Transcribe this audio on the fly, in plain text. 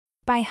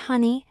Bye,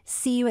 honey,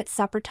 see you at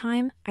supper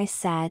time, I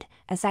said,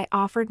 as I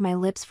offered my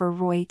lips for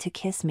Roy to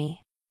kiss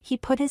me. He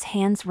put his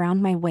hands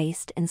round my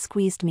waist and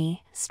squeezed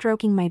me,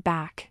 stroking my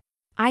back.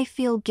 I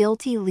feel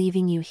guilty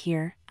leaving you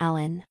here,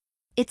 Ellen.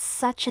 It's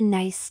such a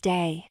nice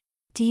day.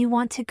 Do you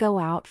want to go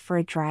out for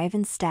a drive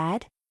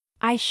instead?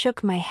 I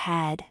shook my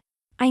head.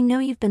 I know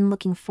you've been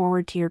looking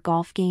forward to your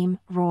golf game,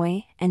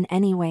 Roy, and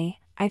anyway,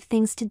 I've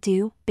things to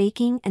do,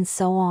 baking and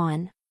so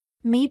on.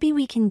 Maybe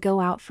we can go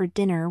out for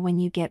dinner when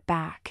you get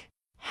back.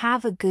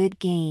 Have a good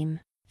game.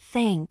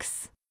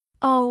 Thanks.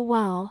 Oh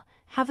well,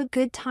 have a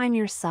good time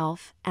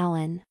yourself,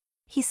 Ellen.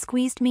 He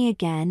squeezed me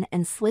again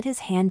and slid his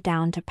hand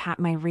down to pat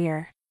my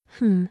rear.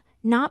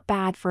 Not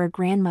bad for a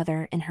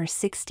grandmother in her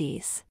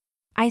 60s.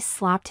 I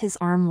slapped his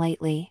arm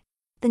lightly.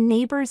 The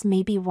neighbors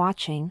may be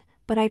watching,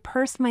 but I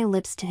pursed my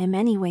lips to him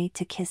anyway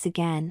to kiss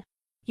again.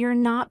 You're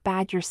not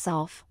bad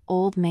yourself,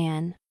 old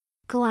man.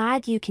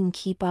 Glad you can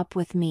keep up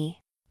with me.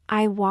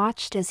 I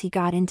watched as he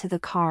got into the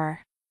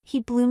car. He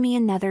blew me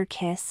another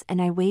kiss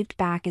and I waved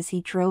back as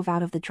he drove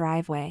out of the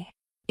driveway.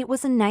 It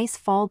was a nice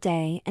fall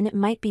day and it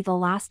might be the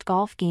last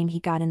golf game he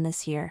got in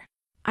this year.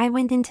 I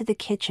went into the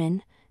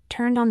kitchen,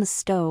 turned on the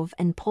stove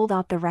and pulled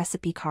out the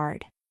recipe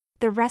card.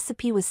 The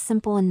recipe was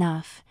simple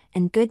enough,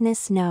 and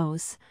goodness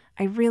knows,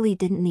 I really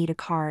didn't need a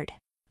card.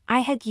 I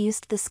had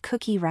used this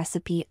cookie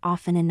recipe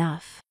often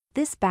enough.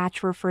 This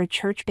batch were for a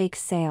church bake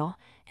sale,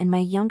 and my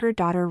younger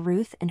daughter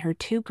Ruth and her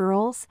 2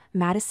 girls,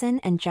 Madison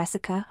and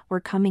Jessica,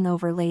 were coming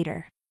over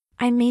later.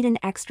 I made an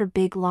extra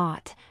big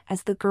lot,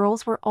 as the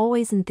girls were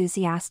always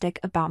enthusiastic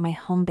about my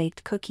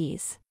home-baked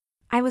cookies.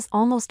 I was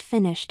almost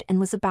finished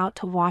and was about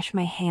to wash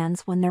my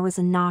hands when there was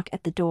a knock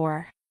at the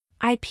door.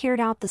 I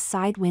peered out the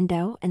side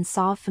window and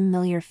saw a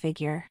familiar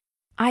figure.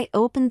 I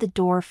opened the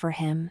door for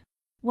him.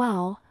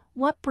 Well,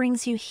 what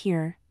brings you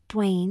here,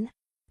 Dwayne?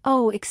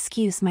 Oh,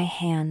 excuse my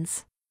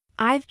hands.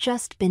 I've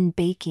just been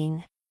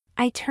baking.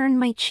 I turned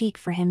my cheek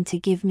for him to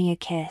give me a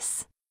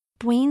kiss.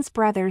 Dwayne's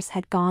brothers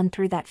had gone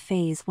through that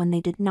phase when they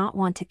did not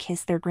want to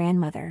kiss their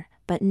grandmother,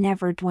 but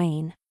never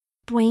Dwayne.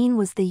 Dwayne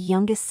was the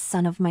youngest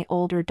son of my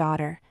older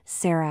daughter,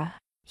 Sarah.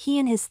 He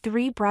and his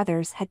 3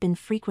 brothers had been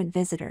frequent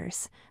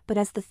visitors, but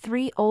as the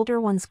 3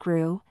 older ones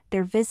grew,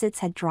 their visits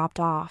had dropped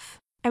off.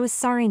 I was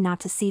sorry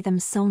not to see them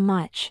so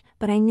much,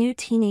 but I knew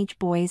teenage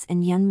boys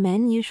and young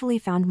men usually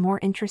found more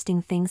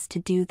interesting things to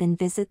do than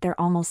visit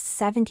their almost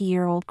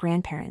 70-year-old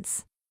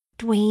grandparents.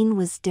 Dwayne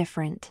was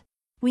different.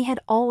 We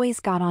had always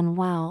got on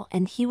well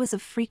and he was a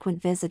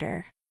frequent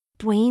visitor.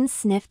 Dwayne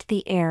sniffed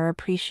the air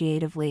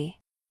appreciatively.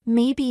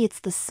 Maybe it's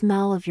the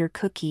smell of your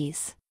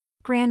cookies.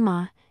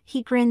 Grandma,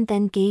 he grinned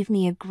then gave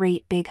me a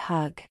great big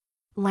hug.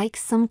 Like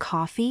some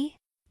coffee?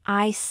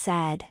 I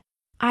said.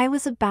 I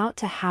was about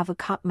to have a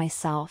cup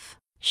myself.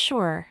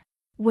 Sure.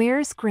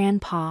 Where's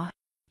Grandpa?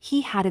 He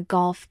had a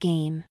golf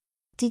game.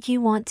 Did you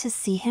want to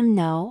see him?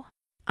 No?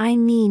 I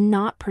mean,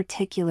 not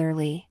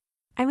particularly.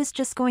 I was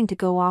just going to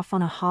go off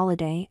on a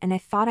holiday and I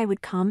thought I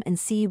would come and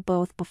see you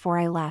both before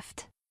I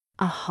left.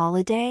 A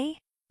holiday?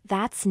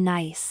 That's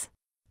nice.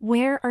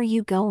 Where are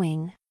you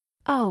going?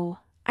 Oh,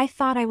 I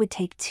thought I would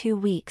take 2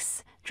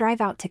 weeks, drive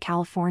out to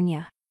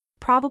California.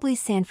 Probably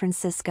San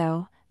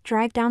Francisco,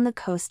 drive down the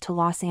coast to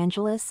Los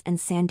Angeles and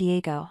San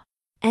Diego.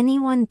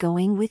 Anyone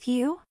going with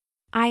you?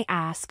 I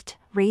asked,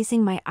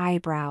 raising my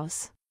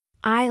eyebrows.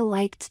 I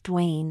liked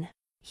Dwayne.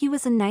 He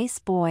was a nice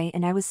boy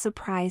and I was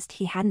surprised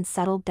he hadn't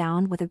settled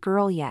down with a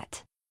girl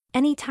yet.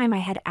 Anytime I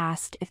had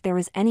asked if there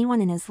was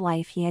anyone in his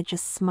life he had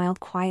just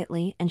smiled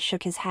quietly and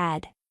shook his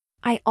head.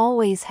 I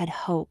always had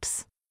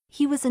hopes.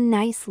 He was a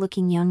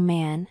nice-looking young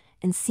man,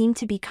 and seemed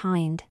to be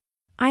kind.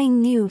 I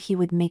knew he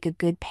would make a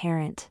good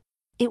parent.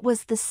 It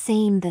was the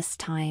same this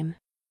time.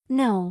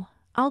 No,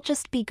 I'll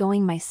just be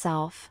going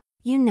myself.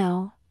 You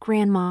know,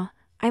 Grandma,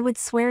 I would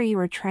swear you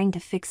were trying to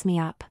fix me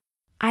up.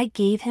 I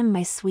gave him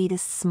my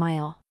sweetest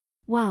smile.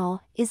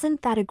 Well,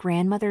 isn't that a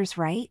grandmother's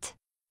right?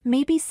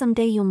 Maybe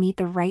someday you'll meet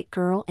the right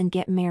girl and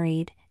get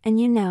married,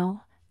 and you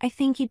know, I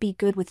think you'd be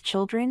good with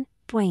children,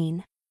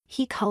 Dwayne.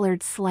 He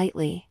colored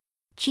slightly.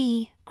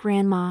 Gee,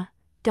 Grandma,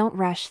 don't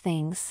rush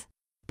things.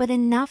 But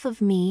enough of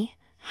me,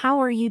 how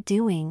are you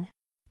doing?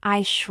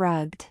 I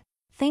shrugged.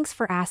 Thanks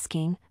for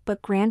asking,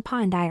 but Grandpa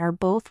and I are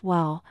both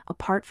well,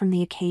 apart from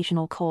the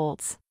occasional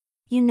colds.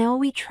 You know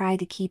we try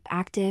to keep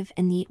active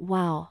and eat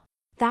well.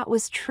 That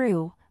was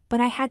true, but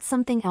I had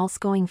something else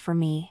going for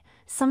me,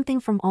 something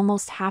from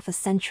almost half a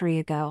century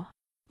ago.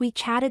 We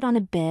chatted on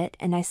a bit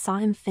and I saw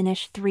him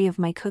finish 3 of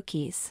my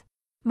cookies.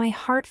 My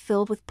heart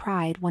filled with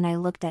pride when I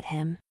looked at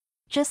him.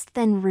 Just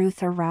then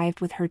Ruth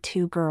arrived with her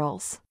 2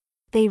 girls.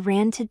 They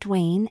ran to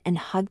Dwayne and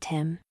hugged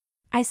him.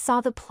 I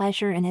saw the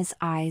pleasure in his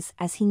eyes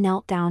as he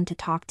knelt down to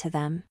talk to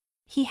them.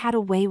 He had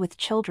a way with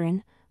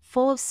children,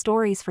 full of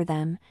stories for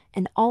them,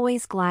 and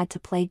always glad to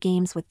play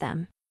games with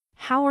them.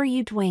 How are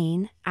you,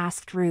 Dwayne?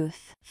 Asked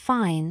Ruth.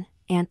 Fine,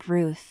 Aunt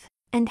Ruth.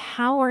 And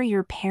how are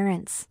your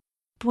parents?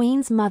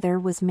 Dwayne's mother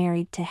was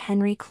married to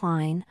Henry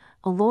Klein,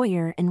 a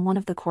lawyer in one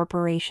of the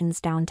corporations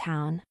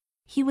downtown.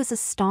 He was a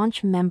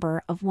staunch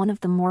member of one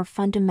of the more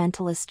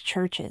fundamentalist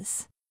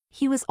churches.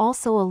 He was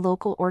also a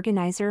local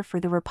organizer for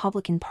the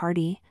Republican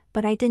Party,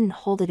 but I didn't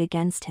hold it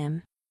against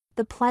him.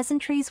 The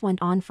pleasantries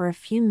went on for a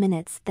few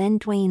minutes, then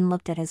Dwayne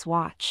looked at his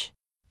watch.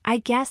 I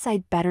guess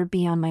I'd better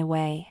be on my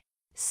way.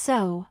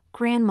 So,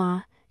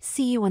 Grandma,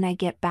 see you when I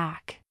get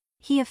back.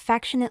 He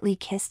affectionately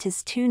kissed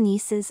his two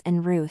nieces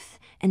and Ruth,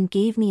 and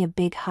gave me a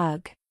big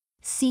hug.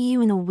 See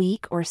you in a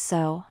week or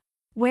so.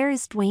 Where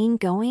is Dwayne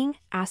going?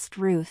 Asked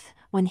Ruth,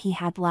 when he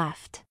had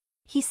left.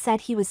 He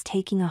said he was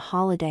taking a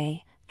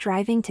holiday,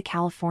 driving to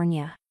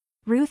California.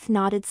 Ruth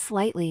nodded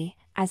slightly,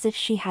 as if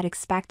she had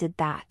expected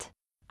that.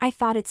 I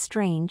thought it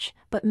strange,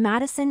 but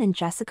Madison and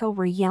Jessica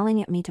were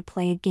yelling at me to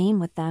play a game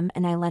with them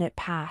and I let it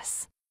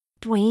pass.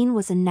 Dwayne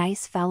was a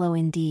nice fellow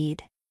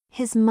indeed.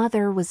 His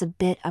mother was a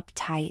bit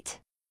uptight.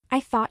 I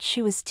thought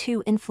she was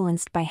too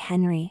influenced by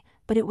Henry,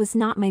 but it was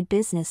not my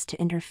business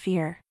to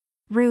interfere.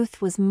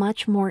 Ruth was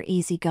much more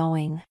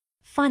easygoing.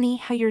 Funny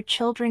how your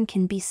children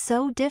can be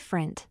so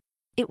different.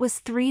 It was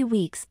 3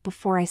 weeks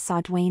before I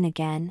saw Dwayne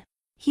again.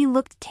 He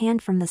looked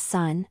tanned from the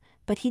sun,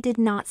 but he did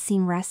not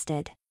seem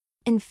rested.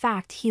 In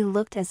fact, he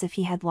looked as if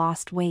he had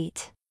lost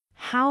weight.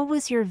 How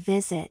was your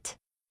visit?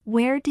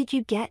 Where did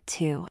you get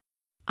to?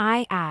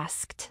 I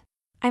asked.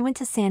 I went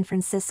to San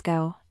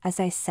Francisco, as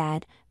I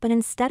said, but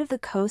instead of the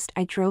coast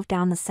I drove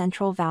down the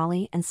Central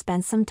Valley and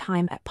spent some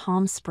time at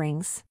Palm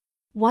Springs.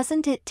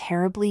 Wasn't it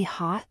terribly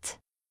hot?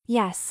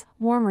 Yes,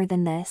 warmer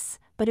than this,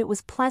 but it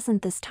was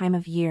pleasant this time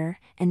of year,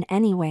 and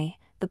anyway,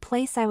 the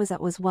place I was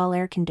at was well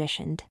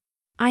air-conditioned.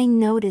 I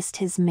noticed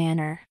his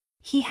manner.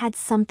 He had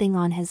something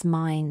on his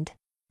mind.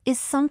 Is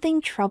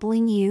something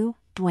troubling you,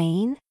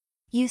 Dwayne?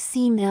 You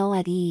seem ill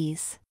at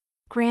ease.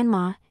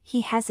 Grandma,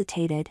 he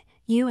hesitated,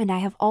 you and I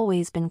have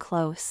always been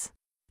close.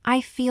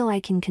 I feel I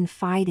can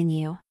confide in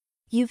you.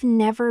 You've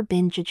never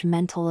been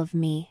judgmental of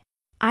me.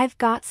 I've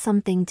got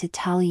something to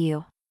tell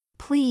you.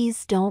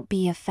 Please don't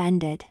be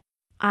offended.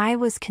 I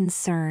was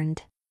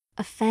concerned.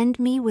 Offend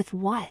me with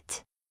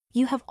what?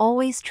 You have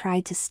always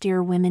tried to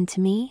steer women to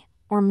me,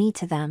 or me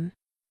to them.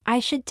 I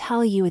should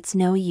tell you it's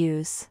no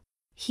use.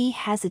 He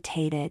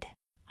hesitated.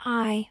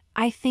 I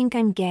think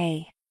I'm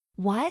gay.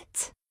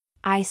 What?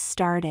 I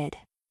started.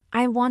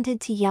 I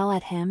wanted to yell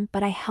at him,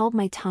 but I held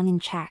my tongue in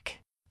check.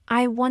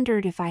 I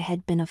wondered if I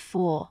had been a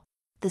fool.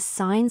 The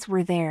signs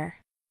were there.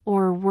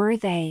 Or were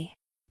they?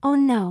 Oh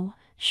no,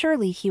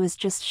 surely he was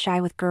just shy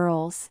with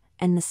girls,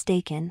 and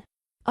mistaken.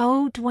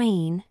 Oh,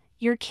 Dwayne,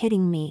 you're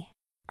kidding me.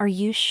 Are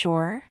you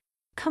sure?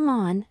 Come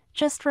on,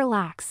 just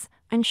relax.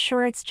 I'm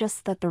sure it's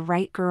just that the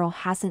right girl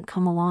hasn't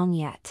come along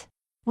yet.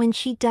 When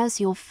she does,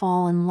 you'll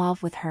fall in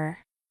love with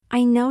her.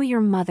 I know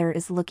your mother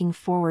is looking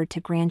forward to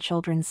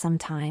grandchildren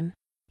sometime.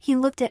 He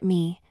looked at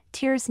me,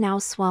 tears now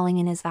swelling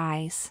in his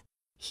eyes.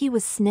 He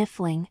was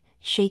sniffling,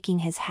 shaking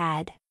his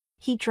head.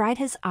 He dried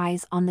his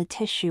eyes on the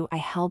tissue I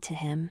held to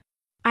him.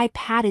 I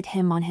patted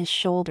him on his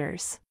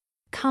shoulders.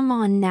 Come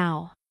on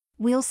now.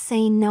 We'll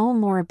say no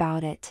more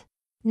about it.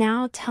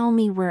 Now tell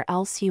me where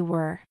else you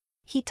were.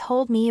 He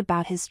told me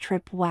about his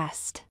trip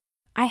west.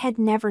 I had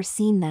never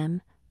seen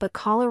them, but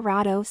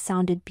Colorado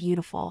sounded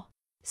beautiful.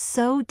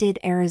 So did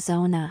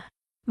Arizona.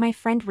 My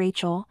friend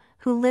Rachel,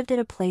 who lived at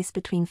a place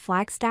between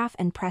Flagstaff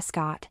and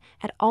Prescott,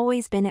 had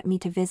always been at me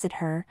to visit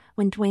her.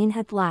 When Dwayne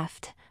had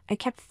left, I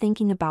kept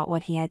thinking about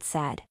what he had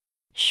said.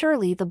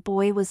 Surely the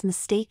boy was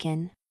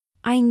mistaken.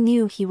 I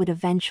knew he would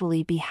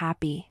eventually be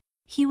happy.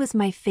 He was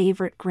my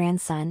favorite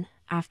grandson,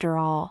 after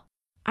all.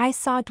 I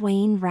saw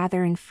Dwayne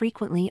rather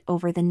infrequently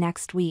over the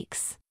next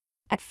weeks.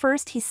 At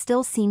first he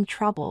still seemed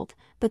troubled,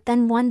 but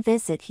then one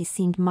visit he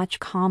seemed much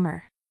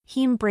calmer.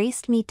 He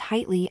embraced me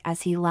tightly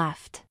as he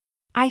left.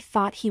 I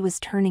thought he was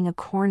turning a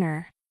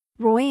corner.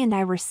 Roy and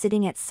I were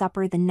sitting at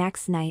supper the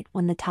next night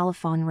when the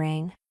telephone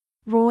rang.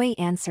 Roy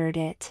answered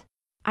it.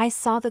 I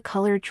saw the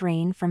color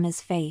drain from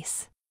his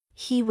face.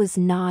 He was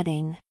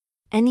nodding.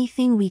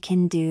 Anything we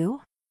can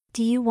do?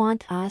 Do you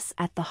want us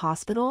at the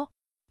hospital?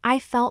 I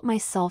felt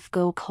myself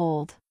go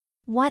cold.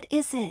 What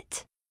is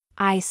it?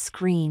 I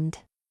screamed.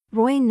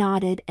 Roy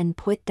nodded and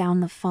put down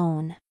the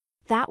phone.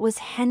 That was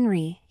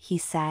Henry, he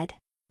said.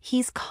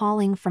 He's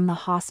calling from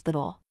the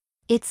hospital.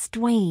 It's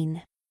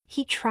Dwayne.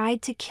 He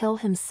tried to kill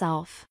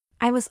himself.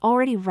 I was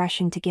already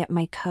rushing to get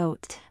my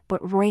coat,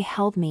 but Roy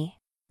held me.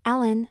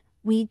 Ellen,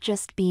 we'd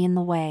just be in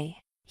the way.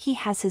 He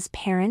has his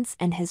parents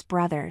and his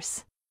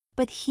brothers.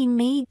 But he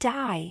may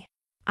die.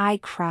 I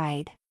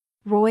cried.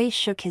 Roy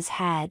shook his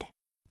head.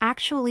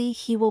 Actually,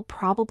 he will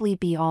probably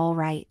be all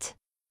right.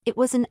 It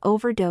was an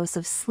overdose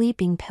of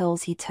sleeping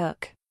pills he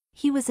took.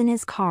 He was in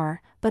his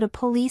car, but a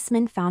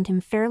policeman found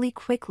him fairly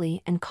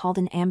quickly and called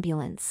an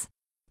ambulance.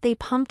 They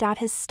pumped out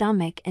his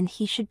stomach and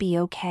he should be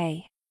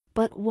okay.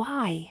 But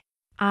why?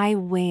 I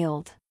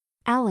wailed.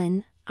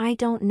 Ellen, I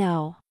don't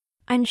know.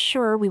 I'm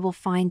sure we will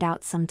find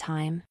out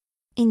sometime.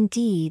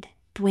 Indeed,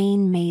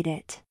 Dwayne made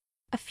it.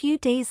 A few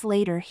days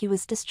later he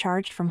was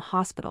discharged from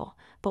hospital,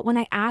 but when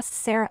I asked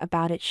Sarah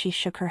about it she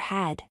shook her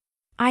head.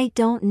 I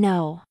don't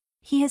know.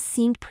 He has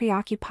seemed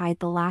preoccupied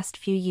the last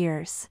few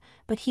years,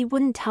 but he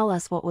wouldn't tell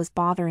us what was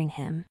bothering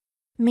him.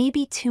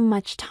 Maybe too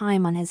much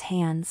time on his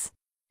hands.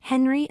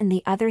 Henry and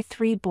the other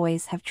 3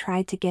 boys have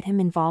tried to get him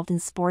involved in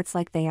sports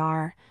like they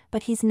are,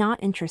 but he's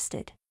not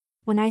interested.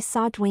 When I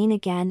saw Dwayne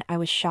again, I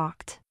was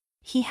shocked.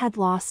 He had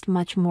lost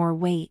much more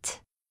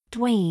weight.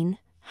 Dwayne,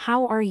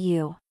 how are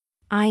you?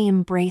 I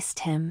embraced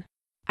him.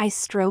 I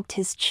stroked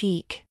his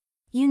cheek.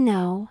 You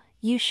know,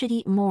 you should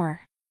eat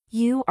more.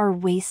 You are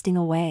wasting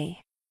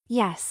away.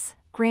 Yes,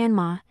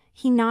 Grandma,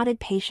 he nodded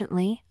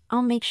patiently.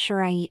 I'll make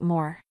sure I eat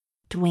more.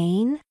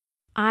 Dwayne?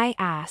 I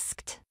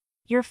asked.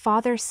 Your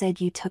father said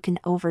you took an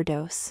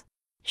overdose.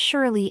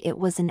 Surely it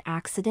was an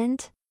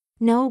accident?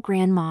 No,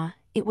 Grandma,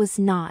 it was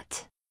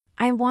not.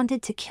 I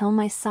wanted to kill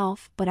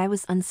myself, but I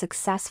was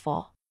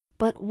unsuccessful.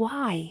 But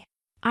why?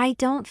 I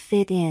don't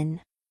fit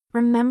in.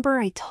 Remember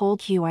I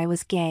told you I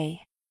was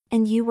gay.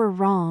 And you were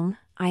wrong,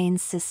 I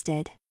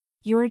insisted.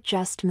 You're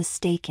just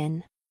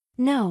mistaken.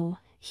 No,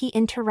 he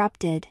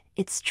interrupted,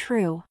 it's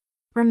true.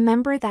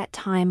 Remember that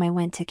time I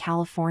went to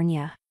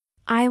California?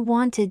 I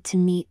wanted to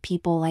meet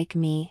people like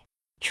me.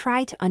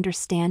 Try to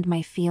understand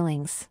my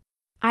feelings.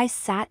 I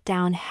sat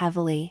down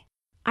heavily.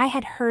 I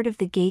had heard of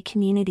the gay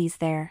communities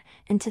there,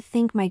 and to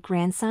think my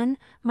grandson,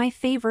 my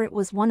favorite,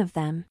 was one of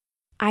them.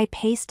 I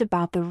paced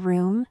about the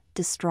room,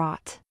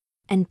 distraught.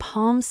 And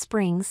Palm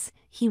Springs,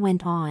 he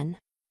went on.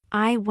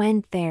 I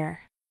went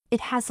there.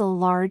 It has a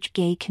large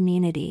gay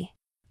community.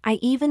 I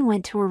even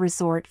went to a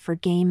resort for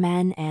gay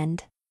men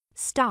and...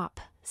 Stop,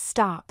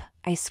 stop,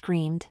 I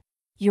screamed.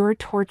 You're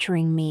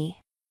torturing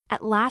me.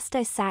 At last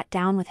I sat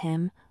down with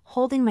him,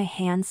 holding my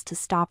hands to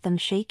stop them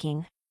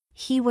shaking.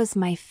 He was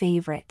my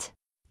favorite.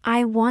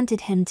 I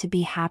wanted him to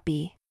be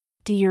happy.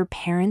 Do your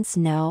parents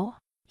know?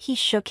 He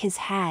shook his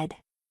head.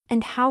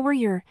 And how were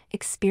your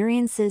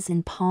experiences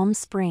in Palm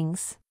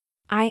Springs?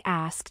 I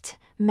asked,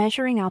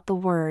 measuring out the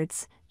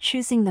words,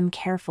 choosing them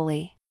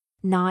carefully.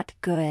 Not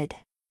good.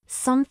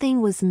 Something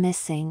was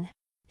missing.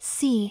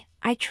 See,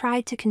 I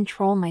tried to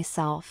control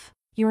myself.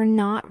 You're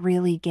not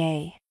really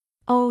gay.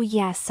 Oh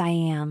yes, I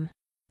am.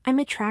 I'm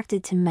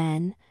attracted to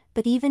men,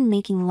 but even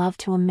making love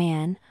to a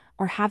man,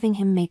 or having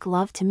him make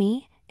love to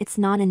me, it's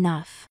not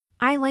enough.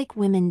 I like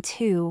women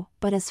too,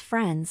 but as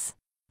friends.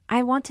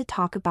 I want to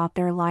talk about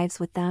their lives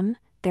with them,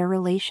 their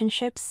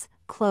relationships,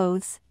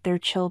 clothes, their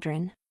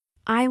children.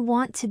 I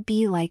want to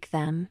be like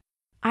them.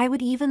 I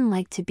would even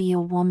like to be a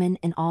woman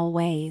in all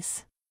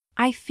ways.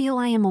 I feel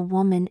I am a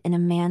woman in a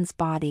man's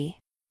body.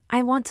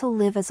 I want to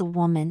live as a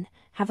woman,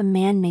 have a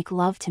man make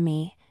love to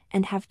me,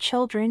 and have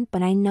children,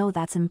 but I know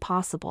that's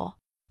impossible.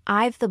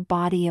 I've the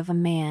body of a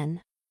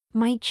man.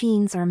 My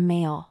genes are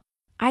male.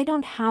 I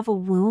don't have a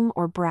womb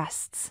or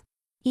breasts.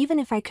 Even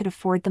if I could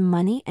afford the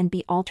money and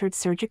be altered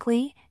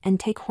surgically, and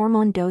take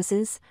hormone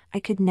doses, I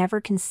could never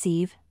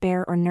conceive,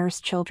 bear or nurse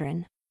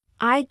children.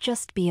 I'd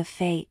just be a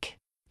fake.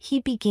 He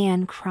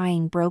began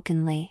crying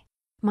brokenly.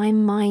 My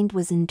mind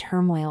was in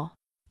turmoil.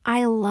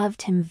 I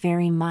loved him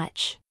very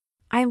much.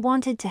 I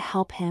wanted to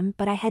help him,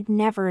 but I had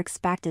never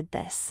expected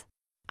this.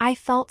 I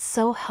felt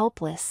so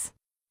helpless.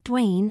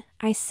 Dwayne,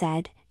 I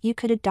said, you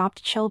could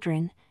adopt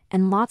children,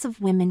 and lots of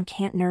women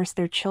can't nurse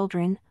their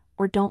children,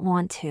 or don't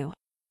want to.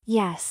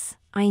 Yes,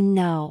 I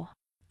know.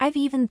 I've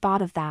even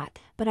thought of that,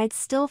 but I'd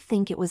still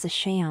think it was a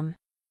sham.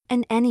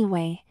 And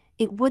anyway,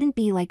 it wouldn't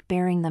be like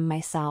bearing them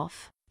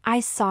myself.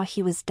 I saw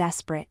he was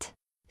desperate.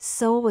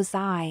 So was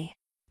I.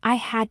 I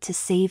had to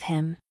save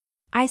him.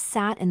 I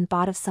sat and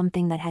thought of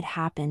something that had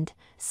happened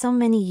so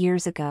many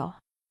years ago.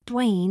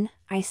 Dwayne,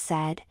 I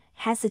said,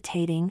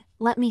 hesitating,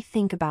 let me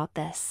think about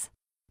this.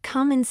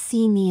 Come and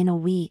see me in a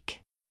week.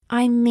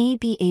 I may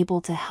be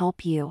able to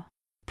help you.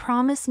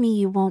 Promise me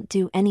you won't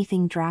do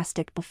anything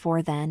drastic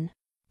before then.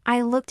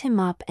 I looked him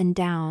up and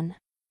down.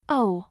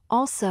 Oh,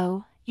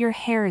 also, your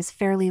hair is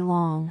fairly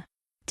long.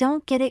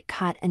 Don't get it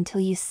cut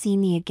until you see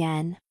me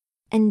again.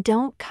 And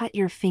don't cut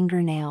your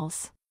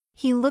fingernails.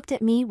 He looked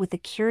at me with a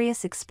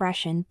curious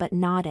expression but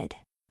nodded.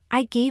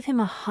 I gave him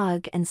a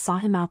hug and saw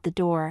him out the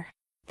door.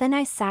 Then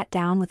I sat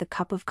down with a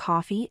cup of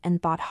coffee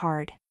and thought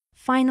hard.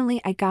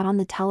 Finally I got on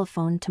the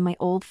telephone to my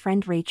old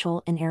friend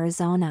Rachel in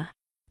Arizona.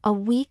 A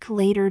week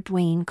later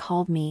Dwayne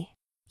called me.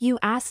 You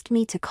asked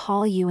me to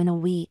call you in a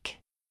week.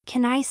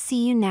 Can I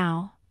see you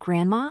now,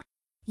 Grandma?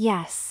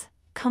 Yes,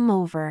 come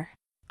over.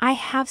 I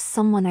have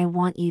someone I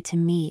want you to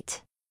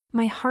meet.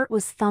 My heart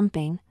was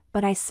thumping,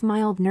 but I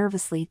smiled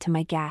nervously to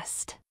my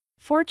guest.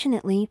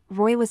 Fortunately,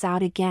 Roy was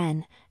out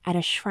again, at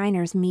a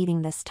Shriners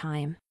meeting this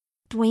time.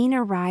 Dwayne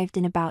arrived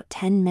in about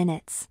 10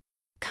 minutes.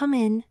 Come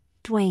in,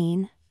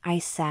 Dwayne, I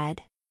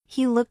said.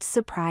 He looked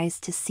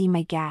surprised to see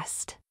my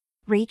guest.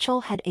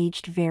 Rachel had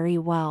aged very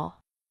well.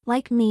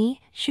 Like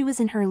me, she was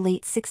in her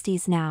late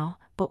 60s now,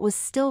 but was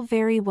still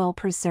very well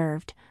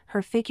preserved,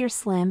 her figure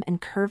slim and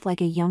curved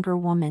like a younger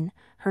woman,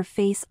 her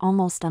face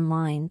almost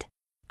unlined.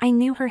 I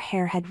knew her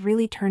hair had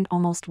really turned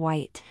almost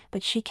white,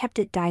 but she kept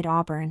it dyed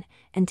auburn,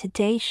 and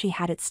today she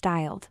had it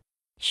styled.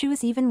 She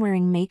was even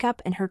wearing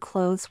makeup and her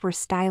clothes were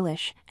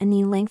stylish, a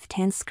knee-length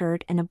tan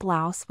skirt and a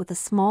blouse with a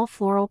small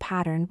floral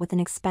pattern with an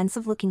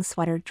expensive-looking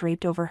sweater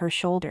draped over her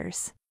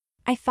shoulders.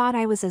 I thought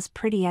I was as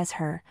pretty as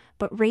her,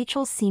 but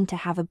Rachel seemed to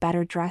have a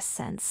better dress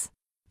sense.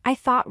 I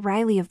thought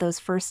wryly of those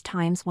first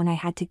times when I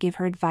had to give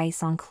her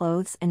advice on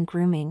clothes and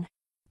grooming.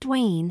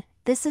 Dwayne,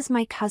 this is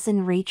my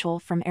cousin Rachel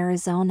from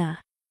Arizona.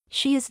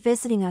 She is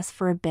visiting us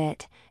for a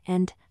bit,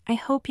 and, I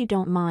hope you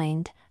don't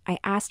mind, I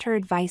asked her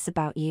advice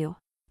about you.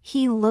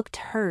 He looked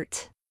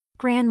hurt.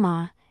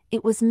 Grandma,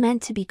 it was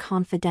meant to be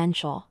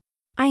confidential.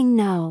 I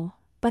know,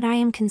 but I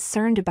am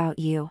concerned about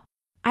you.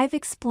 I've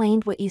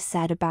explained what you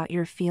said about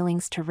your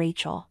feelings to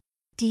Rachel.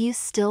 Do you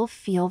still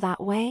feel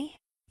that way?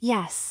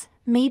 Yes,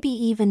 maybe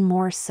even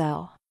more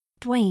so.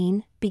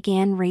 Dwayne,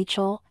 began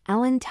Rachel,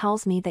 Ellen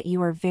tells me that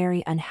you are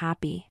very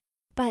unhappy.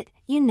 But,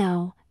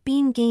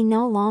 being gay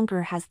no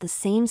longer has the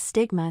same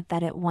stigma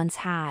that it once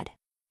had.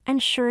 I'm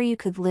sure you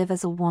could live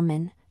as a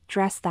woman,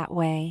 dress that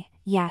way,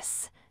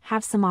 yes,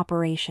 have some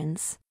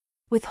operations.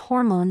 With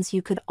hormones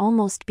you could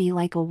almost be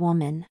like a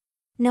woman.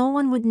 No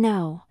one would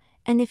know,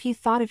 and if you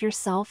thought of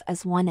yourself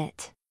as one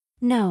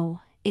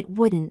No, it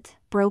wouldn't,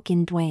 broke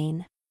in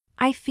Dwayne.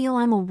 I feel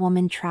I'm a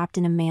woman trapped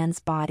in a man's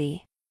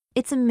body.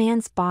 It's a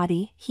man's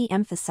body, he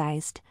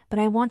emphasized, but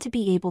I want to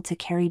be able to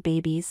carry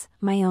babies,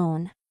 my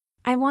own.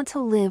 I want to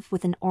live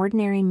with an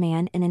ordinary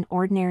man in an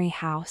ordinary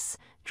house,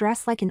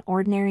 dress like an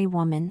ordinary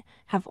woman,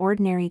 have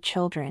ordinary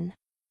children.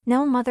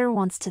 No mother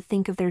wants to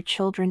think of their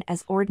children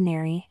as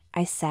ordinary,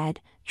 I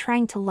said,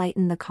 trying to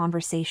lighten the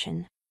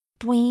conversation.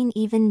 Dwayne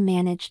even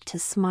managed to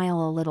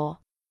smile a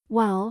little.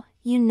 Well,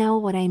 you know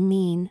what I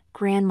mean,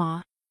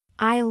 Grandma.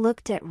 I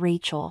looked at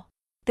Rachel.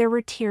 There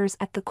were tears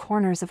at the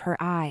corners of her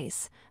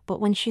eyes, but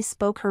when she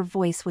spoke her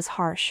voice was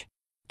harsh.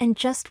 And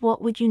just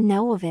what would you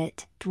know of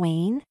it,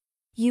 Dwayne?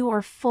 You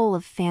are full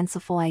of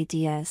fanciful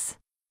ideas.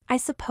 I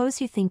suppose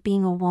you think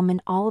being a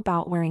woman all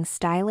about wearing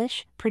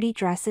stylish, pretty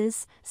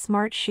dresses,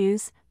 smart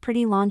shoes,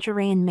 pretty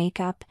lingerie and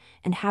makeup,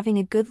 and having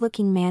a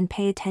good-looking man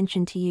pay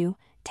attention to you,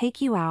 take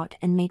you out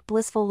and make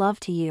blissful love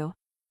to you.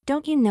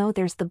 Don't you know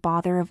there's the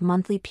bother of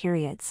monthly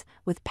periods,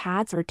 with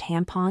pads or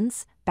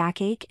tampons,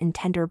 backache and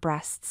tender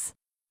breasts.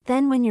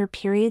 Then when your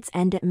periods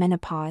end at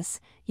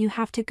menopause, you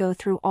have to go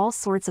through all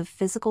sorts of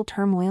physical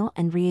turmoil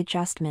and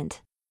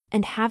readjustment.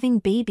 And having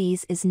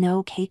babies is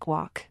no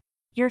cakewalk.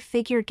 Your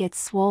figure gets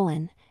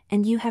swollen,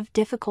 and you have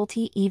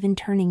difficulty even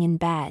turning in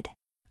bed.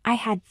 I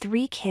had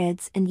 3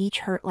 kids and each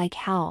hurt like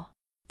hell.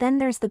 Then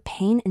there's the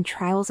pain and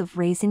trials of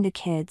raising the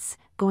kids,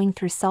 going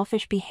through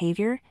selfish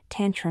behavior,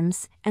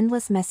 tantrums,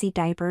 endless messy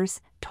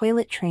diapers,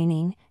 toilet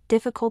training,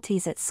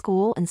 difficulties at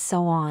school and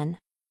so on.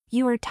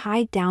 You are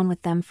tied down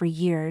with them for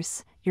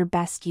years, your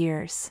best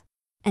years.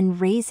 And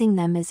raising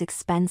them is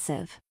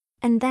expensive.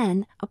 And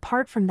then,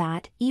 apart from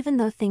that, even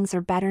though things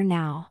are better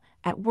now,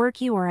 at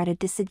work you are at a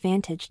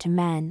disadvantage to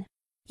men.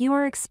 You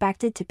are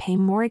expected to pay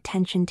more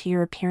attention to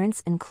your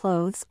appearance and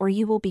clothes or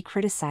you will be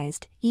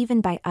criticized,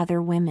 even by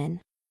other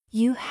women.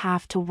 You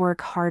have to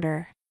work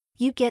harder.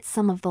 You get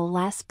some of the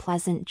less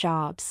pleasant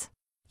jobs.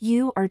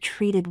 You are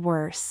treated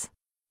worse.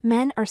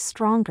 Men are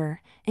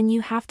stronger, and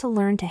you have to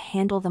learn to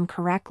handle them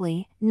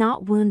correctly,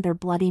 not wound their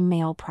bloody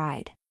male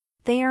pride.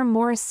 They are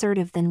more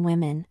assertive than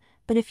women,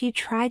 but if you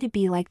try to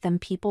be like them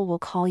people will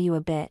call you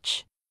a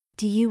bitch.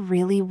 Do you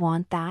really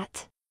want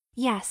that?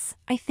 Yes,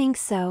 I think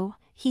so,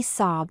 he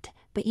sobbed,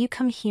 but you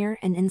come here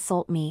and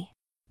insult me.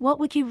 What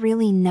would you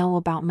really know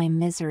about my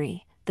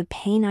misery, the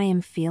pain I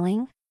am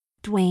feeling?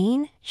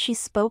 Dwayne, she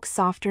spoke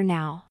softer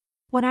now.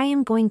 What I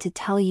am going to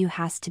tell you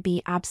has to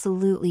be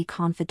absolutely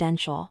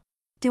confidential.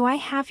 Do I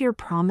have your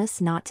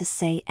promise not to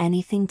say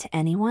anything to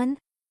anyone?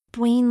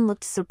 Dwayne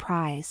looked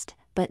surprised,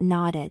 but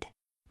nodded.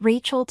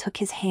 Rachel took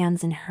his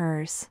hands in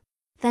hers.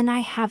 Then I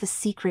have a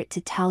secret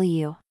to tell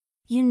you.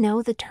 You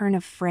know the turn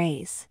of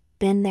phrase,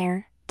 been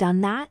there,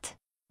 done that?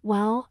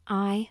 Well,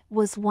 I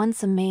was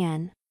once a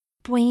man.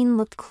 Dwayne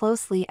looked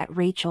closely at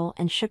Rachel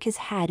and shook his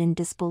head in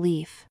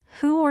disbelief.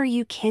 Who are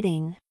you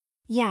kidding?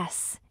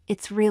 Yes,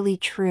 it's really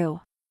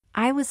true.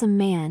 I was a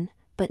man,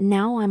 but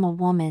now I'm a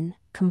woman,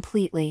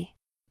 completely.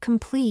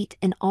 Complete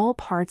in all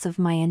parts of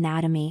my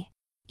anatomy.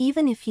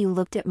 Even if you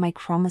looked at my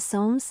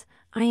chromosomes,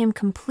 I am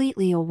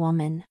completely a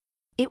woman.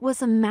 It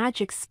was a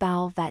magic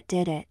spell that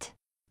did it.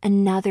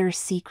 Another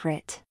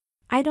secret.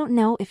 I don't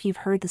know if you've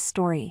heard the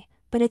story,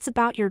 but it's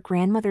about your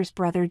grandmother's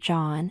brother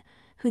John,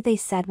 who they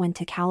said went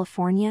to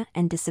California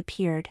and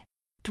disappeared.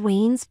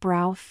 Dwayne's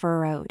brow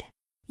furrowed.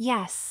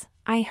 Yes,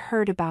 I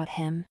heard about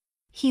him.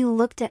 He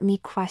looked at me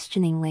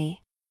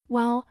questioningly.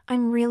 Well,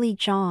 I'm really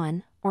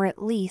John, or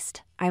at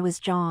least, I was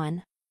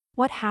John.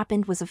 What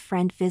happened was a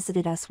friend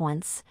visited us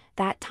once,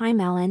 that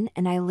time Ellen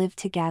and I lived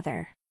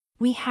together.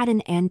 We had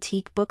an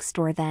antique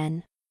bookstore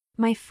then.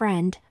 My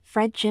friend,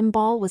 Fred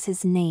Jimball was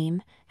his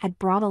name, had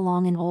brought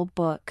along an old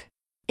book.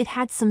 It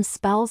had some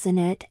spells in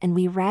it and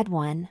we read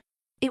one.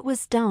 It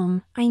was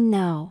dumb, I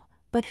know,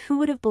 but who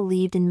would have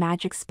believed in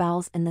magic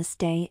spells in this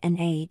day and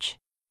age?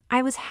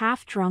 I was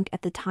half drunk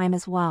at the time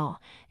as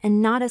well,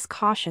 and not as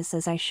cautious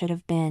as I should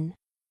have been.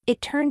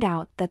 It turned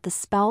out that the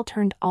spell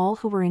turned all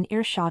who were in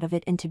earshot of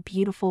it into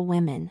beautiful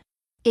women.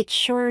 It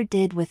sure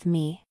did with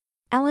me.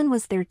 Ellen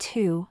was there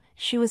too,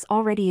 she was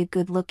already a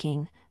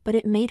good-looking, but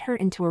it made her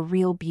into a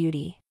real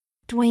beauty.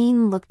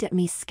 Dwayne looked at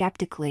me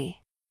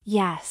skeptically.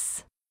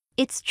 Yes.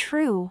 It's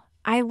true,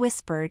 I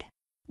whispered.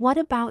 What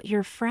about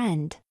your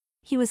friend?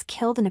 He was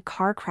killed in a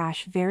car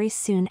crash very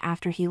soon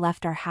after he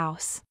left our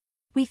house.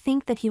 We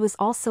think that he was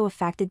also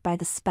affected by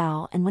the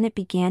spell, and when it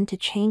began to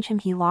change him,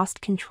 he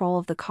lost control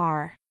of the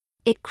car.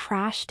 It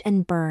crashed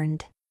and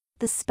burned.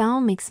 The spell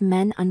makes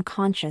men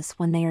unconscious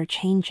when they are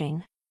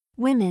changing.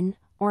 Women,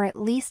 or at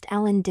least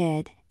Ellen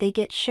did, they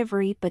get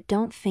shivery but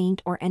don't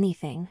faint or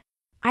anything.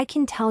 I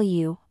can tell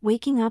you,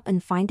 waking up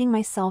and finding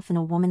myself in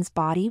a woman's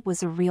body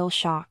was a real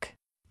shock.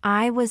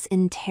 I was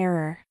in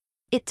terror.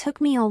 It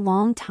took me a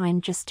long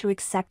time just to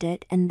accept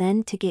it and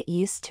then to get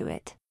used to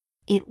it.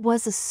 It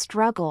was a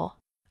struggle.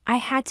 I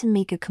had to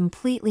make a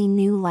completely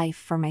new life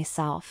for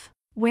myself.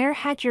 Where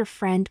had your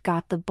friend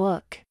got the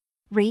book?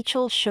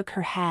 Rachel shook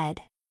her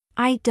head.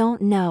 I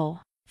don't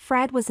know.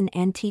 Fred was an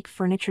antique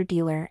furniture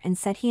dealer and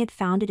said he had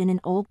found it in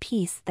an old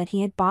piece that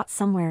he had bought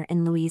somewhere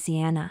in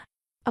Louisiana.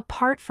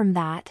 Apart from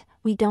that,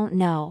 we don't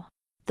know.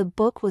 The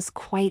book was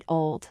quite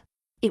old.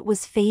 It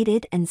was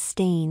faded and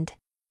stained.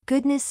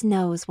 Goodness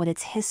knows what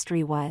its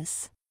history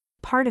was.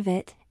 Part of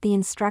it, the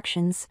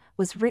instructions,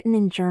 was written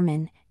in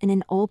German, in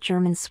an old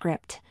German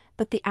script,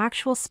 but the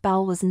actual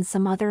spell was in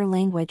some other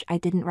language I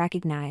didn't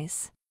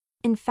recognize.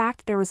 In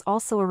fact, there was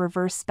also a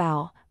reverse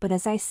spell, but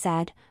as I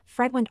said,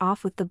 Fred went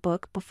off with the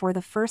book before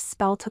the first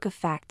spell took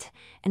effect,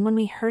 and when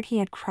we heard he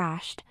had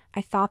crashed,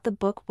 I thought the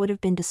book would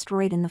have been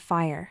destroyed in the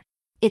fire.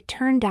 It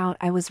turned out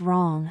I was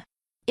wrong.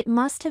 It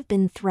must have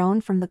been thrown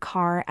from the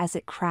car as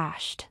it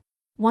crashed.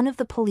 One of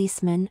the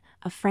policemen,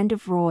 a friend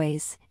of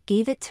Roy's,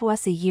 gave it to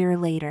us a year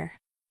later.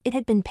 It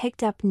had been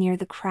picked up near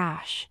the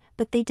crash,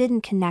 but they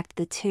didn't connect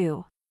the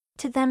two.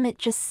 To them it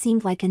just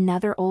seemed like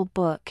another old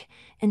book,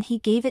 and he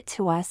gave it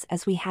to us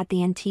as we had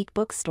the antique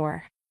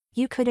bookstore.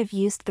 You could have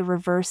used the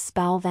reverse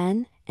spell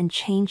then, and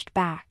changed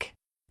back.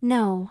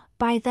 No,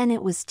 by then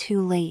it was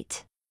too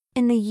late.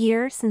 In the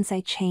year since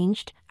I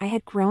changed, I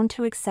had grown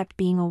to accept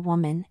being a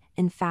woman.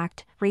 In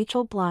fact,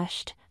 Rachel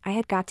blushed, I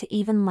had got to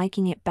even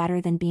liking it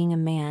better than being a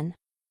man.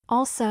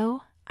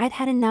 Also, I'd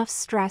had enough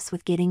stress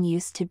with getting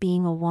used to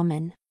being a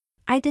woman.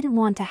 I didn't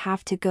want to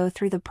have to go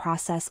through the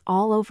process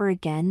all over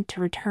again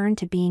to return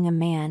to being a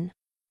man.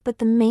 But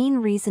the main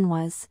reason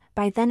was,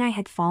 by then I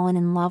had fallen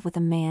in love with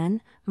a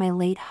man, my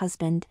late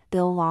husband,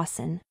 Bill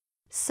Lawson.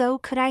 So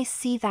could I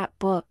see that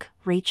book,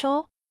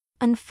 Rachel?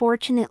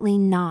 Unfortunately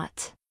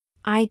not.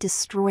 I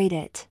destroyed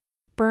it.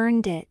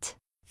 Burned it.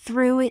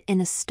 Threw it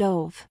in a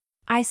stove.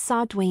 I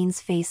saw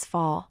Dwayne's face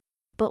fall.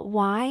 But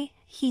why?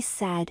 He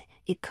said,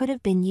 it could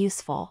have been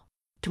useful.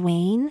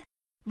 Dwayne?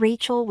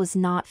 Rachel was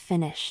not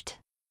finished.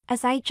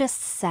 As I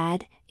just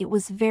said, it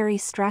was very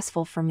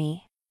stressful for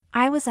me.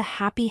 I was a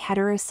happy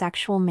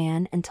heterosexual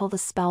man until the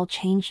spell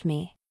changed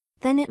me.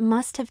 Then it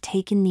must have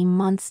taken me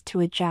months to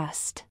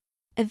adjust.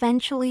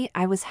 Eventually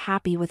I was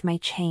happy with my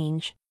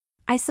change.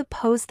 I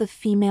suppose the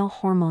female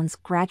hormones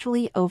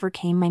gradually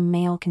overcame my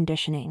male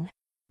conditioning.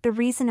 The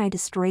reason I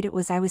destroyed it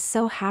was I was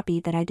so happy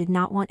that I did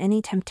not want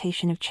any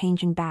temptation of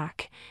changing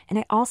back, and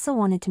I also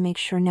wanted to make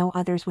sure no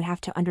others would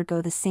have to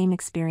undergo the same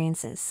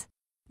experiences.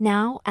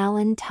 Now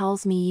Ellen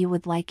tells me you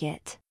would like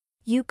it.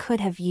 You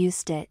could have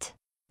used it.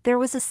 There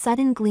was a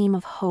sudden gleam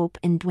of hope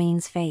in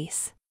Dwayne's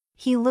face.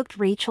 He looked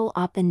Rachel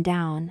up and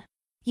down.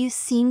 You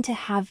seem to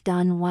have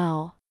done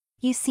well.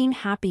 You seem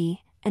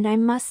happy, and I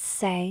must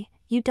say,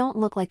 you don't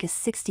look like a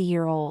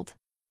 60-year-old.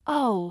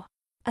 Oh!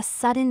 A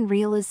sudden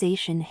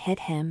realization hit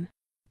him.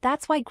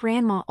 That's why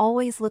Grandma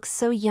always looks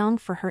so young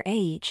for her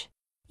age.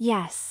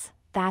 Yes,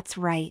 that's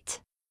right.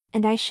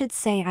 And I should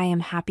say I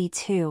am happy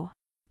too.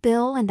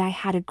 Bill and I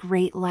had a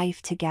great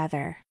life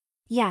together.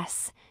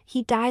 Yes,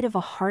 he died of a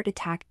heart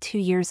attack 2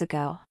 years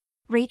ago.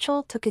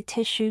 Rachel took a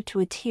tissue to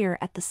a tear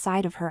at the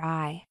side of her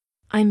eye.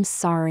 I'm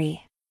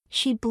sorry.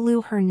 She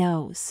blew her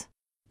nose.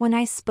 When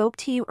I spoke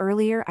to you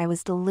earlier, I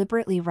was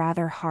deliberately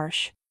rather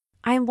harsh.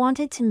 I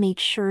wanted to make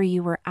sure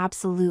you were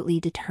absolutely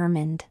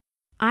determined.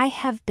 I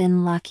have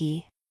been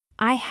lucky.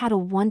 I had a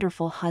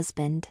wonderful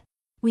husband.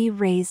 We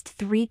raised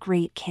 3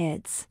 great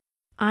kids.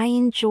 I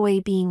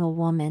enjoy being a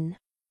woman.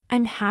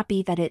 I'm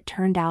happy that it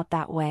turned out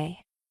that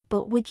way.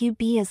 But would you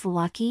be as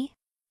lucky?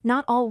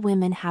 Not all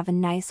women have a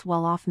nice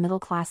well-off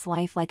middle-class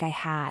life like I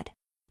had.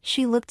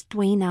 She looked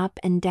Dwayne up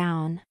and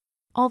down.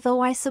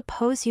 Although I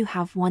suppose you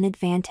have one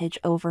advantage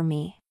over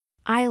me.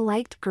 I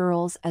liked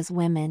girls as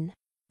women.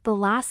 The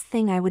last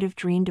thing I would have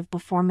dreamed of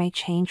before my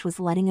change was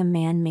letting a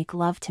man make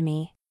love to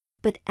me.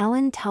 But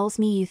Ellen tells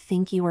me you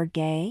think you are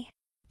gay?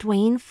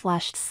 Dwayne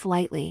flushed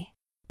slightly.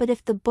 But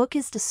if the book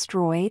is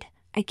destroyed,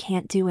 I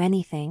can't do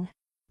anything.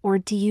 Or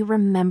do you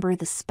remember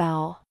the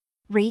spell?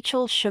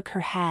 Rachel shook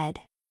her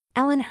head.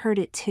 Ellen heard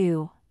it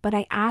too, but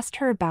I asked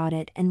her about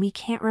it and we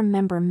can't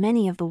remember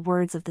many of the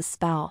words of the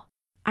spell.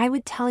 I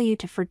would tell you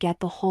to forget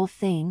the whole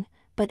thing,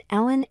 but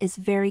Ellen is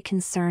very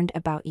concerned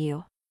about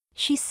you.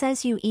 She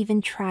says you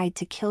even tried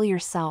to kill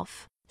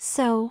yourself.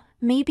 So,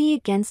 maybe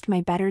against my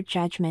better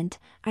judgment,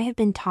 I have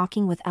been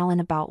talking with Ellen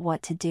about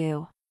what to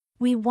do.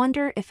 We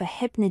wonder if a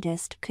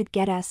hypnotist could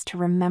get us to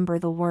remember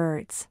the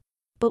words.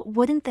 But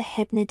wouldn't the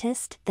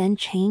hypnotist then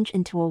change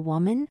into a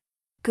woman?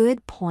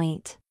 Good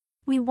point.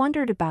 We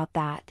wondered about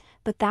that,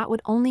 but that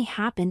would only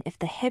happen if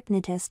the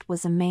hypnotist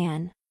was a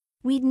man.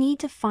 We'd need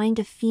to find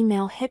a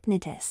female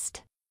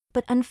hypnotist.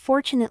 But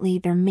unfortunately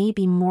there may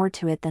be more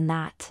to it than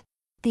that.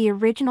 The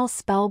original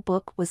spell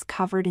book was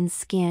covered in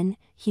skin,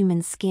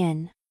 human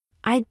skin.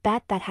 I'd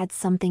bet that had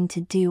something to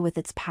do with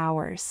its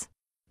powers.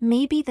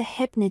 Maybe the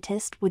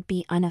hypnotist would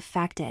be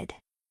unaffected.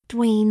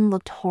 Dwayne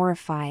looked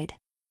horrified.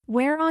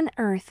 Where on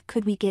earth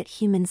could we get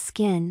human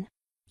skin?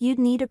 You'd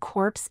need a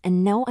corpse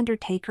and no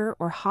undertaker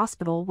or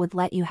hospital would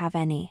let you have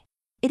any.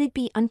 It'd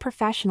be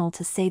unprofessional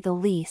to say the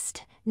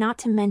least, not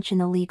to mention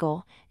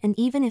illegal, and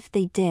even if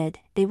they did,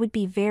 they would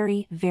be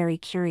very, very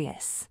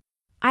curious.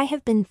 I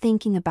have been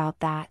thinking about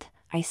that,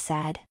 I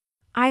said.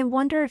 I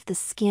wonder if the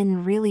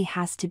skin really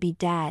has to be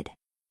dead.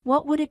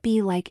 What would it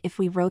be like if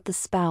we wrote the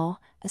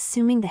spell,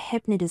 assuming the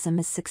hypnotism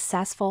is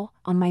successful,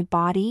 on my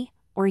body,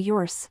 or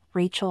yours,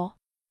 Rachel?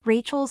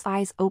 Rachel's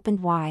eyes opened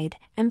wide,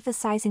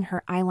 emphasizing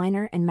her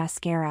eyeliner and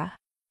mascara.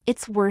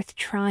 It's worth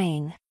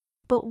trying.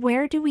 But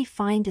where do we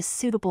find a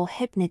suitable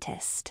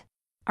hypnotist?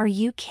 Are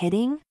you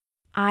kidding?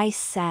 I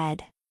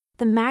said.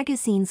 The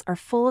magazines are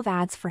full of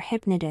ads for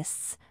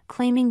hypnotists,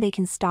 claiming they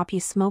can stop you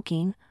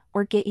smoking,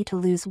 or get you to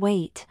lose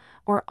weight,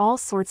 or all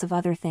sorts of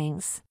other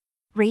things.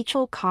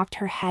 Rachel cocked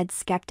her head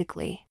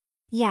skeptically.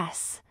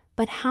 Yes,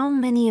 but how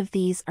many of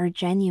these are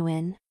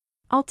genuine?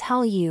 I'll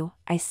tell you,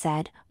 I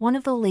said. One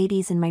of the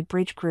ladies in my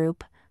bridge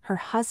group, her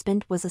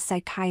husband was a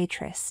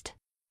psychiatrist.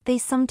 They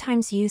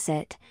sometimes use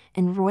it,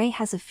 and Roy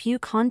has a few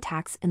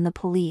contacts in the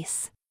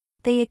police.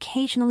 They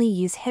occasionally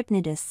use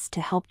hypnotists to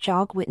help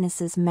jog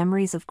witnesses'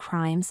 memories of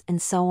crimes and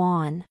so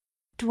on.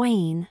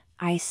 Dwayne,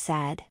 I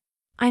said.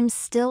 I'm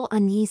still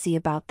uneasy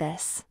about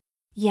this.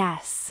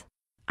 Yes.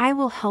 I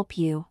will help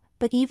you,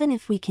 but even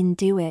if we can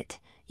do it,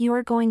 you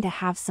are going to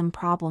have some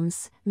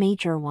problems,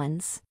 major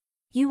ones.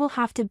 You will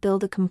have to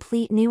build a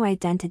complete new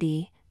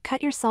identity,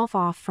 cut yourself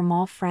off from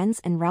all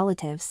friends and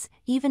relatives,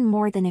 even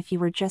more than if you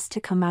were just to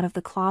come out of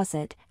the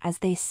closet, as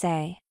they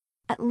say.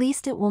 At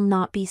least it will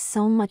not be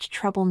so much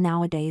trouble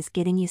nowadays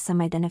getting you some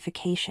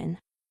identification.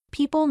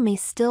 People may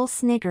still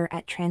snigger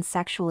at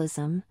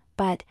transsexualism,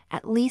 but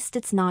at least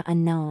it's not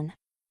unknown.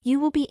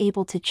 You will be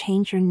able to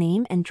change your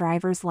name and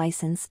driver's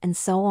license and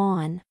so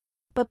on.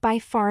 But by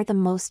far the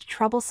most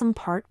troublesome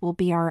part will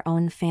be our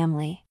own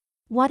family.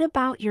 What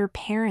about your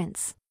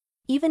parents?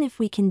 Even if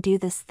we can do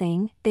this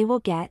thing, they will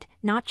get,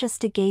 not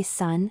just a gay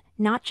son,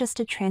 not just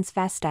a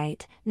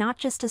transvestite, not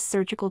just a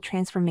surgical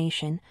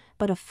transformation,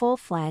 but a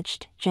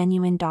full-fledged,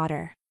 genuine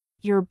daughter.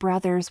 Your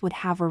brothers would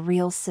have a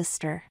real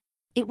sister.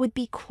 It would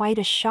be quite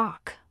a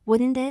shock,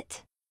 wouldn't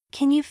it?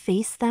 Can you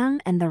face them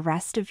and the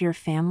rest of your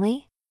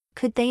family?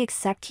 Could they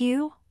accept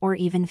you, or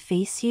even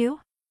face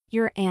you?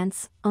 Your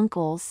aunts,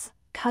 uncles,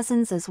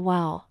 cousins as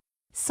well.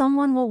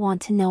 Someone will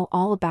want to know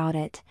all about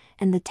it,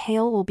 and the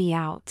tale will be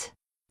out.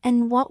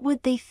 And what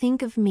would they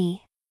think of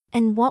me?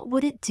 And what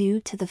would it do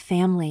to the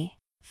family?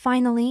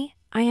 Finally,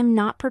 I am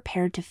not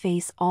prepared to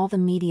face all the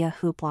media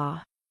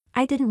hoopla.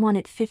 I didn't want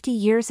it 50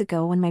 years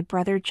ago when my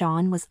brother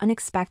John was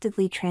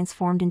unexpectedly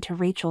transformed into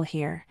Rachel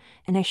here,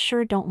 and I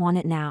sure don't want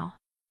it now.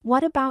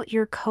 What about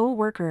your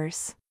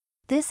co-workers?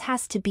 This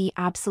has to be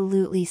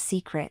absolutely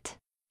secret.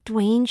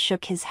 Dwayne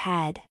shook his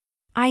head.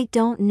 I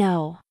don't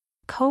know.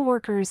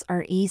 Co-workers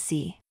are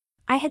easy.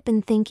 I had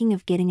been thinking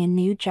of getting a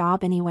new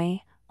job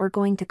anyway, or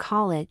going to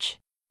college.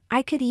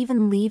 I could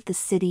even leave the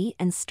city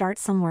and start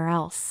somewhere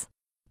else.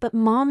 But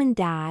Mom and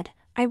Dad,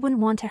 I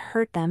wouldn't want to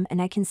hurt them,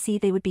 and I can see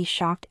they would be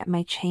shocked at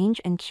my change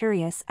and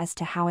curious as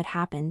to how it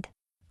happened.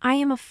 I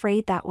am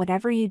afraid that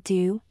whatever you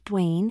do,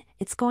 Dwayne,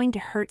 it's going to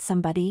hurt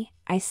somebody,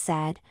 I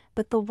said,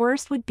 but the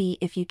worst would be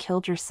if you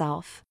killed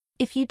yourself.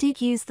 If you did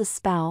use the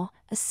spell,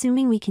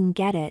 assuming we can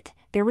get it,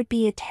 there would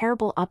be a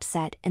terrible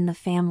upset in the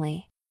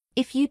family.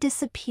 If you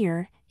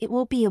disappear, it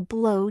will be a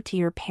blow to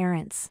your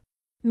parents.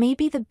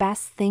 Maybe the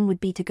best thing would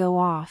be to go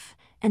off,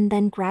 and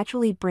then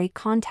gradually break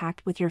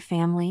contact with your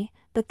family,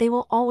 but they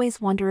will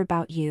always wonder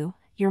about you,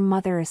 your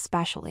mother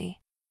especially.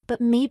 But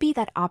maybe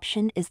that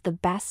option is the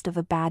best of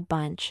a bad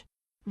bunch.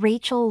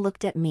 Rachel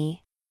looked at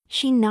me.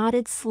 She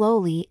nodded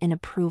slowly in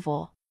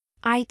approval.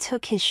 I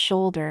took his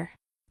shoulder.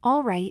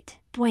 All right,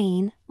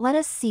 Dwayne, let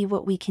us see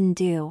what we can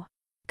do.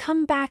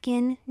 Come back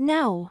in,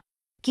 no.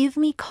 Give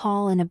me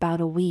call in about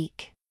a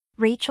week.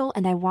 Rachel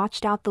and I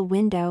watched out the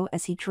window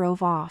as he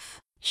drove off.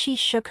 She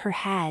shook her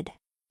head.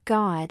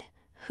 God,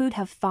 who'd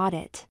have thought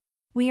it?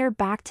 We are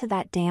back to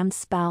that damned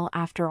spell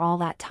after all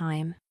that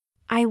time.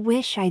 I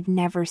wish I'd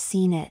never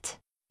seen it.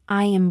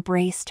 I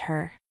embraced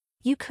her.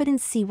 You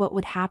couldn't see what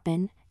would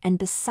happen, and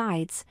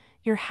besides,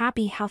 you're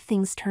happy how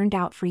things turned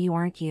out for you,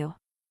 aren't you?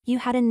 You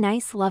had a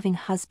nice loving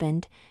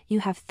husband, you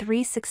have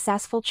 3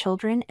 successful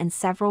children and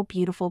several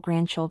beautiful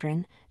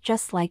grandchildren,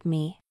 just like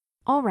me.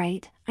 All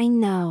right, I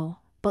know,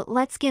 but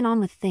let's get on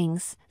with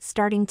things,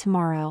 starting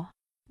tomorrow.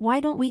 Why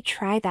don't we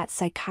try that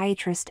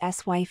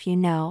psychiatrist's wife you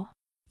know?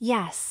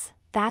 Yes,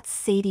 that's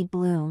Sadie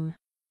Bloom.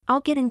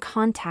 I'll get in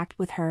contact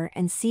with her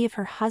and see if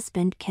her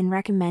husband can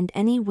recommend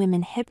any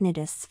women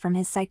hypnotists from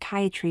his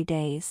psychiatry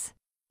days.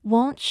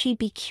 Won't she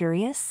be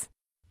curious?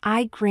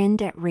 I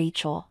grinned at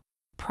Rachel.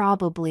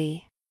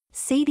 Probably.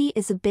 Sadie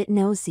is a bit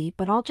nosy,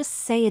 but I'll just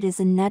say it is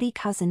a nutty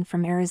cousin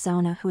from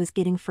Arizona who is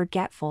getting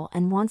forgetful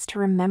and wants to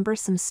remember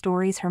some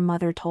stories her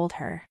mother told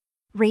her.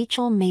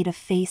 Rachel made a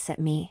face at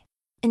me.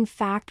 In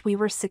fact, we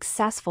were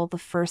successful the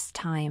first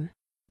time.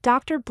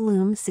 Dr.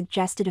 Bloom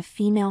suggested a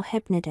female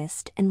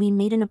hypnotist and we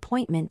made an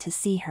appointment to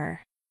see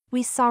her.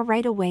 We saw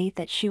right away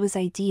that she was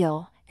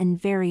ideal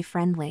and very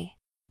friendly.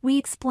 We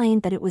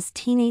explained that it was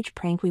teenage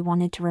prank we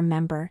wanted to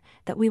remember,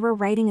 that we were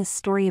writing a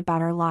story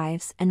about our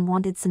lives and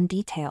wanted some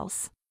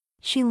details.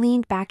 She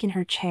leaned back in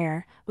her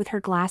chair, with her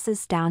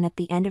glasses down at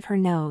the end of her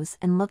nose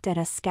and looked at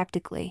us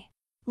skeptically.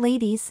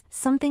 Ladies,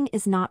 something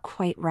is not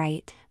quite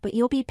right, but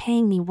you'll be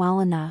paying me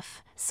well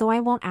enough, so I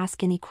won't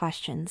ask any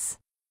questions.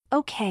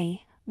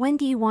 Okay, when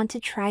do you want to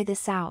try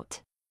this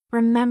out?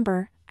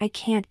 Remember, I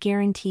can't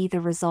guarantee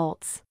the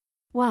results.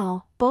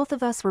 Well, both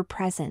of us were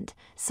present,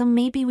 so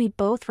maybe we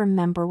both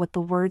remember what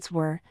the words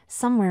were,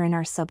 somewhere in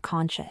our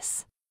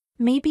subconscious.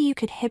 Maybe you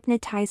could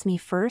hypnotize me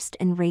first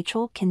and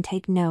Rachel can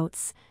take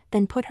notes,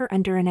 then put her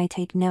under and I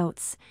take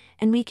notes,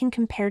 and we can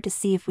compare to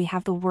see if we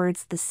have the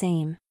words the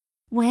same.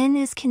 When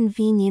is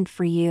convenient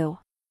for you?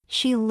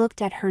 She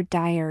looked at her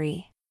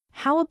diary.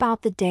 How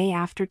about the day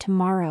after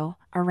tomorrow,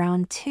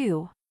 around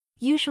 2?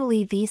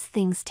 Usually these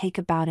things take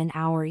about an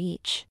hour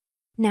each.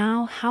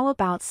 Now, how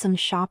about some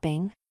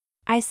shopping?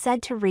 I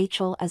said to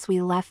Rachel as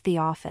we left the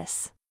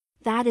office.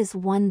 That is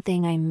one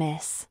thing I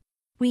miss.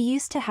 We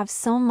used to have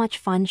so much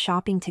fun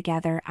shopping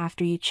together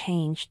after you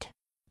changed.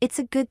 It's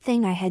a good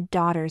thing I had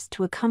daughters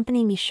to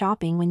accompany me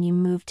shopping when you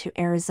moved to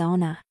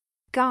Arizona.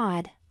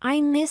 God, I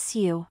miss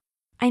you.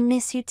 I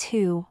miss you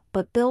too,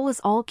 but Bill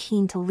was all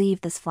keen to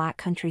leave this flat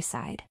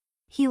countryside.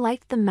 He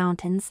liked the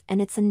mountains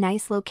and it's a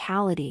nice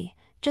locality,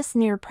 just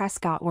near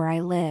Prescott where I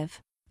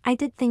live. I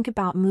did think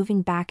about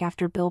moving back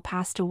after Bill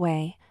passed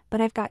away, but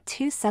I've got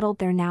 2 settled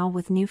there now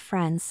with new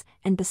friends,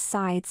 and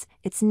besides,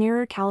 it's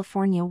nearer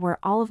California where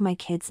all of my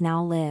kids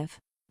now live.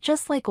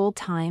 Just like old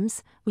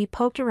times, we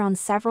poked around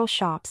several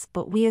shops,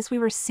 but as we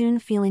were soon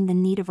feeling the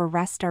need of a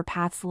rest, our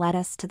paths led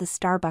us to the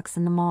Starbucks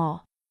in the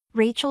mall.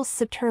 Rachel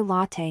sipped her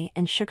latte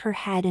and shook her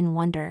head in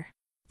wonder.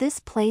 This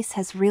place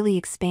has really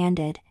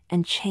expanded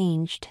and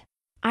changed.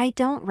 I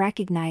don't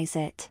recognize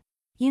it.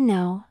 You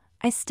know,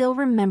 I still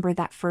remember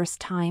that first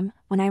time,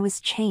 when I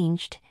was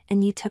changed,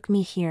 and you took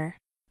me here.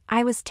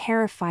 I was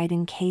terrified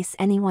in case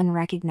anyone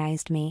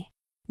recognized me.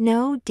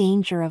 No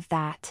danger of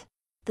that.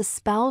 The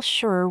spell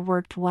sure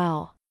worked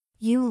well.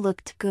 You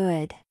looked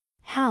good.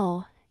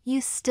 Hell, you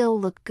still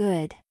look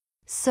good.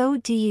 So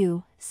do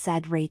you,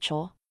 said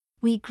Rachel.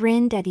 We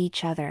grinned at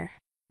each other.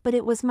 But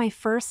it was my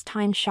first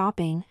time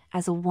shopping,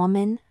 as a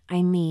woman,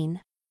 I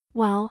mean.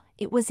 Well,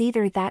 it was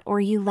either that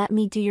or you let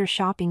me do your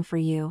shopping for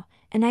you,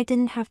 and I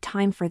didn't have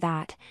time for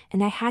that,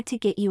 and I had to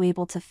get you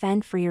able to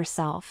fend for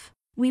yourself.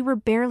 We were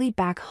barely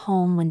back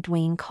home when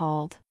Dwayne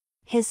called.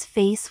 His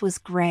face was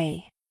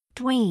gray.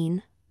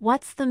 Dwayne,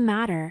 what's the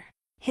matter?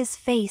 His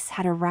face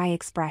had a wry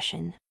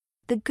expression.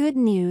 The good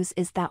news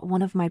is that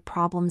one of my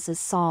problems is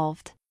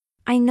solved.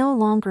 I no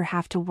longer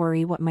have to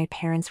worry what my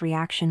parents'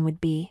 reaction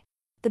would be.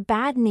 The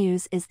bad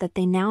news is that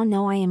they now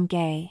know I am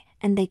gay,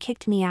 and they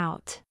kicked me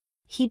out.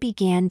 He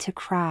began to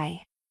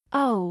cry.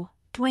 Oh,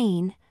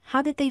 Dwayne,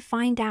 how did they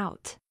find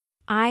out?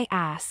 I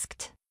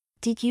asked.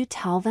 Did you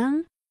tell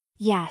them?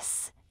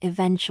 Yes,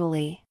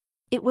 eventually.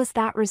 It was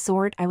that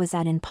resort I was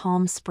at in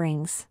Palm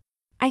Springs.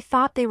 I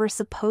thought they were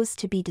supposed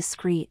to be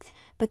discreet,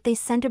 but they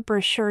sent a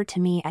brochure to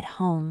me at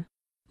home.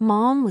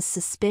 Mom was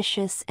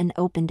suspicious and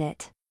opened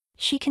it.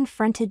 She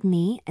confronted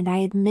me and I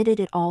admitted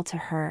it all to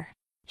her.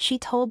 She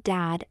told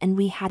Dad and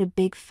we had a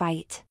big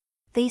fight.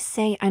 They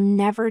say I'm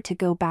never to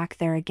go back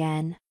there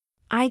again.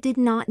 I did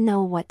not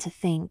know what to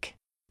think.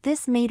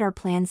 This made our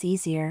plans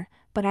easier,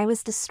 but I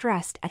was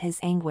distressed at his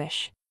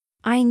anguish.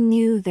 I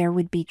knew there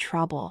would be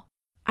trouble.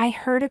 I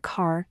heard a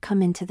car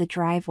come into the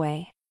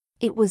driveway.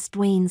 It was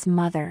Dwayne's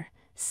mother,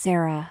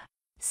 Sarah.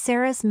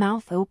 Sarah's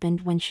mouth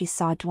opened when she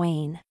saw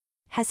Dwayne.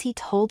 Has he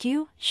told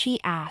you? She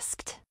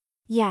asked.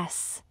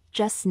 Yes,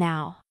 just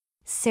now.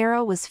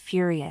 Sarah was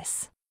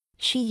furious.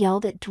 She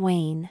yelled at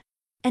Dwayne.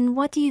 And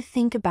what do you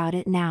think about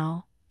it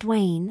now,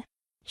 Dwayne?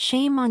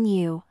 Shame on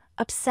you,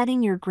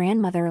 upsetting your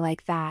grandmother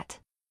like that.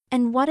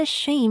 And what a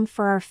shame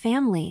for our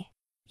family.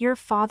 Your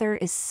father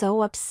is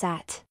so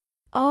upset.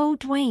 Oh,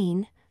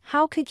 Dwayne,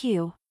 how could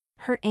you?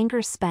 Her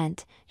anger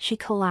spent, she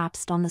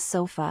collapsed on the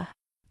sofa.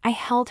 I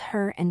held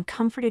her and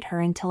comforted her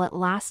until at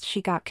last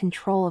she got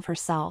control of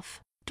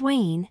herself.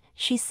 Dwayne,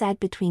 she said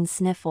between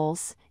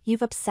sniffles,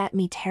 you've upset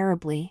me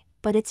terribly,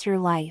 but it's your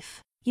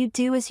life. You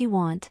do as you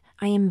want.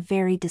 I am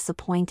very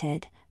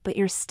disappointed, but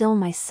you're still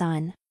my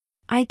son.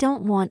 I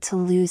don't want to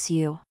lose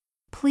you.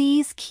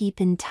 Please keep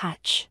in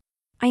touch.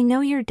 I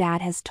know your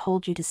dad has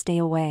told you to stay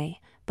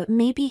away, but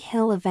maybe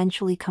he'll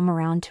eventually come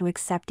around to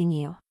accepting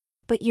you.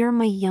 But you're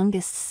my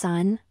youngest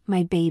son,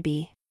 my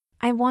baby.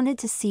 I wanted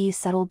to see you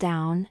settle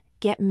down,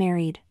 get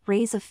married,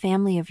 raise a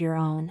family of your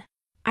own.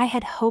 I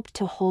had hoped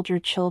to hold your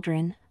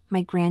children,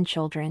 my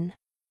grandchildren.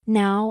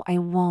 Now I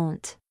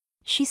won't.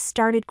 She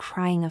started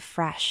crying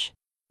afresh.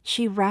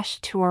 She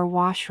rushed to our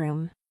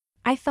washroom.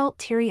 I felt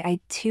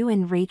teary-eyed too,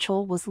 and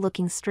Rachel was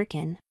looking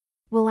stricken.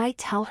 Will I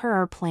tell her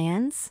our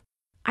plans?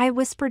 I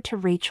whispered to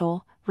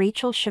Rachel.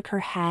 Rachel shook her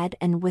head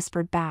and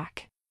whispered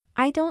back.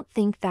 I don't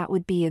think that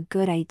would be a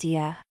good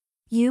idea.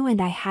 You and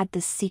I had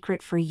this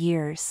secret for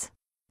years.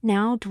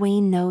 Now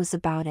Dwayne knows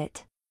about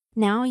it.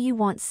 Now you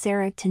want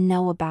Sarah to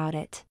know about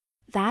it.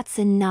 That's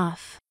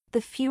enough.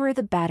 The fewer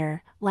the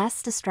better,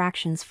 less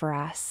distractions for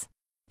us.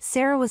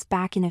 Sarah was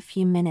back in a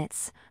few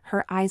minutes.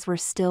 Her eyes were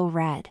still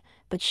red,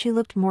 but she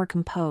looked more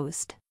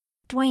composed.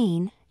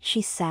 Dwayne,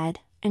 she said,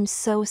 I'm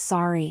so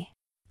sorry.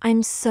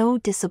 I'm so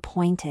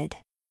disappointed.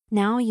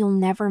 Now you'll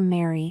never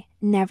marry,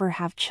 never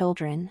have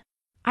children.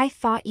 I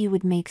thought you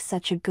would make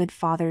such a good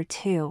father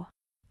too.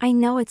 I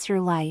know it's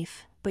your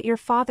life, but your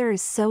father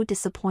is so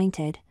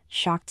disappointed,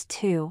 shocked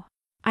too.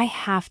 I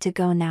have to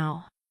go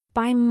now.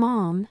 Bye,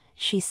 Mom,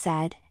 she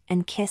said,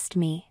 and kissed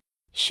me.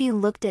 She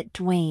looked at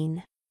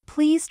Dwayne.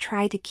 Please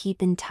try to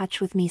keep in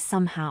touch with me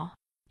somehow.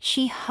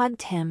 She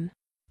hugged him.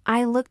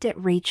 I looked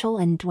at Rachel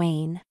and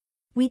Dwayne.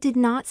 We did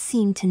not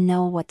seem to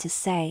know what to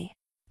say.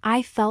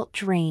 I felt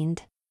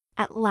drained.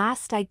 At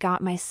last I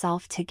got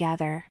myself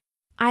together.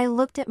 I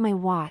looked at my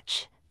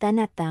watch, then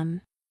at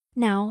them.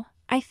 Now,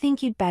 I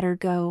think you'd better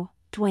go,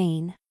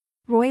 Dwayne.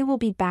 Roy will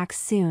be back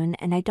soon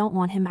and I don't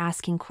want him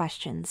asking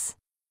questions.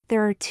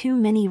 There are too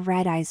many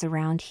red eyes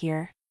around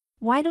here.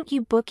 Why don't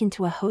you book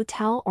into a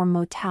hotel or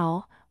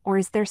motel, or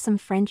is there some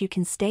friend you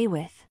can stay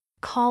with?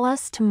 Call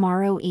us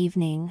tomorrow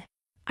evening.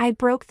 I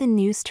broke the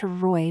news to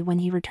Roy when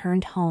he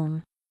returned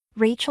home.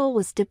 Rachel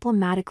was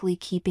diplomatically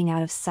keeping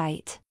out of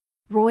sight.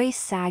 Roy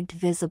sagged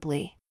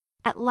visibly.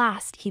 At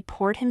last he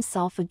poured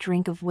himself a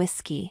drink of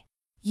whiskey.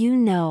 You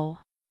know,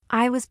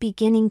 I was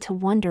beginning to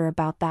wonder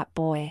about that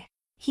boy.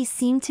 He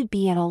seemed to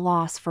be at a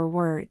loss for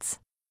words.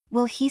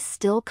 Will he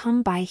still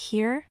come by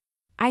here?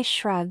 I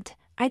shrugged.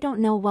 I don't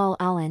know. Well,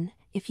 Ellen,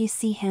 if you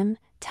see him,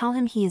 tell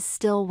him he is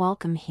still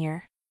welcome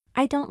here.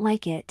 I don't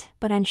like it,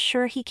 but I'm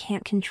sure he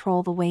can't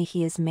control the way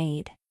he is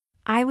made.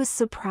 I was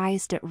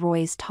surprised at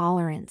Roy's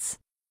tolerance.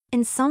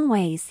 In some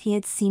ways he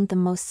had seemed the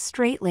most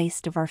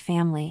straight-laced of our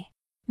family.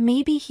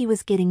 Maybe he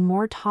was getting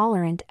more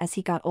tolerant as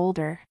he got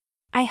older.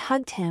 I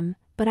hugged him,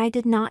 but I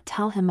did not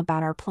tell him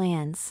about our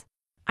plans.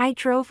 I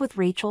drove with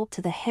Rachel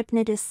to the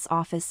hypnotist's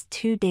office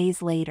 2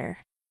 days later.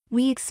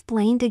 We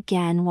explained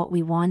again what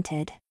we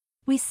wanted.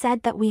 We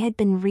said that we had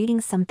been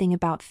reading something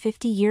about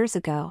 50 years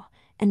ago,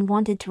 and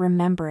wanted to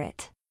remember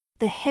it.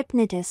 The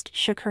hypnotist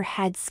shook her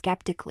head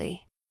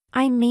skeptically.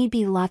 I may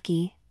be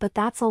lucky, but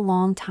that's a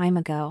long time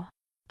ago.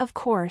 Of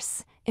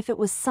course, if it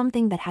was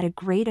something that had a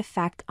great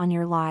effect on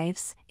your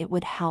lives, it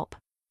would help.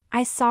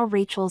 I saw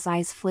Rachel's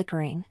eyes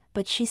flickering,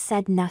 but she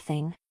said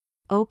nothing.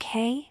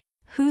 Okay?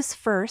 Who's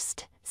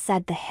first?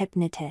 Said the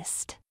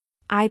hypnotist.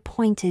 I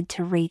pointed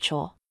to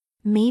Rachel.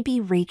 Maybe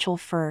Rachel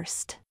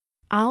first.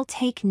 I'll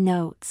take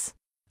notes.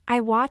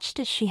 I watched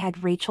as she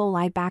had Rachel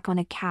lie back on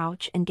a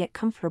couch and get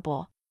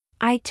comfortable.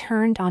 I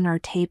turned on our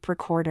tape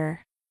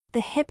recorder.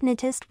 The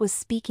hypnotist was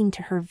speaking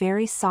to her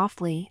very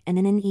softly and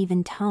in an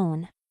even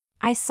tone.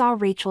 I saw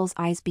Rachel's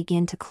eyes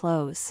begin to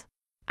close.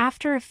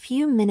 After a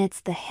few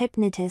minutes the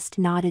hypnotist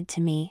nodded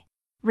to me.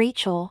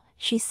 Rachel,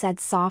 she said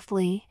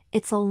softly,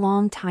 it's a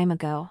long time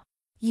ago.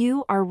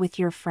 You are with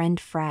your friend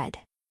Fred.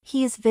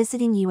 He is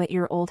visiting you at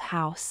your old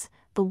house,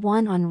 the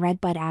one on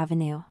Redbud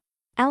Avenue.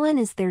 Ellen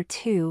is there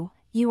too.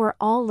 You are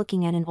all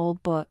looking at an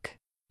old book.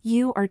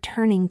 You are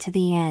turning to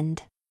the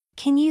end.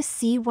 Can you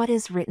see what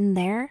is written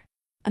there?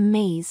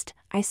 Amazed,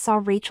 I saw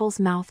Rachel's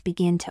mouth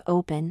begin to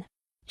open.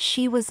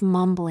 She was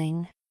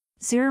mumbling.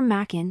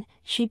 Zurmachen,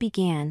 she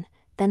began,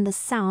 then the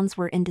sounds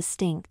were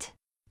indistinct.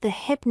 The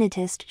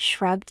hypnotist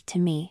shrugged to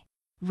me.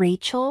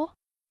 Rachel?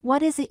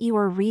 What is it you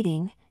are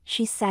reading?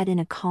 She said in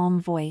a calm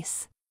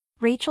voice.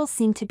 Rachel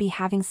seemed to be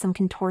having some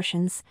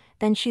contortions,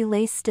 then she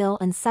lay still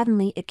and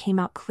suddenly it came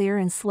out clear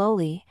and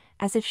slowly,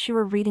 as if she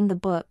were reading the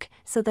book,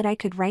 so that I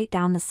could write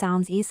down the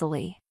sounds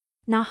easily.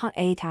 Naha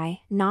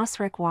etai,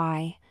 nasrek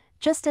y,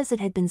 just as it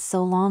had been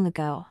so long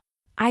ago.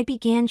 I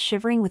began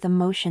shivering with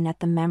emotion at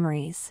the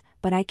memories,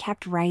 but I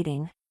kept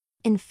writing.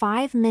 In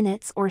 5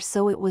 minutes or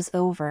so it was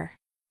over.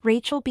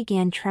 Rachel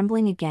began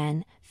trembling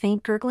again,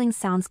 faint gurgling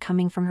sounds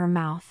coming from her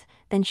mouth,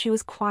 then she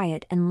was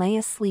quiet and lay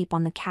asleep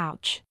on the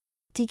couch.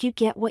 Did you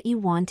get what you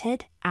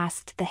wanted?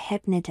 Asked the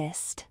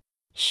hypnotist.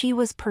 She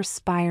was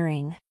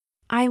perspiring.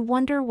 I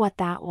wonder what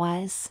that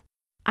was.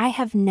 I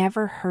have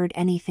never heard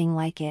anything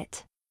like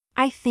it.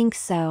 I think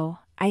so,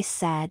 I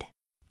said.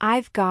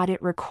 I've got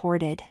it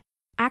recorded.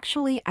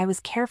 Actually, I was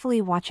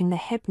carefully watching the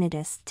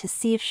hypnotist to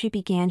see if she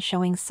began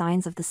showing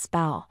signs of the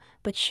spell,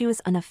 but she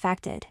was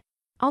unaffected.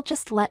 I'll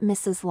just let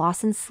Mrs.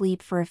 Lawson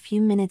sleep for a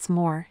few minutes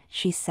more,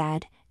 she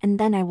said, and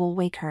then I will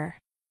wake her.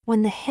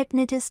 When the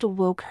hypnotist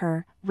awoke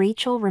her,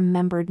 Rachel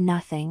remembered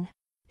nothing.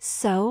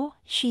 So,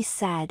 she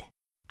said.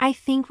 I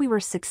think we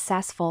were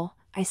successful,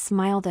 I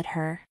smiled at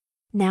her.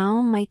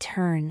 Now my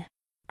turn.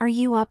 Are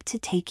you up to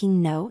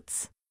taking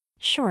notes?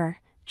 Sure.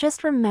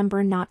 Just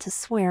remember not to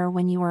swear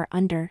when you are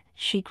under,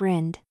 she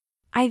grinned.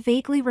 I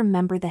vaguely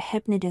remember the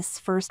hypnotist's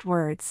first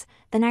words,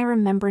 then I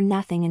remember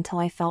nothing until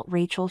I felt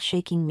Rachel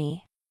shaking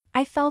me.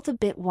 I felt a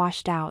bit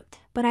washed out,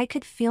 but I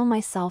could feel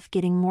myself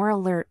getting more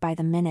alert by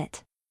the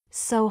minute.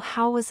 So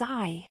how was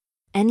I?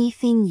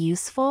 Anything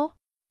useful?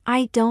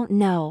 I don't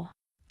know.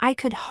 I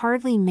could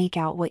hardly make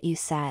out what you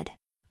said.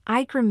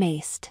 I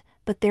grimaced,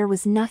 but there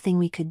was nothing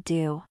we could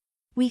do.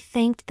 We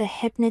thanked the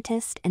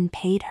hypnotist and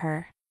paid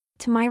her.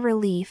 To my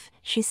relief,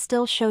 she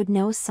still showed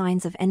no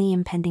signs of any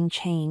impending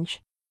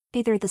change.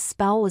 Either the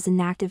spell was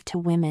inactive to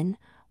women,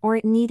 or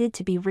it needed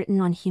to be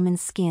written on human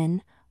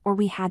skin, or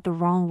we had the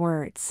wrong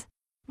words.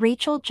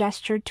 Rachel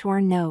gestured to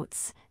our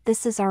notes.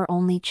 This is our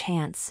only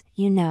chance,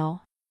 you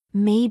know.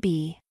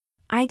 Maybe.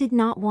 I did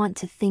not want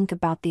to think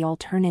about the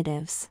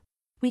alternatives.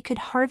 We could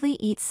hardly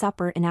eat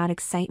supper in that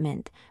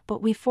excitement,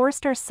 but we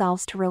forced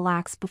ourselves to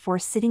relax before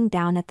sitting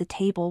down at the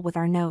table with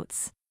our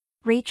notes.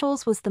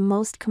 Rachel's was the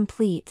most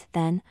complete.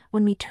 Then,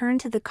 when we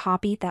turned to the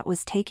copy that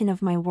was taken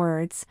of my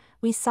words,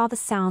 we saw the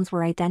sounds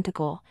were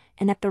identical,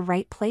 and at the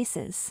right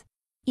places.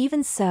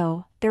 Even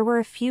so, there were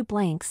a few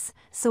blanks,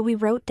 so we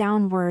wrote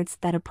down words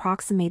that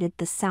approximated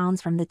the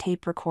sounds from the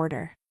tape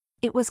recorder.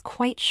 It was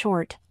quite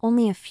short,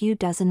 only a few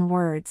dozen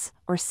words,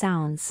 or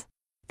sounds.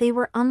 They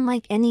were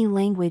unlike any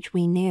language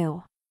we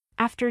knew.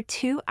 After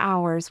 2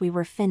 hours we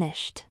were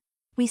finished.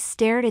 We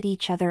stared at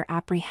each other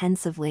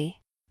apprehensively.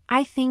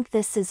 I think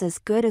this is as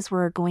good as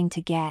we're going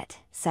to get,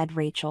 said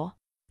Rachel.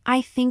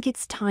 I think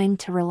it's time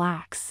to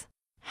relax.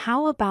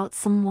 How about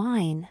some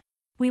wine?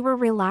 We were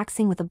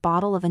relaxing with a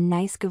bottle of a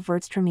nice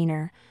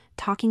Gewürztraminer,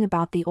 talking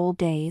about the old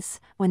days,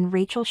 when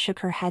Rachel shook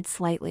her head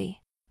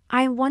slightly.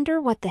 I wonder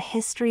what the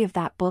history of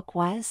that book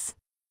was?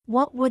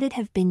 What would it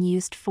have been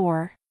used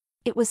for?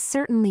 It was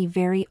certainly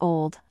very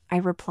old, I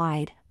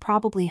replied,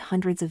 probably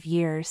hundreds of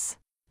years.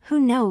 Who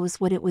knows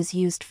what it was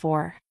used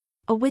for?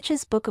 A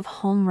witch's book of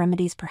home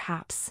remedies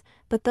perhaps,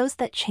 but those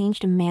that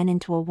changed a man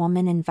into a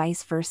woman and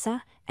vice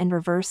versa, and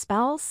reverse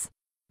spells?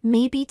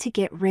 Maybe to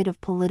get rid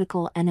of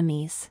political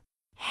enemies.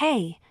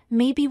 Hey,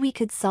 maybe we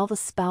could sell the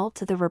spell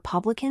to the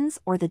Republicans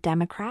or the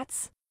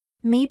Democrats?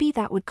 Maybe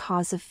that would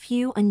cause a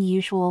few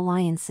unusual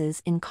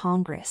alliances in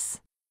Congress.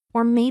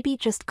 Or maybe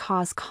just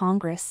cause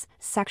Congress,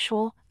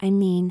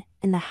 in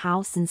the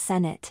House and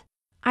Senate.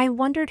 I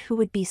wondered who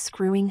would be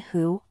screwing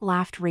who,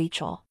 laughed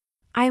Rachel.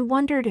 I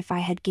wondered if I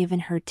had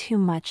given her too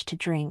much to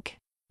drink.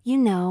 You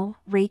know,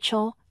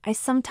 Rachel, I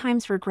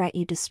sometimes regret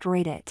you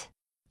destroyed it.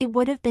 It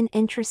would have been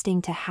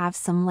interesting to have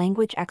some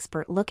language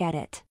expert look at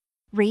it.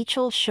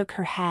 Rachel shook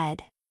her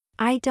head.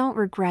 I don't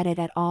regret it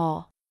at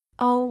all.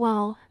 Oh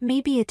well,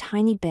 maybe a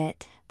tiny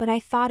bit, but I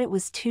thought it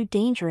was too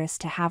dangerous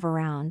to have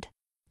around.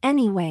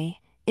 Anyway,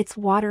 it's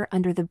water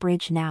under the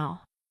bridge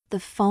now. The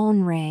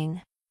phone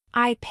rang.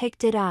 I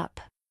picked it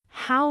up.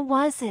 How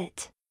was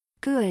it?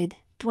 Good,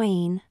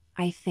 Dwayne,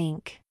 I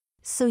think.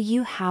 So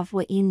you have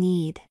what you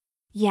need.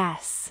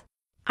 Yes.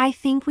 I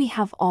think we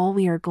have all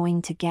we are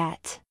going to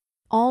get.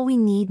 All we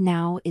need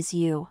now is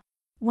you.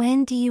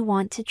 When do you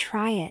want to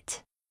try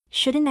it?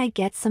 Shouldn't I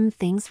get some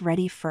things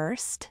ready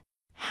first?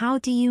 How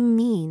do you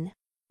mean?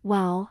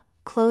 Well,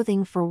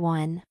 clothing for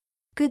one.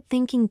 Good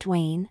thinking,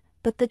 Dwayne,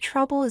 but the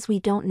trouble is we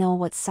don't know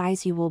what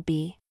size you will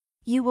be.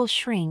 You will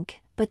shrink,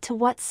 but to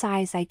what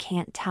size I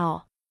can't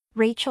tell.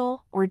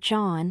 Rachel, or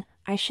John,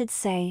 I should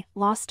say,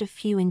 lost a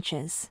few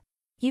inches.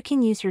 You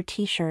can use your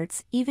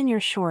t-shirts, even your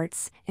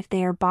shorts, if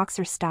they are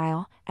boxer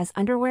style, as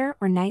underwear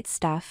or night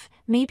stuff,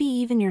 maybe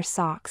even your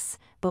socks,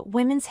 but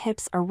women's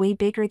hips are way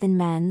bigger than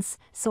men's,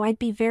 so I'd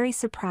be very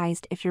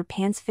surprised if your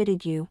pants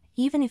fitted you,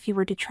 even if you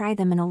were to try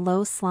them in a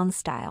low slung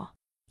style.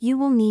 You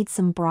will need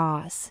some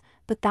bras,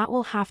 but that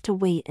will have to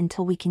wait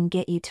until we can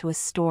get you to a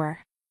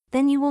store.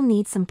 Then you will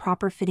need some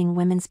proper fitting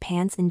women's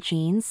pants and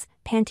jeans,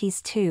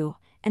 panties too,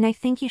 and I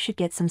think you should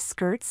get some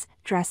skirts,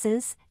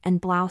 dresses, and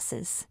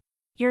blouses.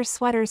 Your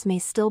sweaters may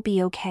still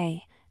be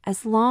okay,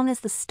 as long as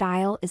the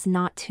style is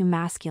not too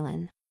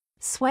masculine.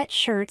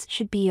 Sweatshirts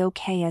should be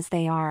okay as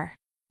they are.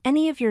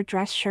 Any of your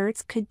dress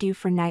shirts could do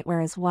for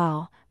nightwear as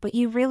well, but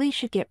you really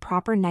should get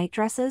proper night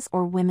dresses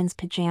or women's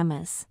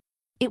pajamas.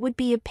 It would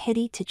be a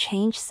pity to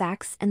change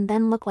sex and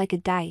then look like a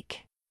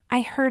dyke.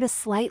 I heard a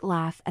slight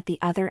laugh at the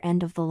other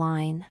end of the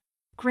line.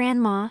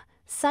 Grandma,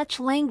 such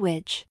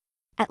language!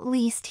 At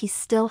least he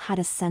still had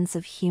a sense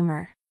of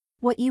humor.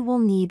 What you will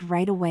need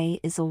right away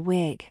is a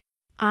wig.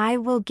 I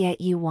will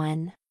get you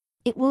one.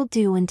 It will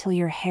do until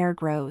your hair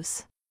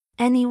grows.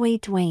 Anyway,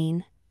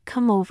 Dwayne,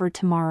 come over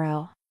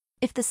tomorrow.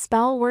 If the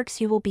spell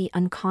works, you will be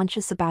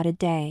unconscious about a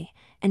day,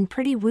 and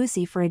pretty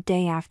woozy for a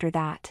day after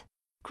that.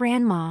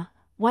 Grandma,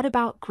 what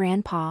about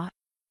Grandpa?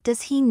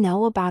 Does he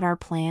know about our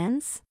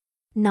plans?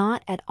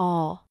 Not at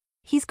all.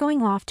 He's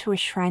going off to a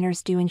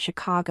Shriners Do in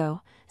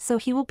Chicago, so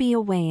he will be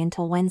away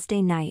until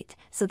Wednesday night,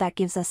 so that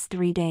gives us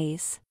 3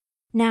 days.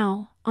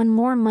 Now, on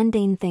more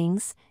mundane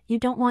things, you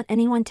don't want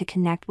anyone to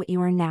connect what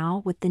you are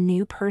now with the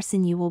new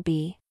person you will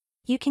be.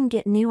 You can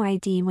get new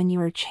ID when you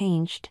are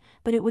changed,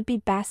 but it would be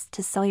best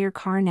to sell your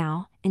car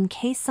now, in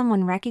case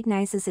someone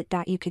recognizes it.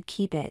 You could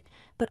keep it,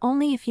 but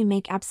only if you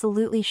make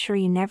absolutely sure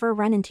you never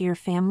run into your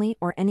family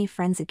or any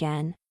friends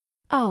again.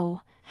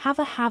 Oh, have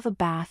a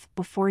bath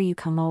before you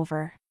come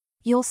over.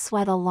 You'll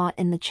sweat a lot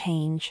in the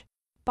change.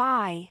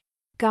 Bye.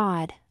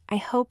 God, I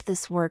hope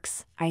this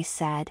works, I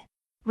said.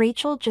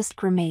 Rachel just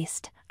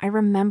grimaced. I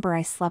remember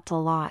I slept a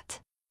lot.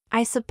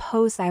 I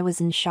suppose I was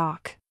in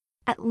shock.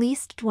 At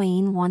least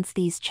Dwayne wants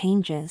these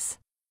changes.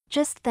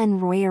 Just then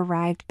Roy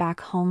arrived back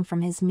home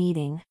from his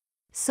meeting.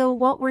 So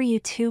what were you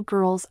two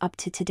girls up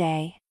to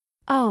today?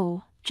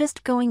 Oh,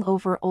 just going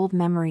over old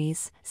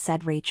memories,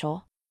 said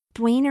Rachel.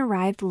 Dwayne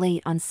arrived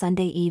late on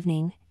Sunday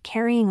evening,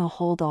 carrying a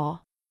holdall.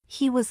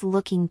 He was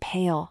looking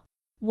pale.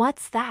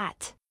 What's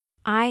that?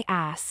 I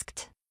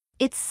asked.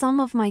 It's some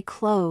of my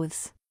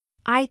clothes.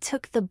 I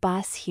took the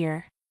bus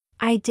here.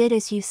 I did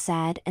as you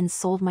said and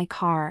sold my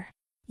car.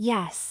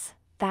 Yes,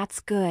 that's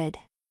good.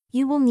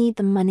 You will need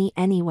the money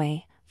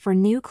anyway, for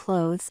new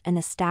clothes and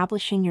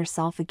establishing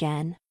yourself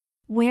again.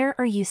 Where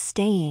are you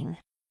staying?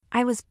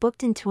 I was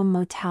booked into a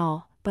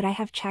motel, but I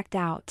have checked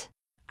out.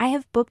 I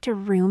have booked a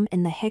room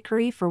in the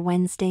Hickory for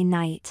Wednesday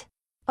night.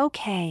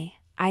 Okay,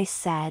 I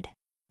said.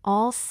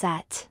 All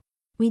set.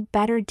 We'd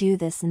better do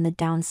this in the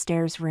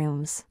downstairs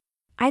rooms.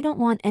 I don't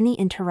want any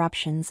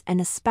interruptions, and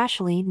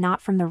especially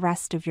not from the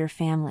rest of your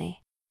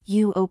family.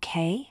 You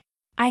okay?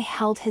 I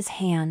held his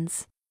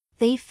hands.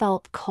 They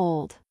felt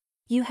cold.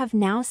 You have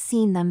now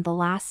seen them the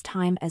last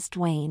time as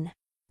Dwayne.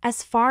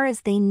 As far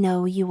as they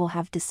know, you will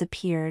have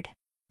disappeared.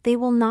 They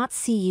will not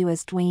see you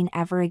as Dwayne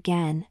ever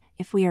again,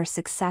 if we are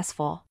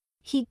successful.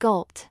 He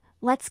gulped.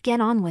 Let's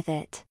get on with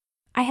it.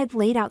 I had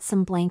laid out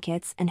some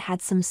blankets and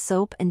had some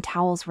soap and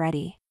towels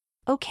ready.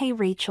 Okay,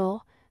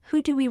 Rachel,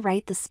 who do we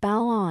write the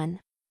spell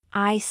on?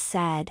 I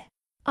said.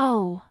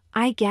 Oh,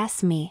 I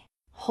guess me.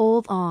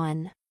 Hold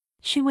on.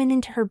 She went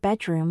into her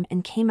bedroom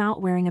and came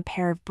out wearing a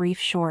pair of brief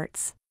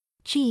shorts.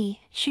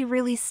 Gee, she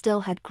really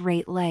still had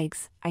great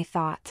legs, I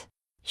thought.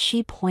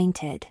 She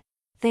pointed.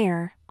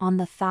 There, on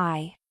the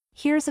thigh.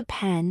 Here's a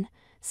pen,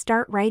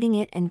 start writing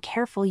it and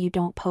careful you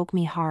don't poke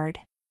me hard.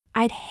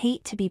 I'd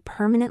hate to be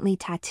permanently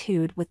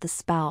tattooed with the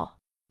spell.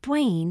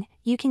 Dwayne,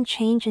 you can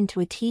change into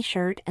a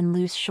t-shirt and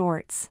loose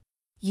shorts.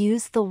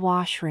 Use the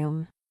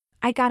washroom.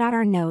 I got out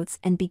our notes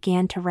and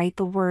began to write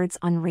the words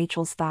on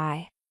Rachel's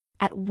thigh.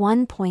 At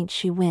one point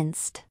she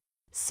winced.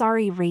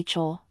 Sorry,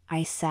 Rachel,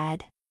 I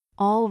said.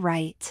 All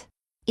right.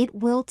 It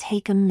will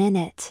take a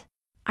minute.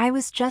 I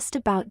was just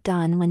about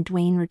done when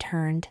Dwayne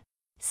returned.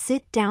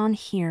 Sit down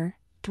here,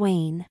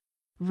 Dwayne.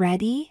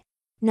 Ready?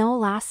 No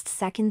last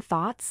second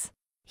thoughts?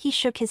 He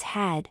shook his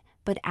head,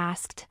 but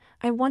asked,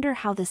 I wonder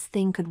how this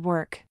thing could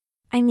work.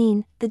 I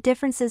mean, the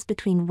differences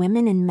between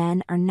women and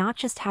men are not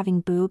just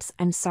having boobs,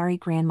 I'm sorry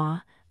Grandma,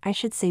 I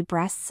should say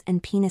breasts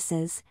and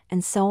penises,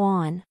 and so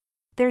on.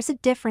 There's a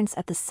difference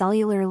at the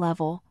cellular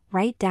level,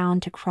 right down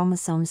to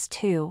chromosomes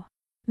too.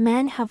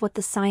 Men have what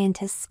the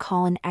scientists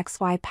call an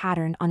XY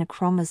pattern on a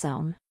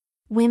chromosome.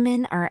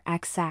 Women are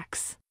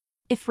XX.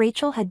 If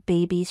Rachel had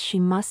babies, she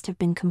must have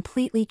been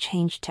completely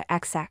changed to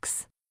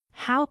XX.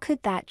 How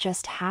could that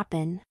just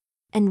happen?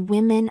 And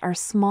women are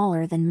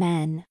smaller than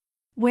men.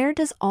 Where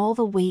does all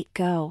the weight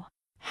go?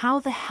 How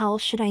the hell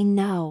should I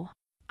know?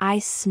 I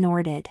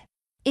snorted.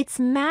 It's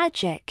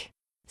magic.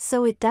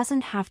 So it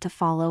doesn't have to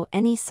follow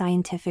any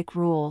scientific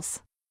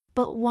rules.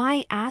 But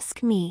why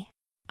ask me?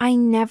 I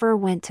never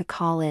went to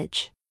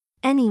college.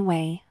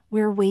 Anyway,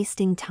 we're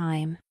wasting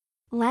time.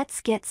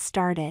 Let's get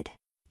started.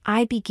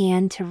 I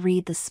began to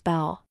read the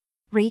spell.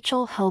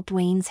 Rachel held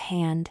Dwayne's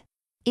hand.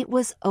 It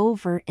was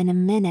over in a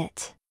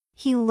minute.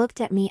 He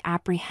looked at me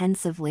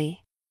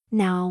apprehensively.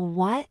 Now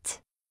what?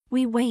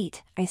 We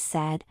wait, I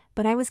said,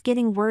 but I was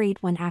getting worried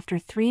when after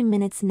 3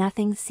 minutes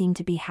nothing seemed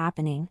to be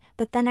happening,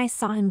 but then I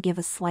saw him give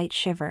a slight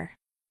shiver.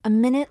 A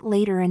minute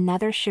later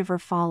another shiver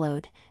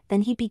followed,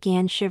 then he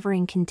began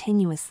shivering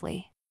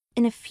continuously.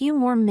 In a few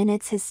more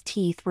minutes his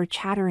teeth were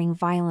chattering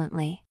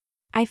violently.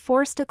 I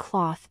forced a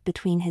cloth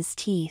between his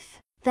teeth.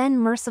 Then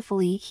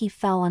mercifully he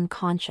fell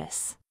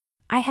unconscious.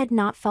 I had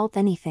not felt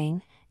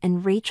anything,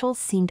 and Rachel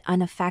seemed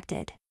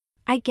unaffected.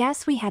 I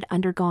guess we had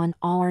undergone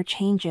all our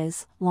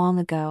changes long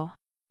ago.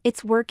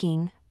 It's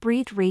working,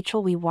 breathed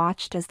Rachel. We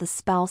watched as the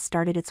spell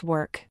started its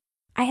work.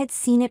 I had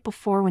seen it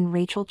before when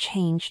Rachel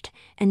changed,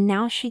 and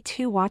now she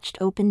too watched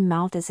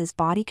open-mouthed as his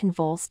body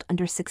convulsed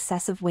under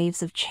successive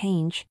waves of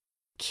change.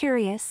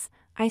 Curious,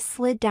 I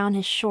slid down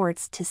his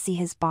shorts to see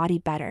his body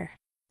better.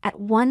 At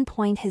one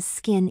point his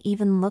skin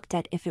even looked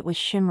as if it was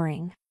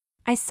shimmering.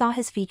 I saw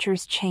his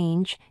features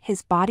change,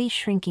 his body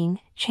shrinking,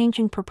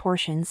 changing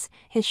proportions,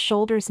 his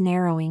shoulders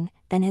narrowing,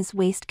 then his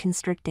waist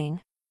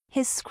constricting.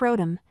 His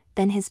scrotum,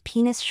 then his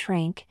penis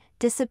shrank,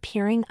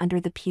 disappearing under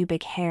the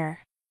pubic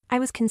hair. I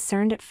was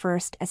concerned at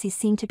first as he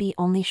seemed to be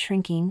only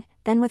shrinking,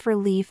 then with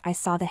relief I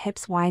saw the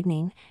hips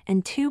widening,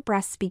 and 2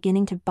 breasts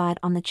beginning to bud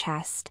on the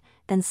chest,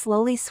 then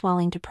slowly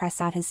swelling to press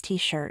out his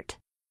t-shirt.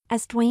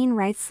 As Dwayne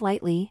writhed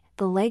slightly,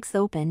 the legs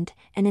opened,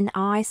 and in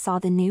awe I saw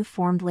the new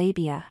formed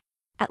labia.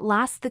 At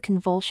last the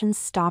convulsions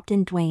stopped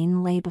and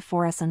Dwayne lay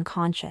before us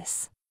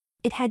unconscious.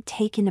 It had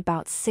taken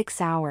about 6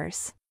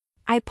 hours.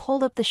 I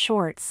pulled up the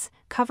shorts,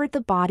 covered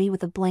the body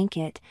with a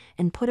blanket,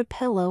 and put a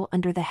pillow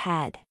under the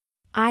head.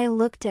 I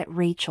looked at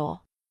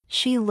Rachel.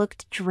 She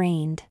looked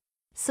drained.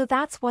 "So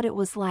that's what it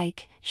was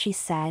like," she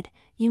said.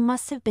 "You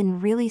must have been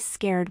really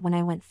scared when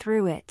I went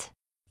through it."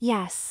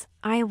 "Yes,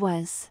 I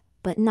was,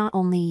 but not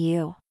only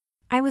you.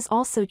 I was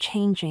also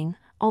changing,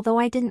 although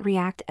I didn't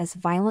react as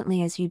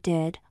violently as you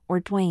did, or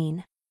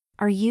Dwayne."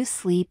 "Are you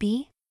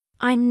sleepy?"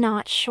 "I'm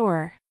not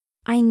sure.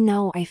 I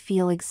know I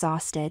feel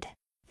exhausted."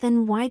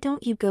 "Then why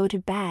don't you go to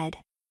bed?"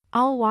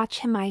 "I'll watch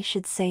him." I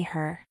should say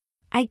her.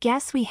 I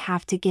guess we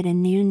have to get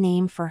a new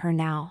name for her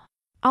now.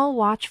 "I'll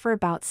watch for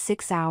about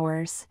 6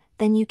 hours,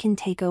 then you can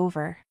take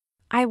over."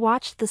 I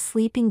watched the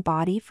sleeping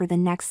body for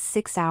the next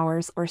 6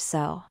 hours or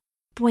so.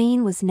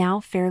 Dwayne was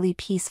now fairly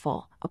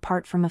peaceful,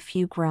 apart from a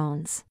few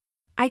groans.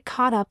 I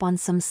caught up on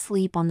some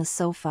sleep on the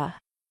sofa.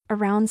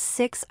 Around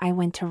 6 I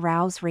went to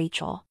rouse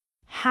Rachel.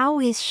 "How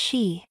is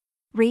she?"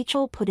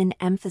 Rachel put an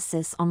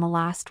emphasis on the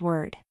last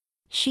word.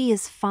 "She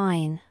is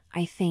fine,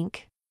 I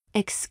think."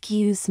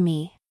 "Excuse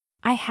me."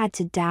 I had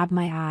to dab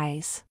my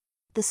eyes.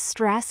 The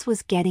stress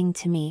was getting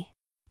to me.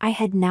 I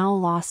had now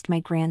lost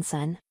my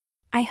grandson.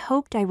 I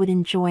hoped I would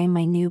enjoy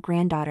my new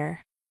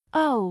granddaughter.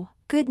 "Oh,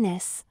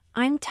 goodness,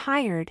 I'm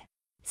tired.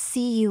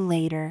 See you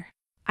later."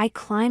 I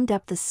climbed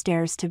up the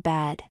stairs to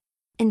bed.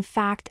 In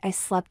fact, I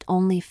slept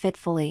only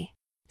fitfully.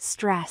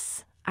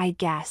 Stress, I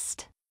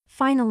guessed.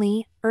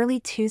 Finally, early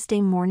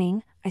Tuesday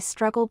morning, I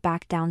struggled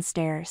back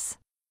downstairs.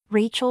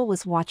 Rachel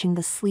was watching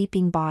the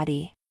sleeping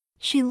body.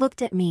 She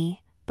looked at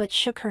me, but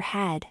shook her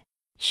head.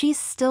 "She's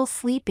still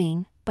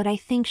sleeping, but I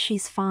think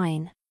she's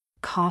fine."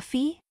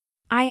 "Coffee?"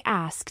 I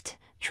asked,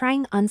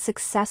 trying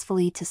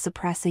unsuccessfully to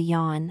suppress a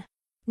yawn.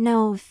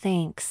 "No,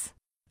 thanks.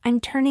 I'm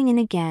turning in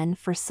again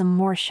for some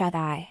more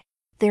shut-eye."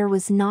 There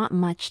was not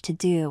much to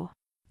do.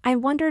 I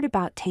wondered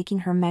about taking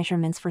her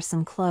measurements for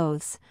some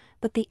clothes,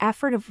 but the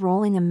effort of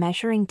rolling a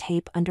measuring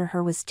tape under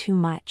her was too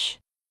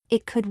much.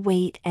 It could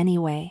wait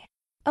anyway.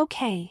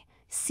 "Okay,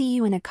 see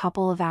you in a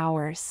couple of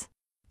hours."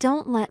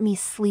 Don't let me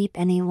sleep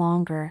any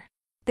longer.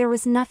 There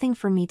was nothing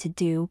for me to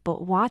do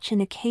but watch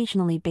and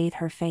occasionally bathe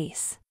her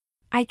face.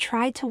 I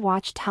tried to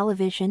watch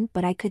television,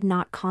 but I could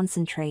not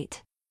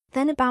concentrate.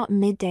 Then about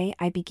midday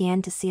I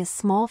began to see a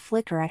small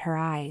flicker at her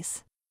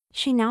eyes.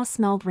 She now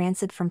smelled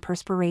rancid from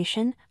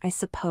perspiration, I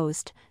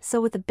supposed,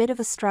 so with a bit of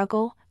a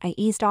struggle, I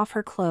eased off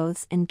her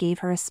clothes and gave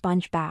her a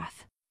sponge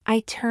bath. I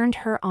turned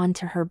her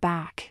onto her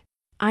back.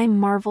 I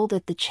marveled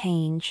at the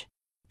change.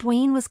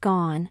 Dwayne was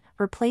gone,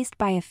 replaced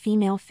by a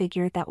female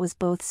figure that was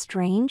both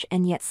strange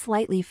and yet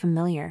slightly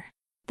familiar.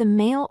 The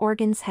male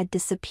organs had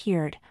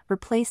disappeared,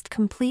 replaced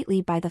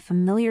completely by the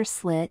familiar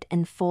slit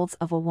and folds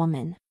of a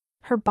woman.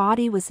 Her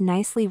body was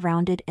nicely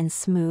rounded and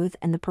smooth,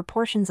 and the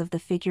proportions of the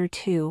figure,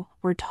 too,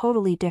 were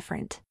totally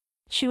different.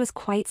 She was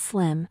quite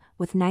slim,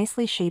 with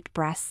nicely shaped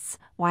breasts,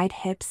 wide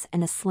hips,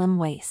 and a slim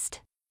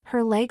waist.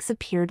 Her legs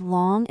appeared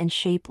long and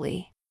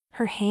shapely.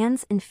 Her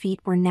hands and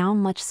feet were now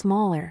much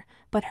smaller,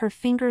 but her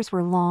fingers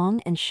were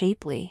long and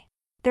shapely.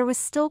 There was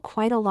still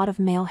quite a lot of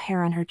male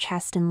hair on her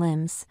chest and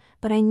limbs,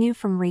 but I knew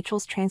from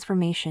Rachel's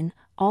transformation,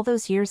 all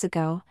those years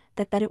ago,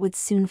 that it would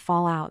soon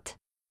fall out.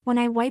 When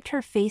I wiped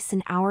her face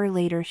an hour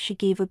later, she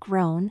gave a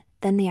groan,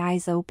 then the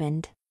eyes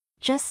opened.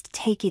 "Just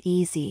take it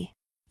easy.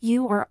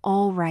 You are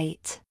all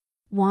right.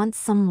 Want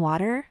some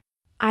water?"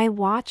 I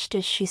watched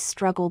as she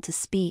struggled to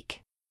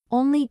speak.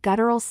 Only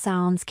guttural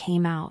sounds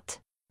came out.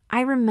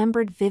 I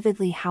remembered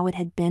vividly how it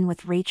had been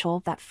with Rachel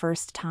that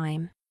first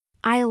time.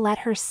 I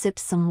let her sip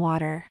some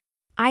water.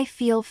 "I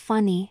feel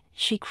funny,"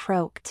 she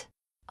croaked.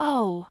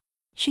 "Oh."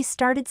 She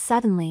started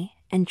suddenly,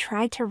 and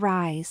tried to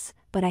rise,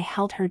 but I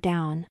held her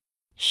down.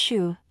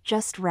 "Shoo,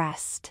 just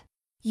rest.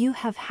 You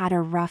have had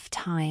a rough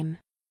time."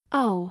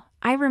 "Oh,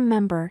 I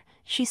remember,"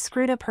 she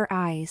screwed up her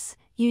eyes.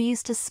 "You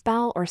used a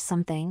spell or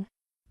something."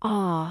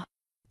 "Ah.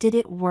 Did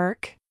it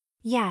work?"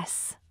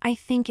 "Yes, I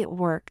think it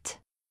worked."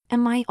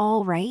 "Am I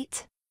all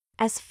right?"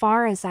 "As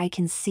far as I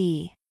can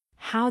see."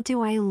 "How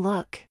do I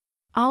look?"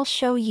 "I'll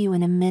show you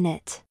in a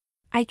minute."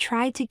 I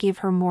tried to give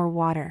her more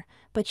water,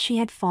 but she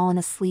had fallen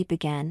asleep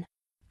again.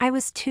 I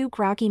was too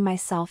groggy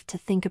myself to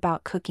think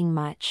about cooking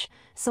much,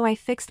 so I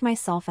fixed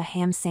myself a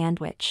ham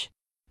sandwich.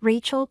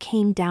 Rachel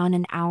came down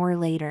an hour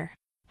later.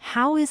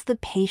 "How is the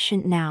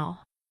patient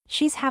now?"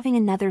 "She's having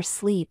another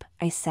sleep,"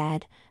 I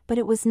said, but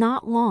it was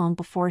not long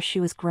before she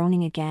was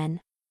groaning again.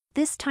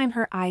 This time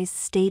her eyes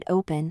stayed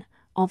open,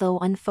 although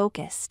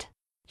unfocused.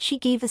 She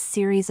gave a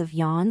series of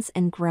yawns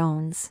and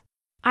groans.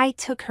 I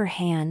took her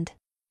hand.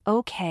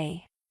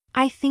 "Okay.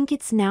 I think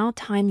it's now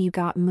time you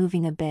got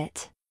moving a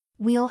bit.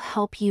 We'll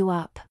help you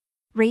up."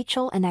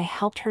 Rachel and I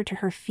helped her to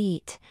her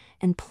feet,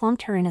 and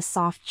plumped her in a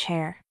soft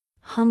chair.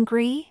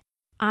 "Hungry?"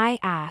 I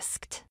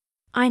asked.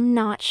 "I'm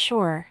not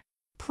sure.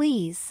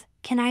 Please,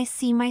 can I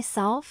see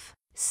myself?"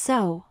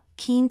 "So,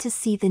 keen to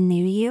see the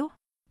new you?"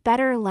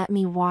 "Better let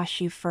me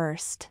wash you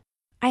first.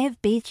 I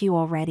have bathed you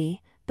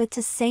already, but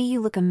to say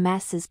you look a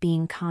mess is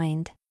being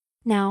kind.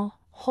 Now,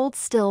 Hold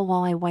still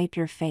while I wipe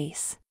your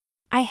face.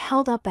 I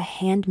held up a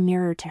hand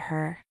mirror to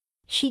her.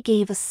 She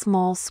gave a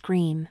small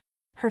scream.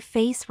 Her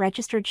face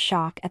registered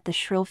shock at the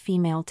shrill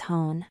female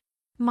tone.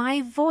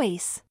 My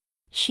voice!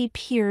 She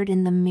peered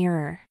in the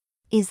mirror.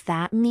 Is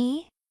that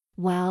me?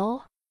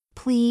 Well,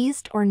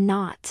 pleased or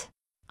not?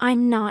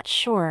 I'm not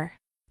sure.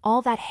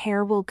 All that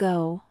hair will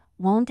go,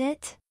 won't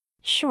it?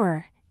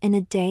 Sure, in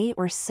a day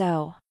or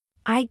so.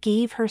 I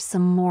gave her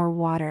some more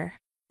water.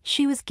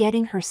 She was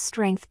getting her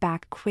strength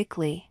back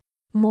quickly.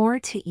 More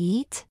to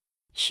eat?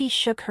 She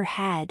shook her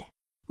head.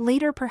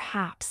 Later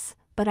perhaps,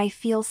 but I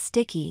feel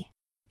sticky.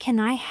 Can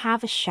I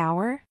have a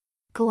shower?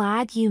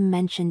 Glad you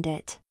mentioned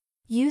it.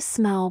 You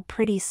smell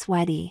pretty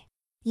sweaty.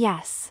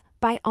 Yes,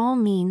 by all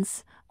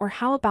means, or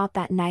how about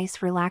that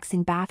nice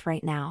relaxing bath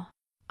right now?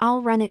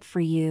 I'll run it for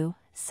you,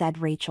 said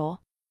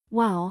Rachel.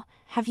 Well,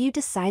 have you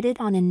decided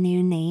on a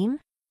new name?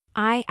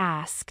 I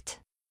asked.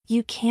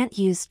 You can't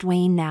use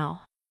Dwayne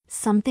now.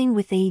 Something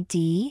with a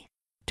D?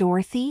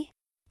 Dorothy?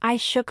 I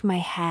shook my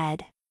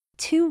head.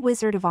 Too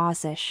Wizard of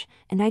Oz-ish,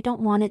 and I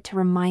don't want it to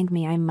remind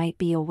me I might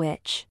be a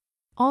witch.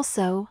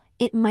 Also,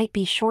 it might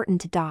be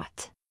shortened to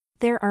Dot.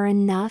 There are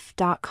enough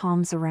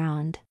 .coms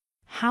around.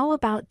 How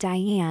about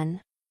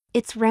Diane?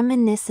 It's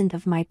reminiscent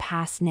of my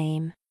past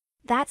name.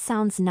 That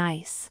sounds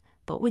nice,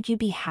 but would you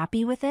be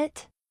happy with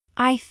it?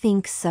 I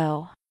think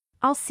so.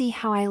 I'll see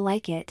how I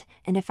like it,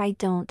 and if I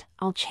don't,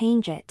 I'll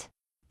change it.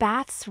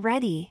 Bath's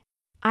ready.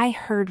 I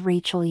heard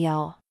Rachel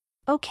yell.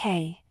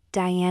 Okay,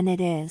 Diane it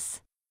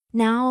is.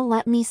 Now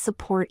let me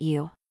support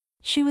you.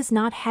 She was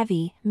not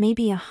heavy,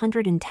 maybe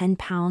 110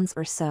 pounds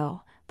or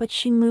so, but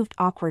she moved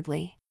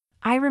awkwardly.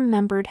 I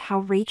remembered how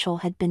Rachel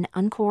had been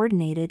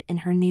uncoordinated in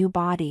her new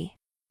body.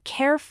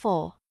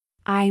 Careful,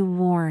 I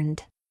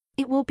warned.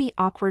 It will be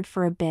awkward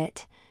for a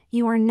bit.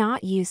 You are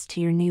not used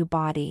to your new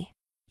body.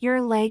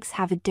 Your legs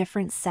have a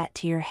different set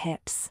to your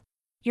hips.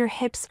 Your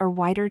hips are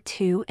wider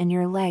too and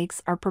your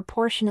legs are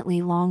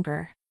proportionately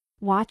longer.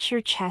 Watch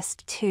your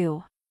chest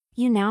too.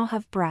 You now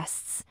have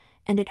breasts,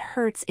 and it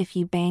hurts if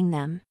you bang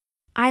them.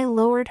 I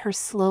lowered her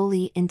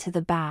slowly into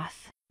the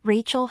bath.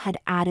 Rachel had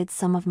added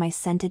some of my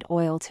scented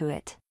oil to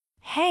it.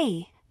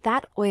 Hey,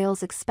 that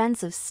oil's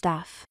expensive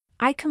stuff,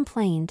 I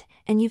complained,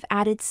 and you've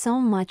added so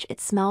much it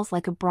smells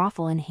like a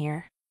brothel in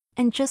here.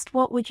 And just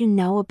what would you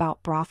know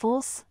about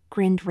brothels?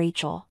 Grinned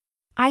Rachel.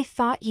 I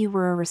thought you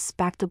were a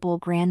respectable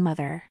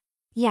grandmother.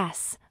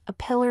 Yes, a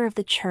pillar of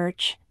the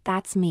church,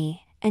 that's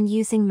me, and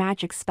using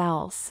magic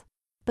spells.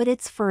 But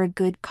it's for a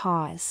good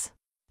cause.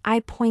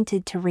 I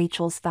pointed to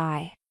Rachel's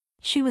thigh.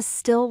 She was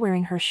still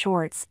wearing her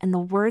shorts and the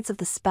words of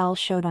the spell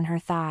showed on her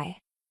thigh.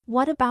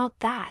 What about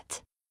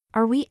that?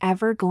 Are we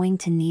ever going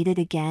to need it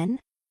again?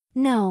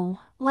 No,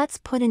 let's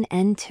put an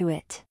end to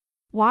it.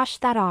 Wash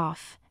that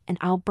off, and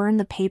I'll burn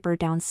the paper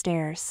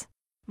downstairs.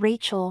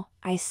 Rachel,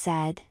 I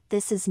said,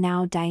 this is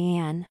now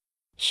Diane.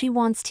 She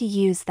wants to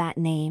use that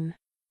name.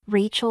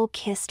 Rachel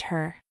kissed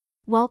her.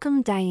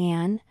 Welcome,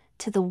 Diane,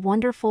 to the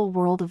wonderful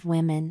world of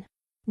women.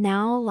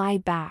 Now lie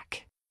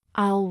back.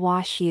 I'll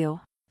wash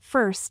you.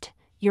 First,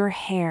 your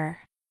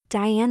hair.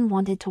 Diane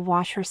wanted to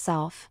wash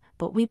herself,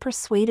 but we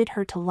persuaded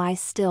her to lie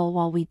still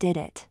while we did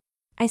it.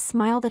 I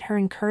smiled at her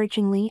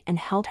encouragingly and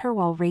held her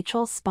while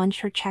Rachel sponged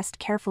her chest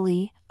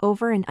carefully,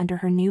 over and under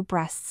her new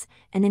breasts,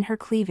 and in her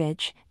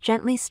cleavage,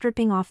 gently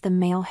stripping off the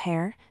male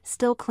hair,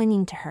 still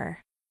clinging to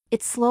her.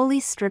 It slowly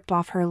stripped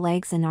off her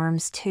legs and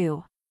arms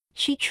too.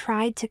 She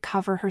tried to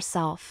cover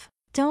herself.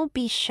 Don't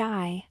be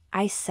shy,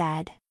 I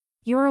said.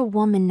 You're a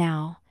woman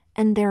now,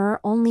 and there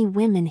are only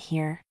women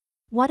here.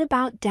 What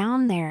about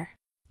down there?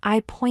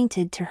 I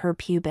pointed to her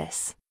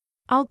pubis.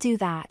 I'll do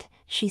that,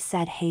 she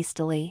said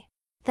hastily.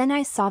 Then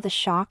I saw the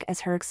shock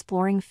as her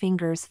exploring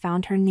fingers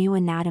found her new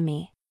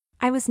anatomy.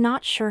 I was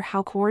not sure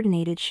how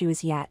coordinated she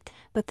was yet,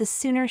 but the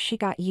sooner she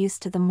got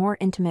used to the more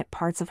intimate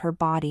parts of her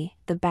body,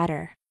 the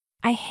better.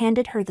 I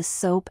handed her the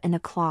soap and a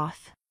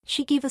cloth.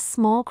 She gave a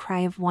small cry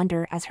of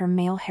wonder as her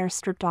male hair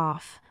stripped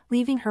off,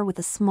 leaving her with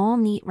a small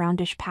neat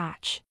roundish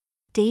patch.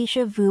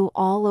 Deja vu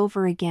all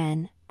over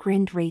again,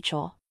 grinned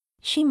Rachel.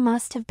 She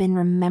must have been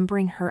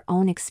remembering her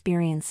own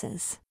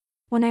experiences.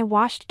 When I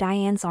washed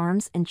Diane's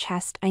arms and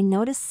chest, I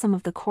noticed some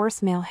of the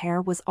coarse male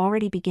hair was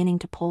already beginning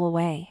to pull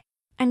away.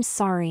 I'm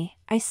sorry,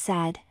 I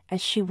said,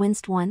 as she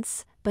winced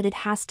once, but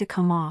it has to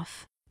come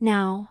off.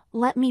 Now,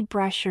 let me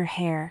brush your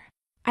hair.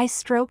 I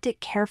stroked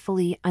it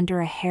carefully under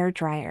a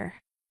hairdryer.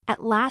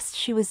 At last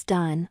she was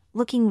done,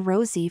 looking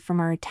rosy from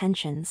our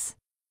attentions.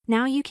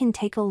 Now you can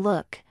take a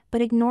look,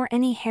 but ignore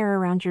any hair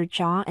around your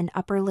jaw and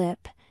upper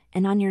lip,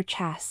 and on your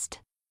chest.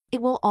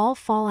 It will all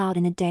fall out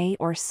in a day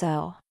or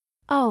so.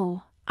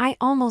 Oh, I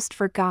almost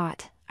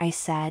forgot, I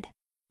said.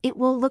 It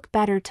will look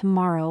better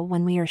tomorrow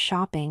when we are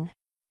shopping.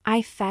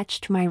 I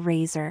fetched my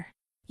razor.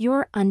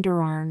 Your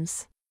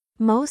underarms.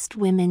 Most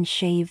women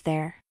shave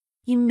there.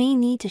 You may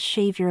need to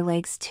shave your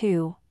legs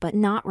too, but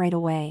not right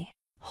away.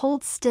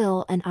 Hold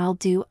still and I'll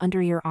do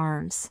under your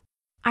arms.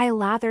 I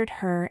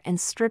lathered her and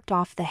stripped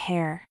off the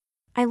hair.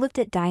 I looked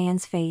at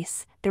Diane's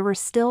face, There were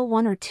still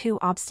 1 or 2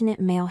 obstinate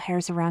male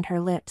hairs around her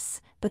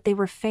lips, but they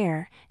were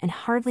fair and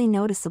hardly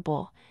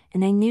noticeable,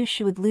 and I knew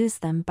she would lose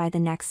them by the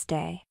next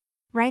day.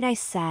 Right, I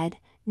said,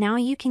 now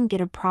you can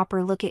get a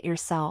proper look at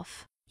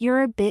yourself.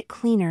 You're a bit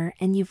cleaner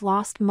and you've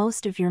lost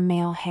most of your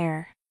male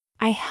hair.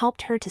 I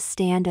helped her to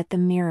stand at the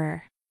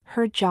mirror.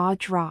 Her jaw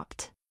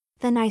dropped.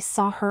 Then I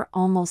saw her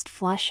almost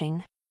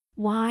flushing.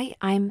 Why,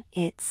 I'm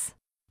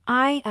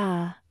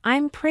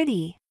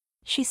pretty.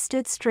 She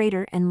stood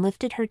straighter and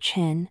lifted her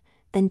chin,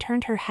 then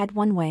turned her head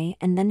one way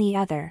and then the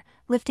other,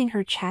 lifting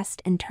her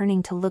chest and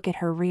turning to look at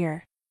her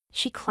rear.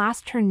 She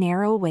clasped her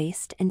narrow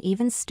waist and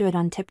even stood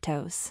on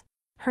tiptoes.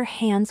 Her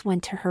hands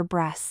went to her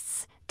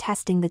breasts,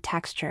 testing the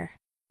texture.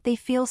 They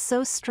feel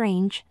so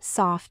strange,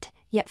 soft,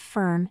 yet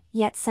firm,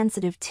 yet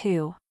sensitive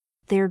too.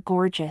 They're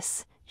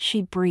gorgeous,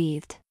 she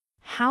breathed.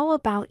 How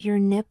about your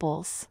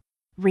nipples?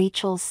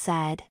 Rachel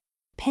said.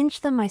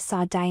 Pinch them, I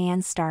saw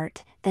Diane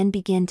start, then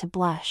begin to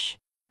blush.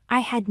 I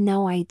had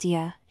no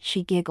idea,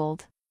 she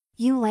giggled.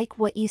 You like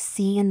what you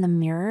see in the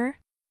mirror?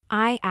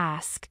 I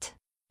asked.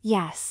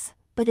 Yes,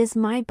 but is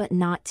my butt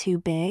not too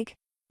big?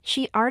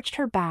 She arched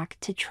her back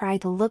to try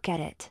to look at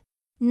it.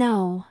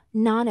 No,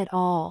 not at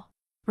all.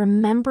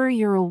 Remember,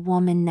 you're a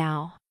woman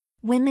now.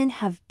 Women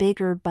have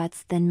bigger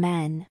butts than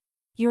men.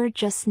 You're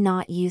just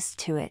not used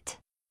to it.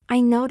 I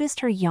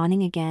noticed her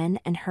yawning again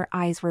and her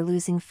eyes were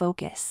losing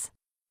focus.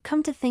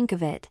 Come to think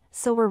of it,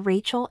 so were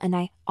Rachel and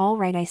I. All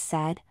right, I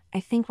said, I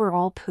think we're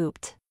all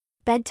pooped.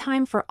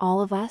 Bedtime for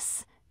all of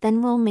us,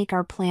 then we'll make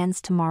our plans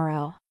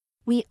tomorrow.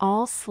 We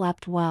all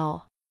slept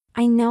well.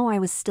 I know I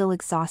was still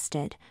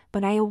exhausted,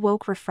 but I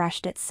awoke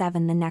refreshed at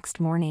 7 the next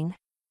morning.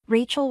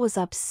 Rachel was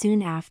up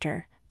soon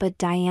after, but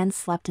Diane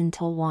slept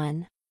until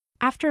 1.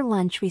 After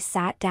lunch we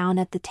sat down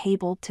at the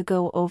table to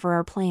go over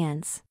our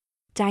plans.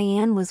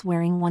 Diane was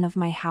wearing one of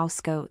my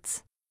house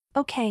coats.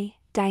 Okay,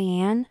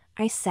 Diane,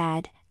 I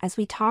said, as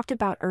we talked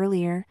about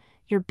earlier,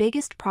 your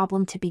biggest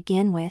problem to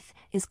begin with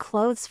is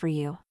clothes for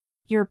you.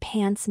 Your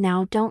pants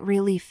now don't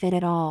really fit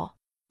at all.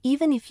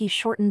 Even if you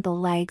shortened the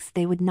legs,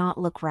 they would not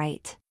look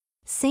right.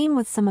 Same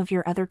with some of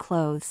your other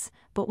clothes,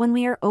 but when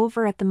we are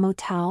over at the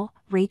motel,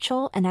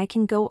 Rachel and I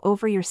can go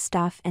over your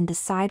stuff and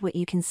decide what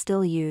you can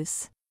still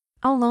use.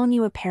 I'll loan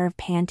you a pair of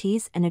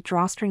panties and a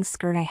drawstring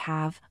skirt I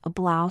have, a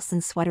blouse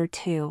and sweater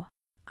too.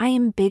 I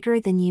am bigger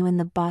than you in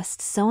the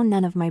bust, so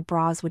none of my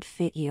bras would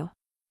fit you.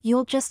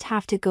 You'll just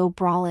have to go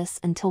braless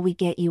until we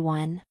get you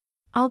one.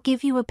 I'll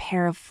give you a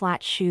pair of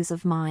flat shoes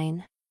of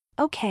mine.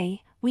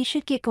 Okay, we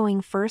should get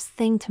going first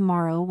thing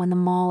tomorrow when the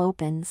mall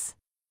opens.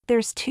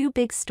 There's 2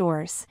 big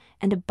stores,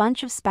 and a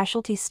bunch of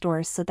specialty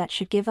stores, so that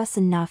should give us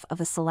enough of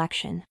a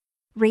selection.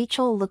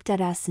 Rachel looked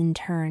at us in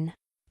turn.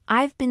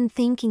 I've been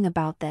thinking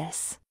about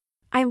this.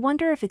 I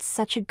wonder if it's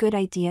such a good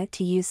idea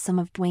to use some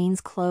of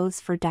Dwayne's clothes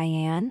for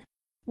Diane?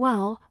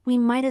 Well, we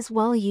might as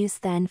well use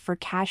them for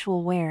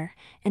casual wear,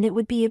 and it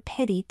would be a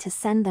pity to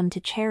send them to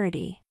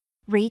charity.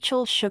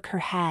 Rachel shook her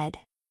head.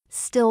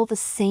 Still the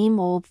same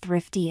old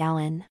thrifty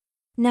Ellen.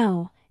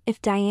 No. If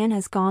Diane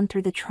has gone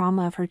through the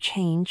trauma of her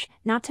change,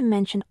 not to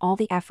mention all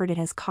the effort it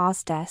has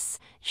caused us,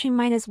 she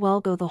might as well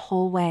go the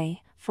whole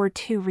way, for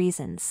 2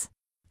 reasons.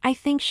 I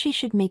think she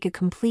should make a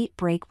complete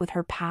break with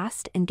her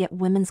past and get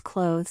women's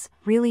clothes,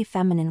 really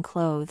feminine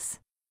clothes.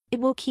 It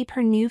will keep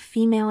her new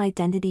female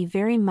identity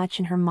very much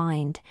in her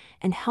mind,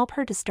 and help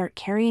her to start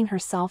carrying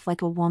herself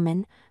like a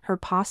woman, her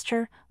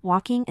posture,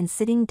 walking and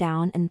sitting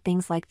down and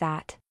things like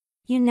that.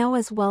 You know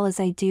as well as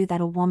I do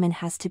that a woman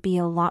has to be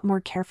a lot more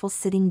careful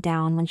sitting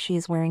down when she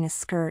is wearing a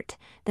skirt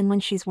than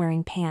when she's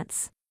wearing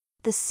pants.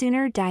 The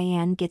sooner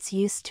Diane gets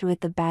used to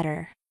it, the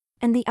better.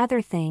 And the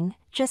other thing,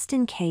 just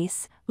in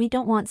case, we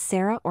don't want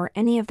Sarah or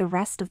any of the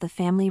rest of the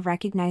family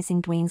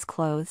recognizing Dwayne's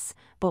clothes,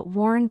 but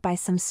worn by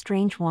some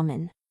strange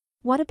woman.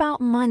 What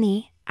about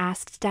money?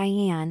 Asked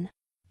Diane.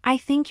 I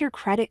think your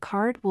credit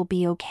card will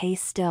be okay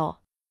still.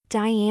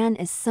 Diane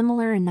is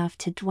similar enough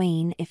to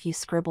Dwayne if you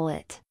scribble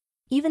it.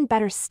 Even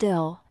better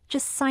still,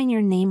 just sign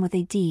your name with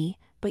a D,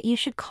 but you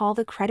should call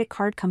the credit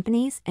card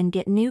companies and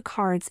get new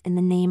cards in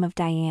the name of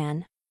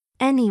Diane.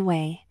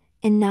 Anyway,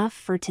 enough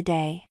for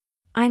today.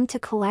 I'm to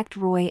collect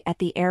Roy at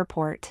the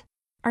airport.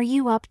 Are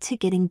you up to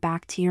getting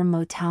back to your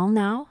motel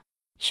now?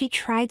 She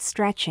tried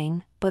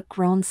stretching, but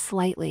groaned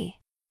slightly.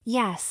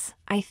 Yes,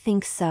 I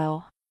think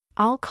so.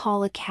 I'll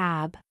call a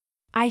cab.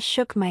 I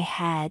shook my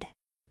head.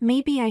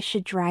 Maybe I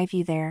should drive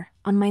you there,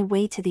 on my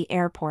way to the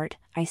airport,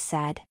 I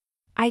said.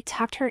 I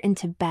tucked her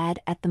into bed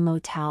at the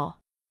motel.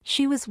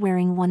 She was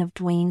wearing one of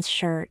Dwayne's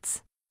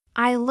shirts.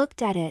 I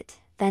looked at it,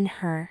 then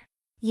her.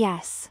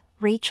 Yes,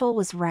 Rachel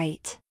was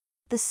right.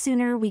 The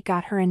sooner we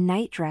got her a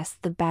nightdress,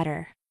 the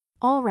better.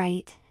 All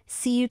right,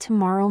 see you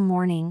tomorrow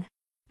morning.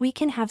 We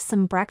can have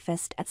some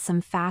breakfast at some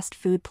fast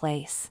food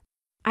place.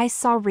 I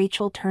saw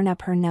Rachel turn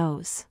up her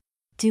nose.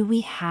 Do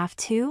we have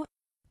to?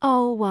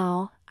 Oh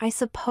well, I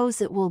suppose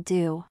it will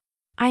do.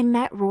 I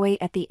met Roy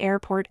at the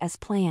airport as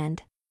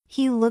planned.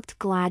 He looked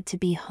glad to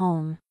be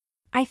home.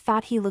 I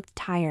thought he looked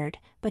tired,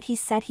 but he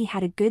said he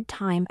had a good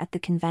time at the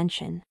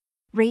convention.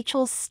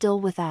 Rachel's still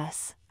with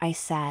us, I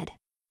said.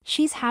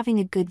 She's having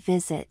a good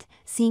visit,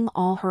 seeing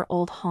all her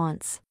old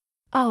haunts.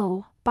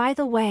 Oh, by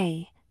the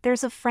way,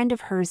 there's a friend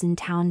of hers in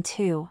town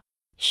too.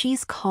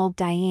 She's called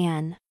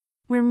Diane.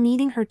 We're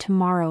meeting her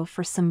tomorrow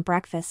for some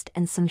breakfast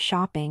and some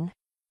shopping.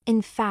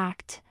 In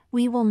fact,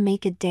 we will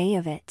make a day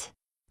of it.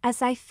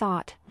 As I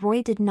thought,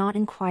 Roy did not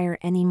inquire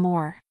any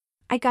more.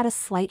 I got a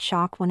slight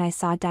shock when I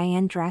saw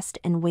Diane dressed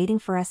and waiting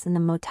for us in the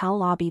motel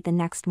lobby the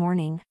next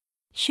morning.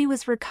 She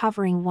was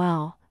recovering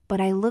well, but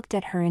I looked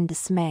at her in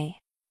dismay.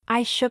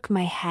 I shook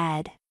my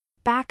head.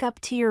 Back up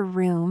to your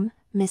room,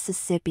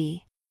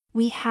 Mississippi.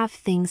 We have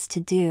things to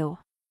do.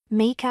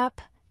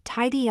 Makeup,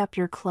 tidy up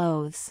your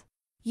clothes.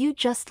 You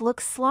just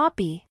look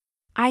sloppy,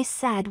 I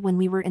said when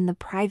we were in the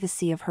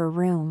privacy of her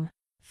room.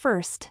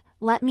 First,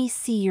 let me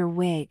see your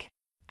wig.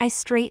 I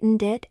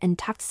straightened it and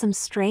tucked some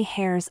stray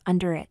hairs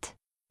under it.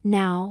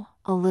 Now,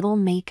 a little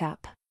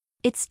makeup.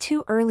 It's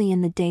too early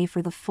in the day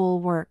for the full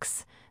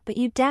works, but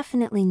you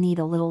definitely need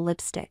a little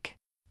lipstick.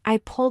 I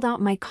pulled out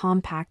my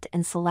compact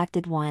and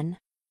selected one.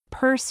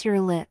 Purse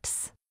your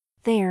lips.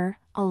 There,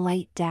 a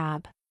light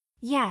dab.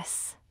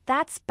 Yes,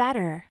 that's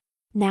better.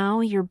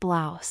 Now your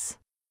blouse.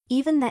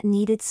 Even that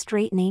needed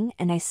straightening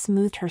and I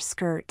smoothed her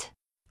skirt.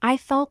 I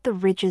felt the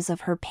ridges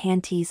of her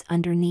panties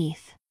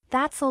underneath.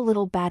 That's a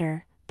little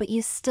better, but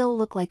you still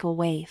look like a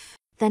waif.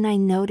 Then I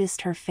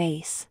noticed her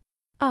face.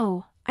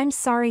 Oh, I'm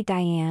sorry,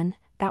 Diane,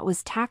 that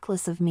was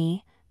tactless of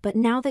me, but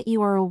now that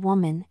you are a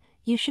woman,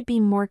 you should be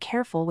more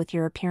careful with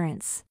your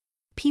appearance.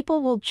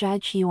 People will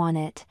judge you on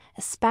it,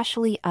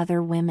 especially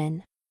other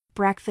women.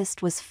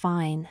 Breakfast was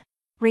fine.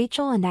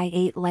 Rachel and I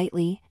ate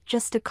lightly,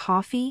 just a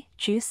coffee,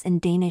 juice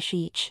and Danish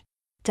each.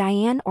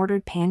 Diane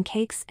ordered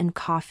pancakes and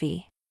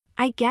coffee.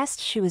 I guessed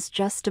she was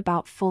just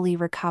about fully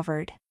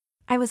recovered.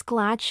 I was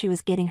glad she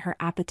was getting her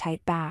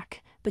appetite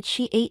back, but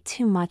she ate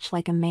too much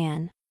like a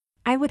man.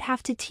 I would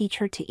have to teach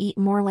her to eat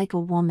more like a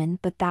woman,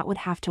 but that would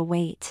have to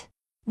wait.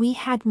 We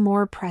had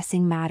more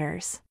pressing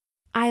matters.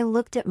 I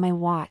looked at my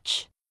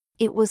watch.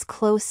 It was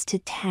close to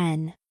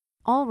 10.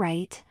 All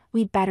right,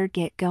 we better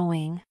get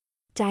going.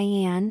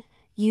 Diane,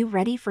 you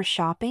ready for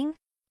shopping?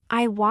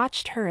 I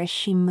watched her as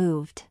she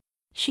moved.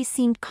 She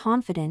seemed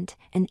confident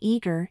and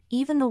eager,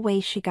 even the way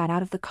she got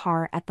out of the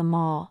car at the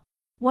mall.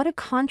 What a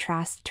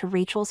contrast to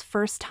Rachel's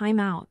first time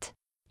out.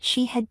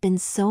 She had been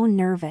so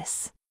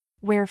nervous.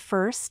 Where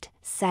first?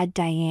 Said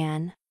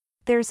Diane.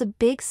 There's a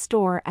big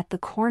store at the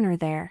corner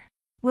there.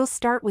 We'll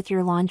start with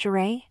your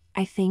lingerie,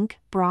 I think,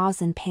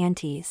 bras and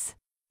panties.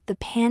 The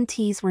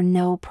panties were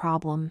no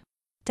problem.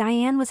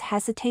 Diane was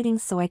hesitating,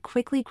 so I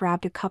quickly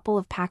grabbed a couple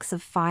of packs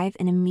of 5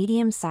 in a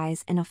medium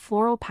size in a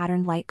floral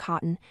patterned light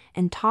cotton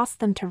and tossed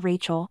them to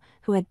Rachel,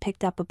 who had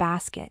picked up a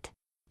basket.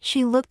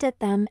 She looked at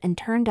them and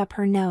turned up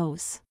her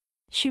nose.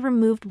 She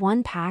removed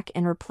one pack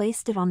and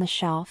replaced it on the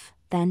shelf,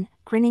 then,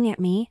 grinning at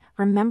me,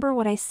 remember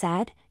what I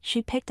said?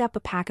 She picked up a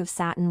pack of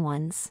satin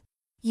ones.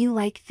 You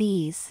like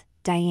these,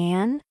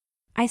 Diane?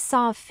 I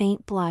saw a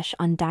faint blush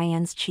on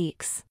Diane's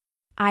cheeks.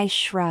 I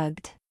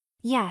shrugged.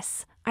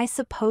 Yes, I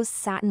suppose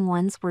satin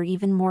ones were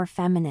even more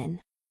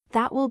feminine.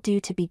 That will do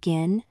to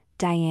begin,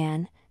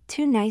 Diane,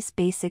 2 nice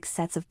basic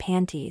sets of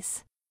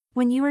panties.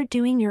 When you are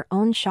doing your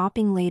own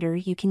shopping later,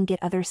 you can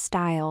get other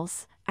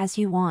styles, as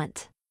you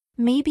want.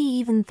 Maybe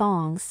even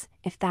thongs,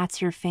 if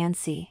that's your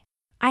fancy.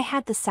 I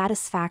had the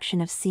satisfaction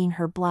of seeing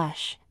her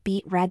blush,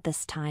 beet red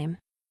this time.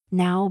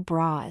 Now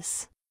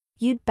bras.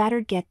 You'd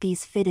better get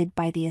these fitted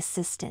by the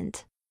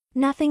assistant.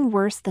 Nothing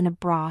worse than a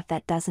bra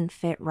that doesn't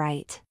fit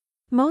right.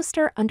 Most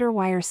are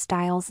underwire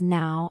styles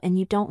now and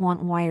you don't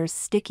want wires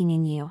sticking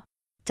in you.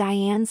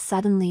 Diane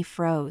suddenly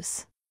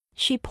froze.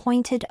 She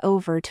pointed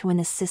over to an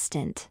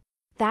assistant.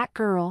 That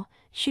girl,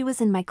 she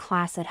was in my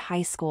class at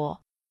high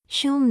school.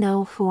 She'll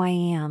know who I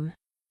am.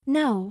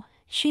 No,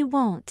 she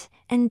won't,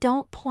 and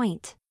don't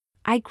point.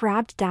 I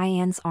grabbed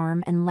Diane's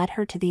arm and led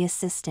her to the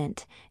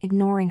assistant,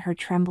 ignoring her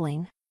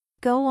trembling.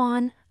 Go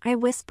on, I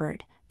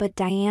whispered, but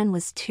Diane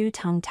was too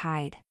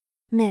tongue-tied.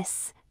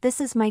 Miss,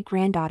 this is my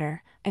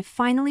granddaughter. I've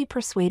finally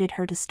persuaded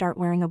her to start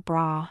wearing a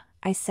bra,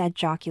 I said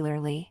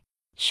jocularly.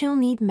 She'll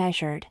need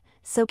measured,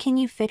 so can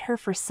you fit her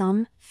for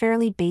some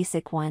fairly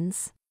basic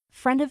ones?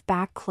 Front of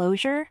back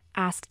closure?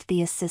 Asked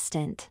the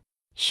assistant.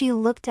 She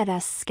looked at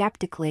us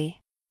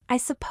skeptically. I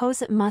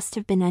suppose it must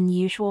have been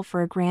unusual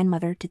for a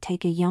grandmother to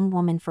take a young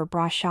woman for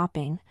bra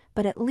shopping,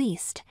 but at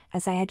least,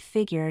 as I had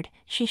figured,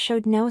 she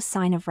showed no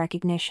sign of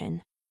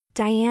recognition.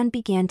 Diane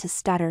began to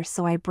stutter,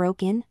 so I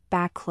broke in,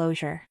 back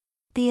closure.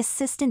 The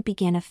assistant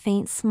began a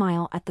faint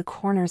smile at the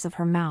corners of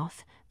her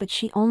mouth, but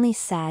she only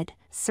said,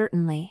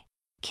 certainly.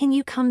 Can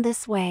you come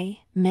this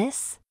way,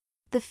 miss?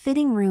 The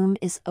fitting room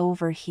is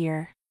over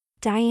here.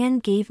 Diane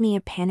gave me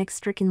a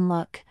panic-stricken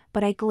look,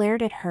 but I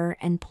glared at her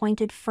and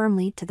pointed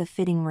firmly to the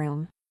fitting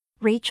room.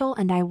 Rachel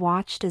and I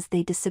watched as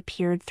they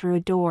disappeared through a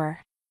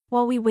door.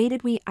 While we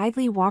waited, we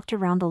idly walked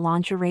around the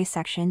lingerie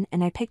section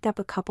and I picked up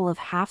a couple of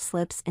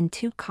half-slips and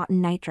 2 cotton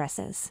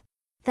nightdresses.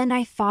 Then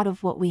I thought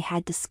of what we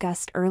had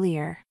discussed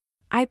earlier.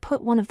 I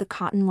put one of the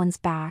cotton ones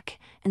back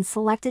and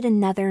selected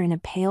another in a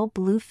pale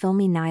blue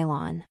filmy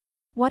nylon.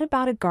 What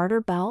about a garter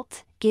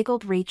belt?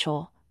 Giggled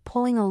Rachel,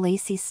 pulling a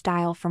lacy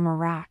style from a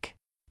rack.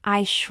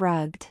 I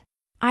shrugged.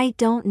 I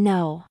don't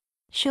know.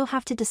 She'll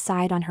have to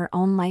decide on her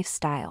own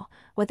lifestyle,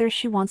 whether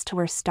she wants to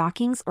wear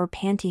stockings or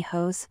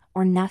pantyhose,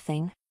 or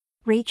nothing.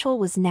 Rachel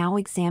was now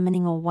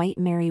examining a white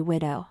Merry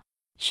Widow.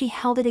 She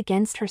held it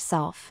against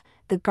herself,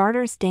 the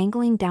garters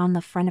dangling down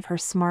the front of her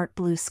smart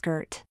blue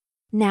skirt.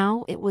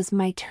 Now it was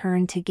my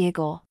turn to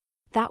giggle.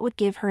 That would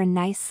give her a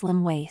nice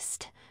slim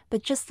waist,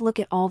 but just look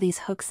at all these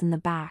hooks in the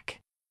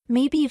back.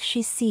 Maybe if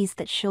she sees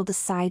that, she'll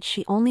decide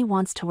she only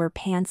wants to wear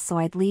pants, so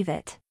I'd leave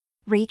it.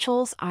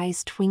 Rachel's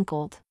eyes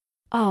twinkled.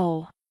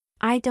 Oh,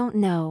 I don't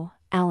know,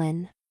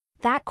 Ellen.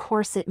 That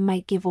corset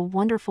might give a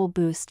wonderful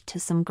boost to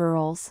some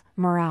girls'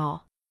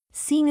 morale.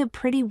 Seeing a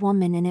pretty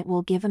woman in it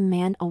will give a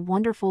man a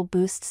wonderful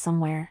boost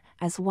somewhere,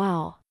 as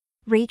well.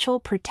 Rachel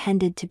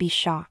pretended to be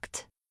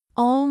shocked.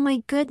 Oh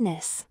my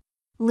goodness.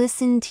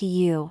 Listen to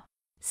you.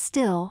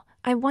 Still,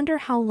 I wonder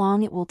how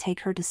long it will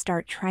take her to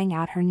start trying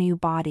out her new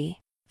body.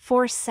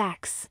 For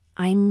sex,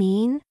 I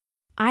mean?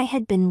 I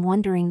had been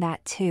wondering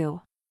that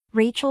too.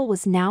 Rachel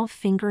was now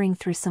fingering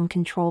through some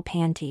control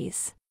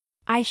panties.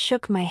 I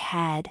shook my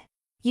head.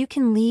 You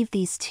can leave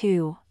these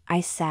too,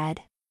 I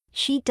said.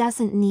 She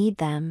doesn't need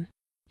them.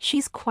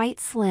 She's quite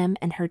slim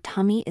and her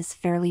tummy is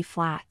fairly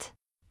flat.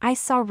 I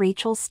saw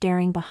Rachel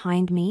staring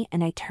behind me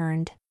and I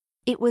turned.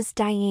 It was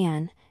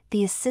Diane,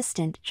 the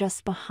assistant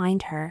just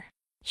behind her.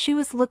 She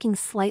was looking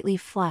slightly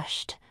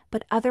flushed,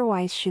 but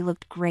otherwise she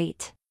looked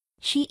great.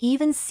 She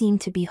even seemed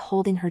to be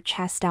holding her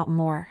chest out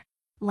more.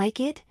 Like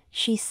it?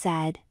 She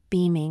said,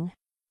 beaming.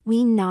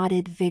 We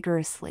nodded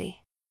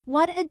vigorously.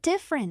 What a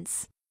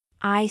difference!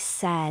 I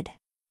said.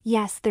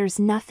 Yes, there's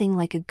nothing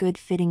like a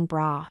good-fitting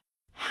bra.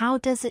 How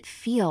does it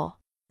feel?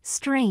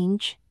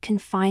 Strange,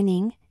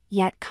 confining,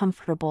 yet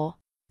comfortable.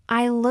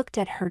 I looked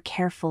at her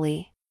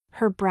carefully.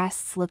 Her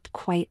breasts looked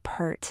quite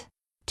pert.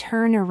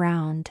 Turn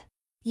around.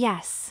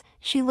 Yes,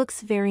 she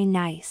looks very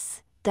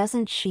nice,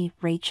 doesn't she,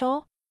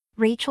 Rachel?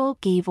 Rachel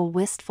gave a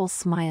wistful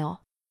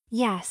smile.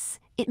 Yes,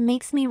 it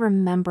makes me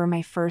remember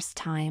my first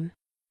time.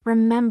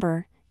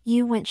 Remember,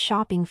 you went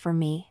shopping for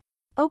me.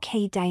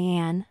 Okay,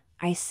 Diane,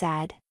 I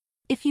said.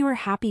 If you are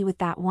happy with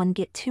that one,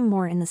 get 2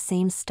 more in the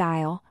same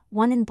style,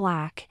 one in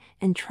black,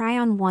 and try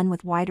on one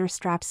with wider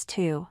straps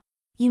too.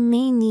 You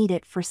may need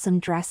it for some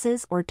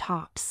dresses or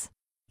tops.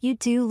 You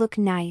do look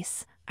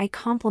nice, I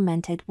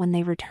complimented when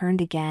they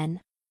returned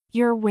again.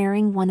 You're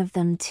wearing one of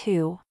them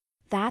too.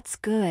 That's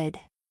good.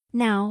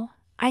 Now,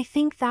 I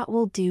think that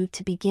will do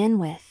to begin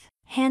with.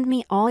 Hand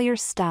me all your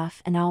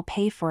stuff and I'll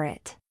pay for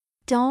it.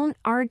 Don't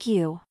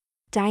argue.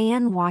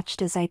 Diane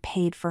watched as I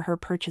paid for her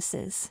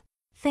purchases.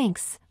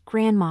 Thanks,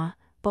 Grandma,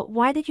 but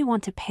why did you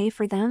want to pay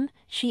for them?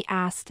 She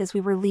asked as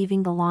we were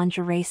leaving the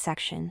lingerie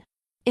section.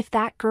 If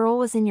that girl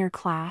was in your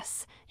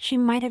class, she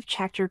might have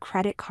checked your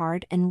credit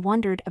card and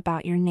wondered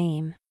about your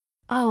name.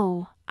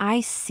 Oh,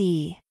 I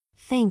see.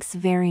 Thanks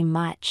very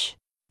much.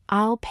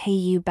 I'll pay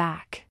you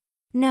back.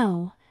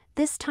 No,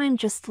 this time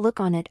just look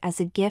on it as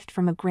a gift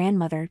from a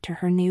grandmother to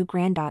her new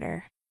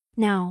granddaughter.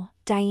 Now,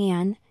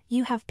 Diane,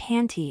 you have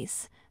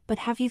panties, but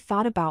have you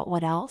thought about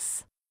what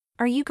else?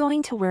 Are you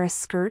going to wear a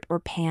skirt or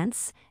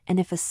pants, and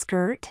if a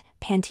skirt,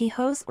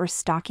 pantyhose or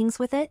stockings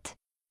with it?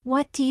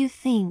 What do you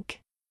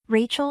think?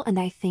 Rachel and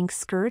I think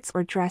skirts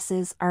or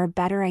dresses are a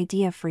better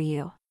idea for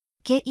you.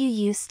 Get you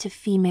used to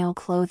female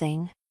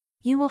clothing.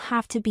 You will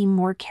have to be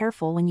more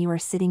careful when you are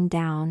sitting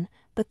down,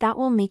 but that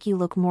will make you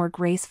look more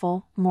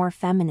graceful, more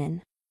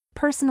feminine.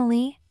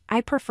 Personally,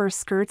 I prefer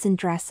skirts and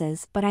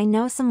dresses, but I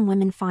know some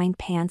women find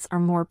pants are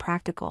more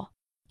practical.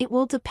 It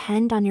will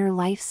depend on your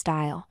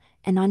lifestyle,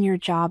 and on your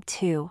job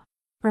too.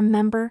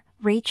 Remember,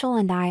 Rachel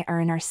and I are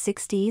in our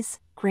 60s,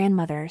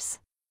 grandmothers.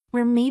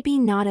 We're maybe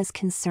not as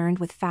concerned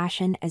with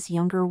fashion as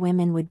younger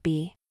women would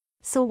be.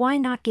 So why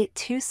not get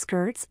 2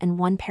 skirts and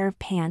 1 pair of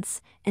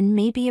pants, and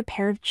maybe a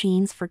pair of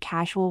jeans for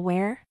casual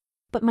wear?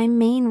 But my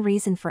main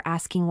reason for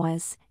asking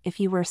was, if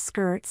you wear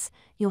skirts,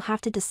 you'll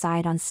have to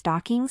decide on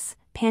stockings,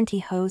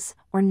 pantyhose,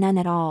 or none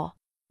at all.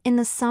 In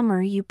the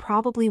summer you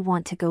probably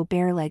want to go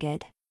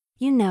bare-legged.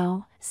 You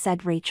know,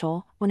 said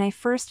Rachel, when I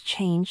first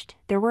changed,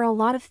 there were a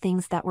lot of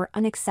things that were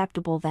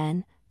unacceptable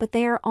then, but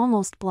they are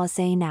almost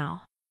blasé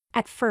now.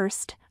 At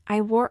first,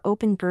 I wore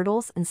open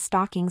girdles and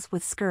stockings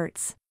with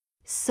skirts.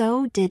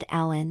 So did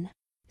Ellen.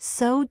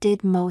 So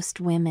did most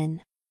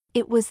women.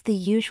 It was the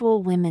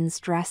usual women's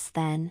dress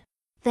then.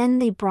 Then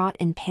they brought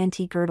in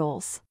panty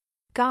girdles.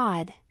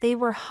 God, they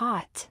were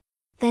hot.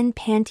 Then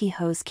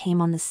pantyhose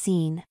came on the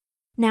scene.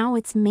 Now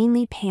it's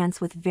mainly pants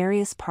with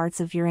various parts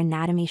of your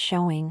anatomy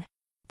showing.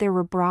 There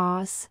were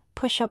bras,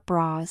 push-up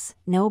bras,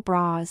 no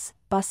bras,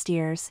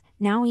 bustiers,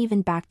 now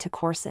even back to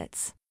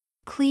corsets.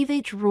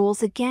 Cleavage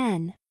rules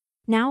again.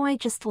 Now I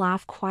just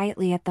laugh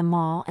quietly at them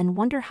all and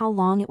wonder how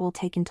long it will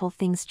take until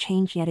things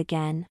change yet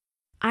again.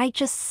 I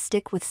just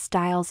stick with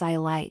styles I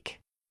like.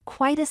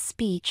 Quite a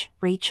speech,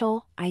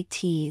 Rachel, I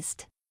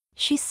teased.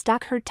 She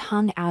stuck her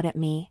tongue out at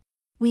me.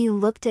 We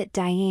looked at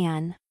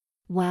Diane.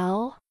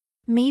 Well,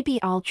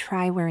 maybe I'll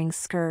try wearing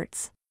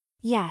skirts.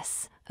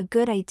 Yes, a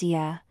good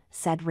idea,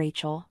 said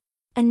Rachel.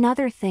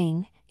 Another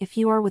thing, if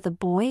you are with a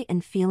boy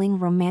and feeling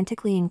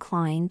romantically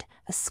inclined,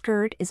 a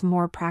skirt is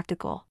more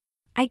practical.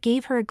 I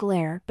gave her a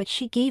glare, but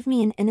she gave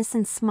me an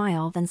innocent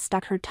smile, then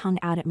stuck her tongue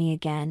out at me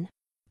again.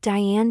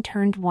 Diane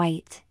turned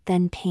white,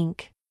 then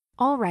pink.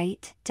 All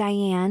right,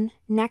 Diane,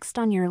 next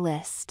on your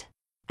list.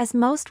 As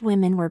most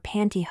women wear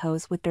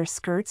pantyhose with their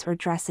skirts or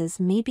dresses,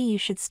 maybe you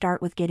should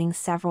start with getting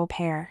several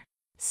pair.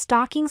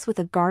 Stockings with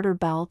a garter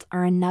belt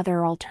are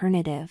another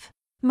alternative.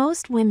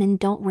 Most women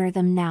don't wear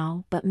them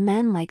now, but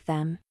men like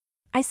them.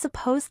 I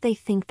suppose they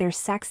think they're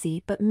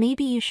sexy, but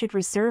maybe you should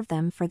reserve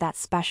them for that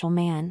special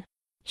man.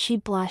 She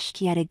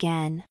blushed yet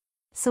again.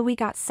 So we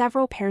got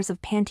several pairs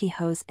of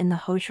pantyhose in the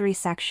hosiery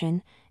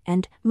section,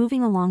 and,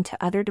 moving along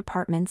to other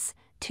departments,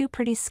 2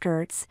 pretty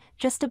skirts,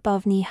 just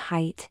above knee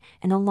height,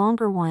 and a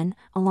longer one,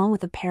 along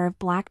with a pair of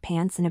black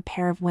pants and a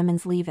pair of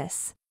women's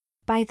levis.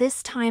 By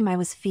this time I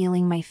was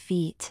feeling my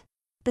feet.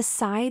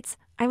 Besides,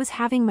 I was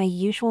having my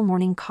usual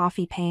morning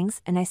coffee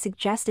pangs, and I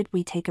suggested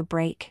we take a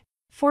break.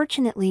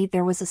 Fortunately,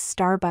 there was a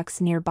Starbucks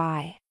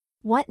nearby.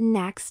 What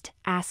next?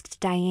 Asked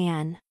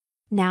Diane.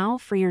 Now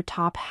for your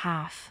top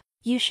half.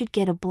 You should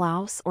get a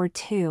blouse or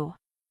 2.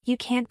 You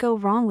can't go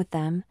wrong with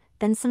them,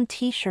 then some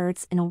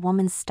t-shirts in a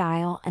woman's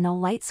style and a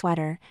light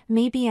sweater,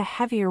 maybe a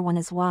heavier one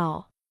as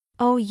well.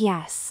 Oh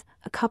yes,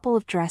 a couple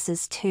of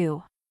dresses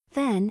too.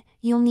 Then,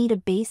 you'll need a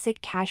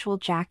basic casual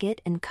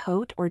jacket and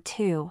coat or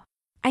 2.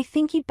 I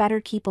think you'd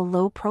better keep a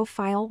low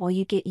profile while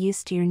you get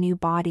used to your new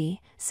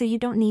body, so you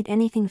don't need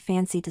anything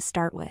fancy to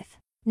start with.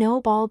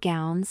 No ball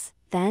gowns,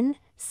 then,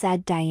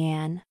 said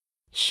Diane.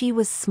 She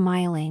was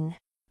smiling.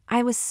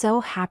 I was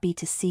so happy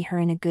to see her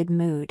in a good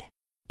mood.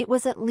 It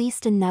was at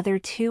least another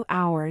 2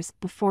 hours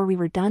before we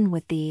were done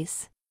with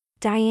these.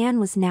 Diane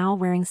was now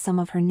wearing some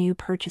of her new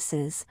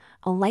purchases,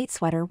 a light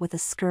sweater with a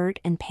skirt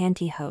and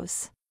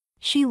pantyhose.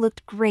 She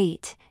looked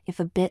great, if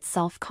a bit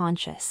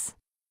self-conscious.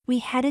 We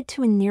headed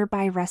to a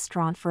nearby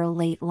restaurant for a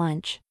late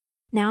lunch.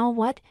 Now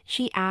what?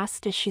 She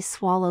asked as she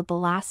swallowed the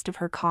last of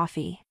her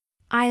coffee.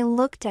 I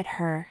looked at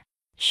her.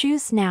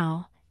 Shoes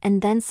now,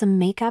 and then some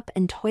makeup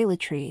and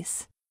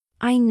toiletries.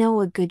 I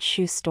know a good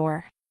shoe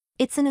store.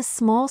 It's in a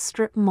small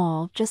strip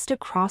mall just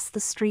across the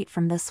street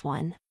from this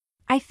one.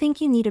 I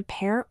think you need a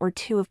pair or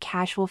 2 of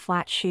casual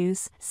flat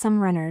shoes,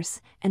 some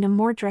runners, and a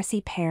more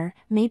dressy pair,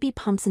 maybe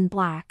pumps in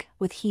black,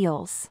 with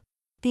heels.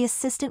 The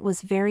assistant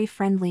was very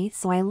friendly,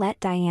 so I let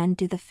Diane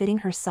do the fitting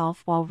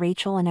herself while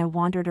Rachel and I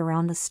wandered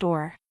around the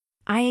store.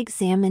 I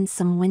examined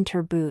some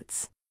winter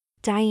boots.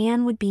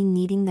 Diane would be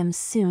needing them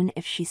soon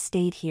if she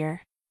stayed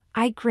here.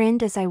 I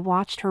grinned as I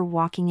watched her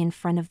walking in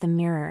front of the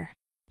mirror.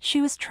 She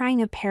was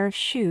trying a pair of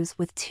shoes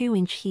with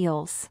 2-inch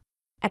heels.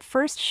 At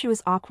first she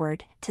was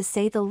awkward, to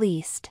say the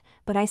least,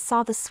 but I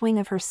saw the swing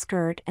of her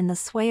skirt and the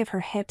sway of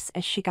her hips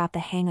as she got the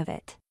hang of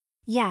it.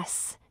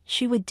 Yes,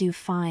 she would do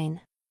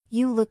fine.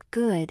 You look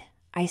good,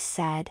 I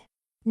said.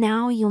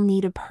 Now you'll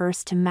need a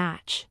purse to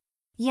match.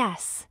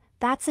 Yes,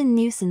 that's a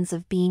nuisance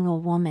of being a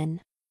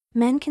woman.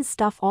 Men can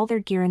stuff all their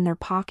gear in their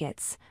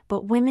pockets,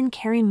 but women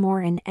carry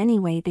more in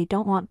anyway. They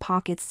don't want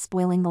pockets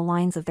spoiling the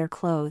lines of their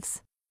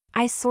clothes.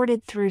 I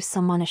sorted through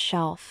some on a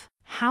shelf.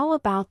 How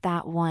about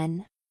that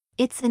one?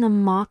 It's in a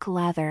mock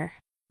leather.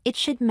 It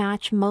should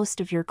match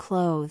most of your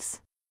clothes.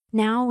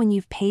 Now when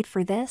you've paid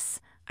for this,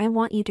 I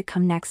want you to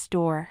come next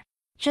door.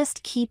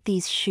 Just keep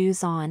these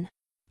shoes on.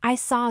 I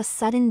saw a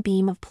sudden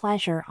beam of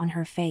pleasure on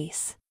her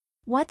face.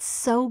 What's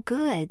so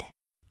good?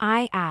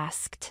 I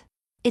asked.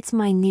 It's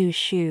my new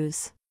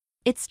shoes.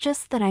 It's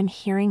just that I'm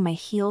hearing my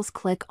heels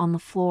click on the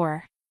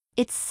floor.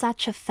 It's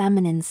such a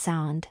feminine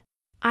sound.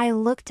 I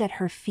looked at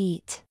her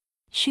feet.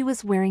 She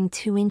was wearing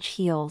 2-inch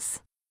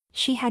heels.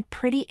 She had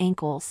pretty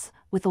ankles,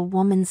 with a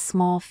woman's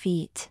small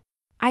feet.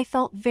 I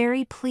felt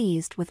very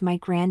pleased with my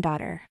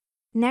granddaughter.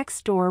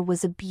 Next door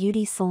was a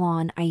beauty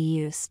salon I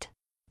used.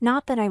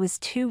 Not that I was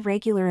too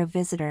regular a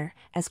visitor,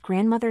 as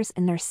grandmothers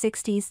in their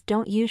 60s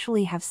don't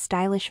usually have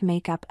stylish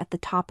makeup at the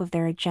top of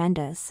their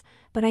agendas,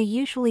 but I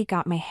usually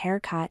got my hair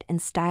cut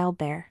and styled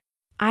there.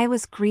 I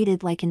was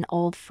greeted like an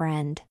old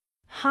friend.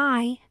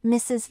 Hi,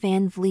 Mrs.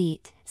 Van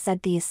Vliet,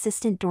 said the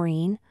assistant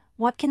Doreen.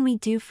 What can we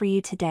do for you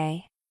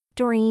today?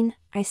 Doreen,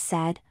 I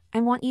said,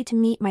 I want you to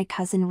meet my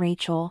cousin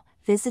Rachel,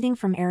 visiting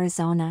from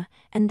Arizona,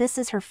 and this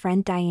is her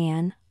friend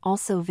Diane,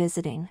 also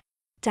visiting.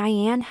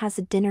 Diane has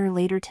a dinner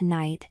later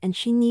tonight and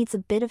she needs a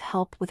bit of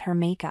help with her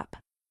makeup.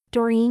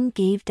 Doreen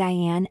gave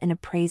Diane an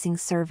appraising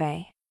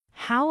survey.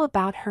 How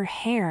about her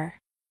hair?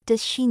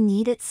 Does she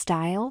need it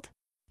styled?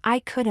 I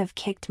could have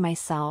kicked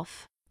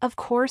myself. Of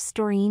course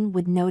Doreen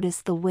would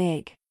notice the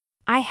wig.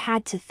 I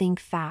had to think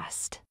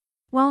fast.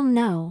 Well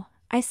no,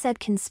 I said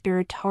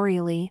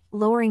conspiratorially,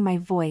 lowering my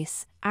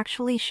voice,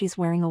 actually she's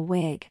wearing a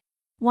wig.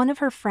 One of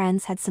her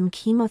friends had some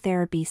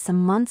chemotherapy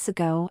some months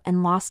ago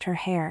and lost her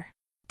hair.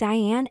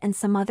 Diane and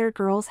some other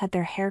girls had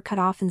their hair cut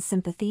off in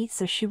sympathy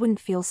so she wouldn't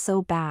feel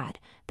so bad,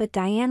 but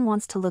Diane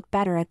wants to look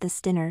better at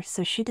this dinner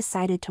so she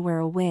decided to wear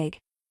a wig.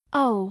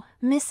 Oh,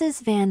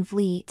 Mrs. Van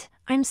Vliet,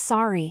 I'm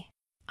sorry.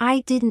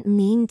 I didn't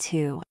mean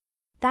to.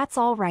 That's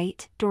all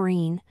right,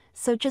 Doreen,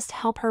 so just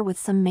help her with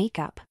some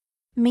makeup.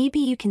 Maybe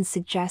you can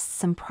suggest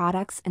some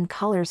products and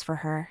colors for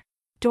her.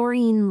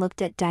 Doreen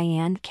looked at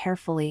Diane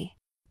carefully.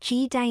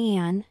 Gee,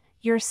 Diane,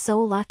 you're so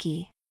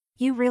lucky.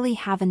 You really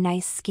have a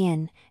nice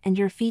skin, and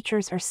your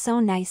features are so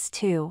nice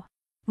too.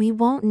 We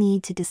won't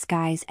need to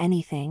disguise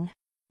anything.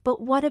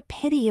 But what a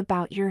pity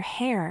about your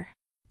hair.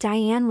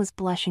 Diane was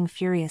blushing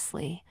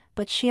furiously,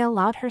 but she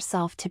allowed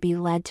herself to be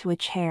led to a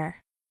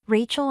chair.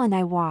 Rachel and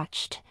I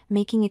watched,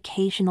 making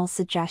occasional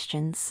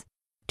suggestions.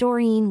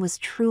 Doreen was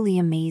truly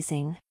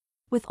amazing.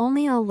 With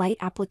only a light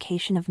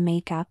application of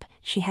makeup,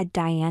 she had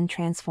Diane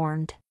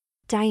transformed.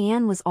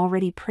 Diane was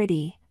already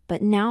pretty,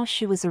 but now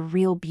she was a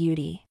real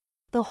beauty.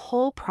 The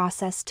whole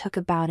process took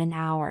about an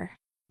hour.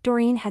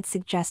 Doreen had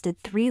suggested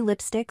 3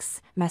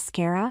 lipsticks,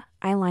 mascara,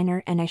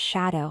 eyeliner and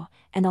eyeshadow,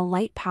 and a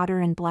light powder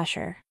and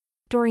blusher.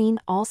 Doreen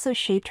also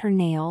shaped her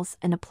nails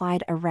and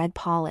applied a red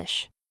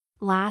polish.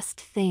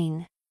 Last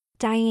thing.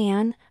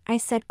 Diane, I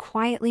said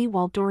quietly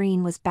while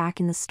Doreen was back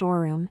in the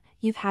storeroom,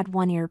 you've had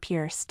one ear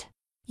pierced.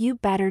 You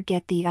better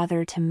get the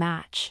other to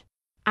match.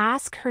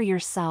 Ask her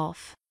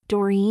yourself.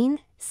 Doreen,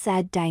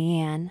 said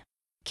Diane.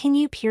 Can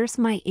you pierce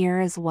my ear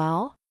as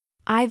well?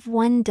 I've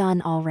one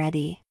done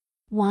already.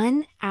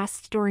 One?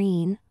 Asked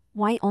Doreen.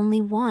 Why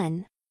only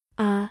one?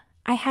 I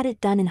had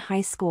it done in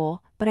high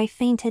school, but I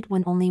fainted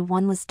when only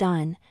one was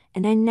done,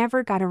 and I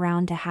never got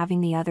around to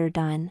having the other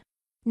done.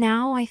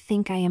 Now I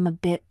think I am a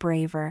bit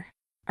braver.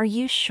 Are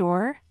you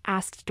sure?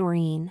 Asked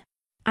Doreen.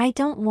 I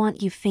don't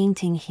want you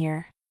fainting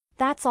here.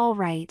 That's all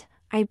right,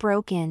 I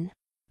broke in.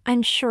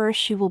 I'm sure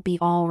she will be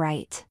all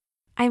right.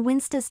 I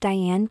winced as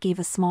Diane gave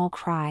a small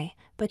cry,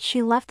 but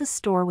she left the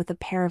store with a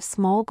pair of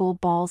small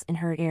gold balls in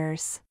her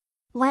ears.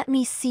 Let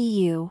me see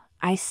you,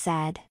 I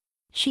said.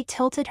 She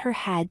tilted her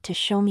head to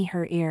show me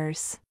her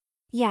ears.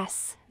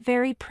 Yes,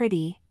 very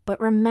pretty, but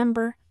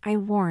remember, I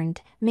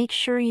warned, make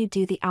sure you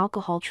do the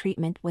alcohol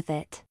treatment with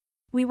it.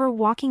 We were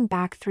walking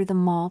back through the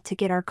mall to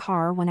get our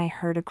car when I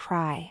heard a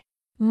cry.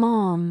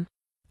 Mom!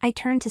 I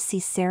turned to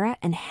see Sarah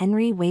and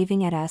Henry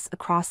waving at us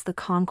across the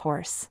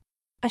concourse.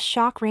 A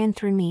shock ran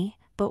through me,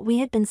 but we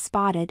had been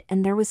spotted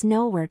and there was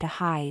nowhere to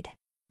hide.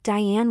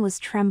 Diane was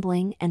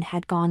trembling and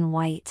had gone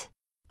white.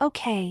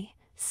 Okay,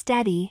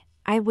 steady,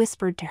 I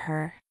whispered to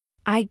her.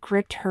 I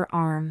gripped her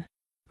arm.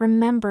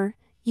 Remember,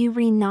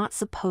 you're not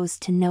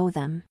supposed to know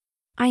them.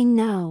 I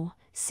know,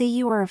 say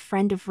you are a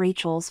friend of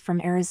Rachel's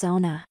from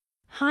Arizona.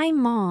 Hi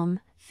Mom,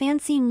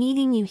 fancy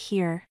meeting you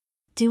here.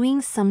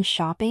 Doing some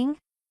shopping?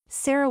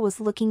 Sarah was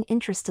looking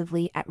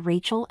interestedly at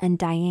Rachel and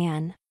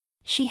Diane.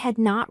 She had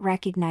not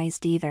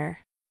recognized either.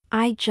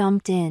 I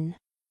jumped in.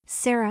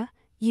 Sarah,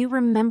 you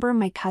remember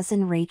my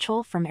cousin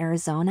Rachel from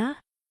Arizona?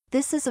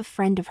 This is a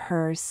friend of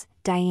hers,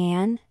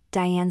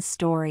 Diane's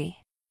story.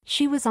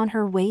 She was on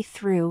her way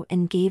through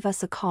and gave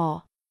us a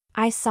call.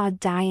 I saw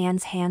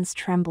Diane's hands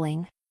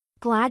trembling.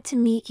 Glad to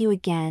meet you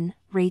again,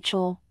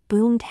 Rachel,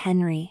 boomed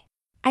Henry.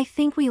 I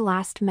think we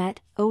last met,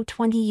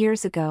 20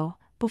 years ago,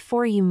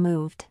 before you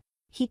moved.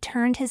 He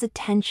turned his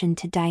attention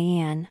to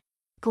Diane.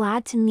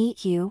 Glad to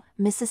meet you,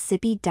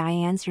 Mississippi.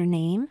 Diane's your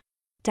name?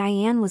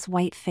 Diane was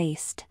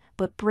white-faced,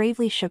 but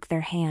bravely shook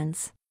their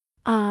hands.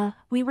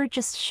 We were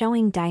just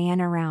showing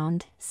Diane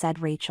around, said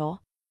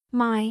Rachel.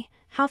 My,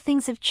 how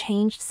things have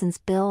changed since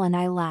Bill and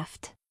I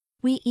left.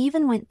 We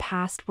even went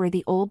past where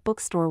the old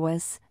bookstore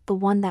was, the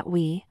one that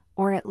we,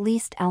 or at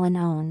least Ellen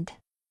owned.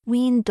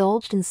 We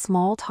indulged in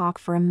small talk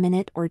for a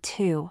minute or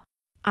two.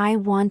 I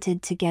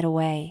wanted to get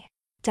away.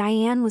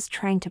 Diane was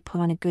trying to put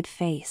on a good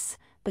face,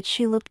 but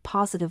she looked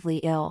positively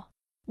ill.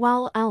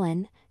 Well,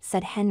 Ellen,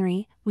 said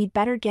Henry, we'd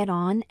better get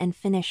on and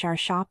finish our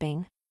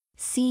shopping.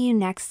 See you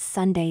next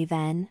Sunday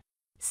then.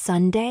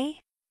 Sunday?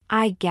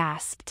 I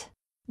gasped.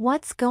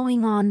 What's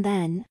going on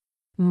then?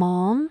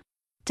 Mom?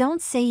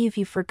 Don't say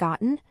you've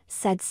forgotten,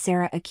 said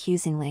Sarah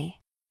accusingly.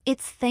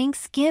 It's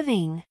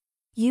Thanksgiving.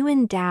 You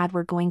and Dad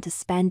were going to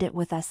spend it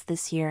with us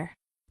this year.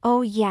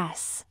 Oh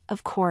yes,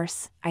 of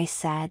course, I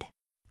said.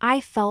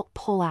 I felt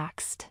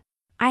poleaxed.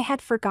 I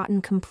had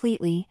forgotten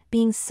completely,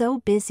 being so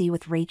busy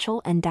with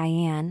Rachel and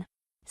Diane.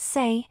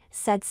 Say,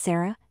 said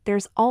Sarah,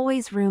 there's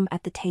always room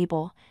at the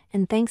table,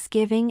 and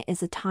Thanksgiving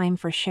is a time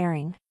for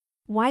sharing.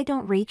 Why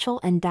don't Rachel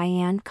and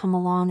Diane come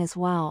along as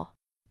well?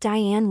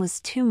 Diane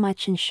was too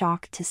much in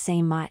shock to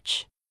say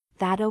much.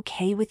 That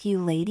okay with you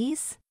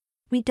ladies?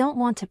 We don't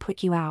want to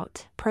put you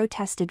out,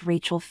 protested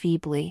Rachel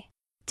feebly.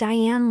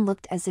 Diane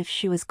looked as if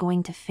she was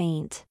going to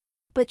faint.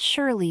 But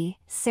surely,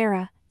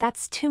 Sarah,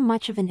 that's too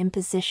much of an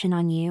imposition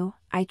on you,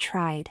 I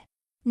tried.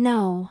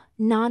 No,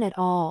 not at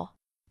all.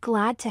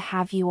 Glad to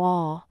have you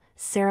all,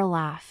 Sarah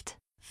laughed.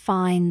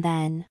 Fine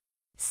then.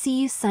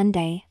 See you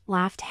Sunday,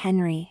 laughed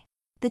Henry.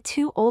 The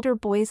 2 older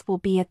boys will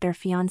be at their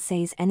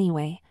fiancés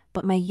anyway,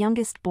 but my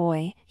youngest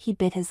boy, he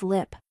bit his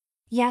lip.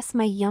 Yes,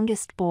 my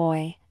youngest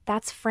boy,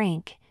 that's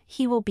Frank,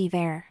 he will be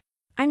there.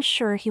 I'm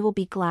sure he will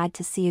be glad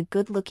to see a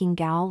good-looking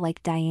gal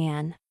like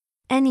Diane.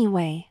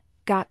 Anyway,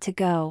 got to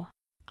go.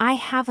 I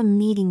have a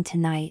meeting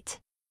tonight.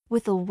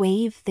 With a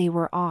wave they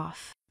were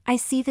off. I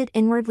seethed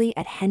inwardly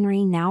at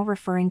Henry now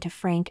referring to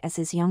Frank as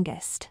his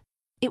youngest.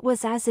 It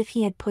was as if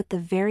he had put the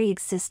very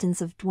existence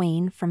of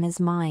Dwayne from his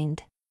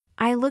mind.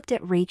 I looked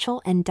at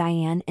Rachel and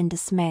Diane in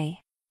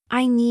dismay.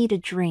 "I need a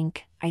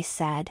drink," I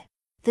said.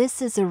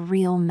 "This is a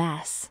real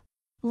mess.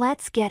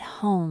 Let's get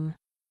home.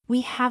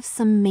 We have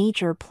some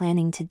major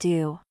planning to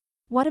do."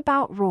 "What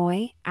about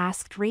Roy?"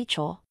 asked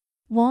Rachel.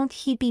 "Won't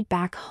he be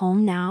back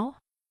home now?"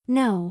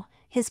 "No,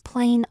 his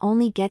plane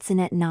only gets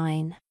in at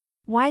 9.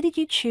 "Why did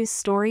you choose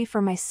Story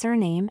for my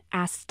surname?"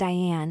 asked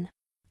Diane.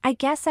 "I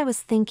guess I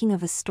was thinking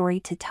of a story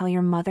to tell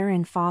your mother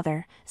and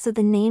father, so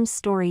the name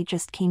Story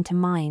just came to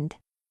mind."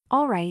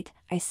 "All right,"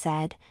 I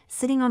said,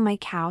 sitting on my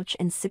couch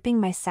and sipping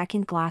my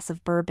second glass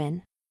of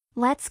bourbon.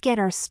 "Let's get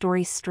our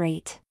story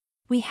straight.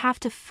 We have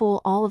to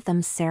fool all of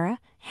them, Sarah,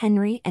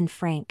 Henry and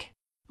Frank.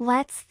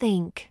 Let's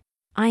think.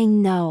 I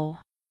know.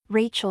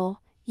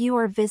 Rachel, you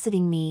are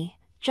visiting me,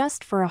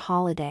 just for a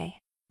holiday.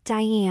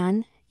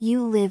 Diane,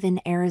 you live in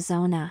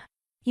Arizona.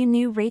 You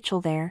knew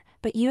Rachel there,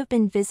 but you have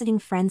been visiting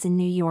friends in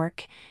New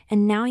York,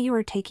 and now you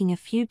are taking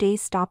a few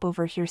days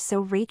stopover here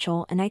so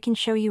Rachel and I can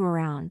show you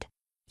around.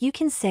 You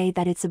can say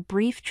that it's a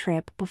brief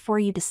trip before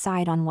you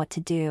decide on what to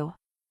do.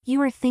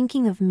 You are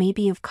thinking of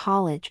maybe of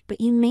college,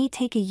 but you may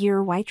take a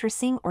year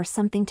waitressing or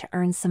something to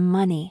earn some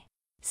money.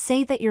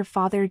 Say that your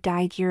father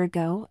died year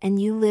ago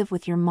and you live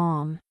with your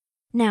mom.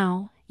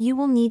 Now, you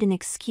will need an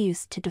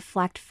excuse to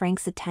deflect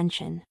Frank's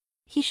attention.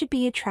 He should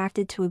be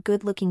attracted to a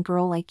good-looking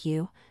girl like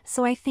you,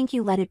 so I think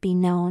you let it be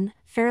known,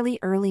 fairly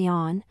early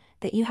on,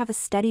 that you have a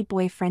steady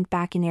boyfriend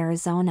back in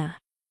Arizona.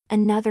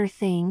 Another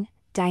thing,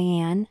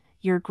 Diane,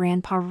 your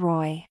grandpa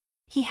Roy.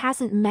 He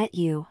hasn't met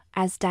you,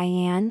 as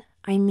Diane,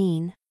 I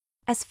mean.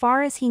 As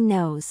far as he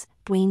knows,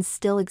 Dwayne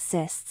still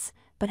exists,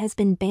 but has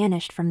been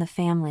banished from the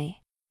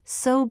family.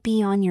 So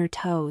be on your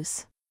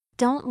toes.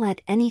 Don't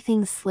let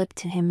anything slip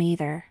to him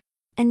either.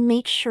 And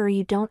make sure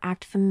you don't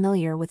act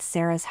familiar with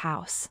Sarah's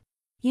house.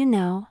 You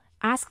know,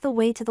 ask the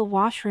way to the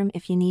washroom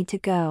if you need to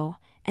go,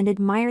 and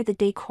admire the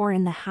decor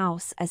in the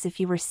house as if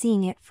you were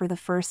seeing it for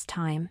the first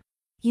time.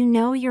 You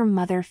know your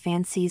mother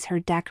fancies her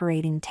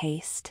decorating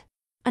taste.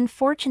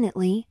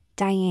 Unfortunately,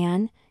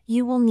 Diane,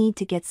 you will need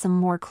to get some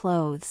more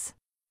clothes.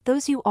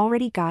 Those you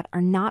already got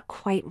are not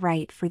quite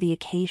right for the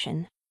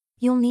occasion.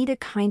 You'll need a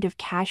kind of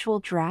casual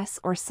dress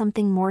or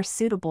something more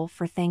suitable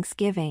for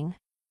Thanksgiving.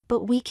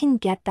 But we can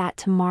get that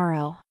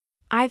tomorrow.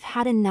 I've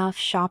had enough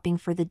shopping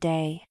for the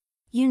day.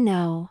 You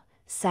know,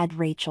 said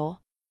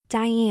Rachel.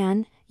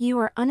 Diane, you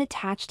are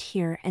unattached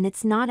here and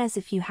it's not as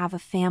if you have a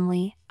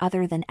family,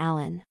 other than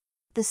Ellen.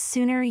 The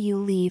sooner you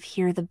leave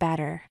here the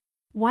better.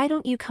 Why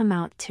don't you come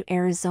out to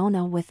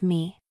Arizona with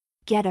me?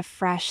 Get a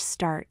fresh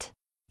start.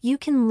 You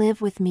can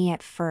live with me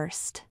at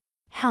first.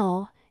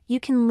 Hell, you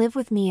can live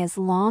with me as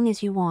long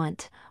as you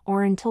want,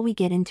 or until we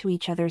get into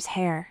each other's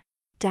hair.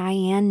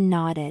 Diane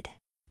nodded.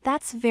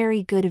 That's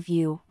very good of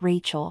you,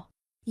 Rachel.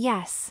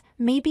 Yes,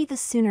 maybe the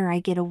sooner I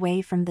get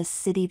away from this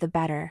city the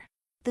better.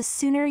 The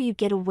sooner you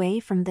get away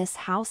from this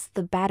house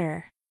the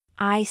better.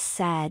 I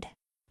said.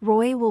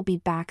 Roy will be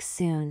back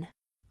soon.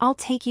 I'll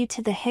take you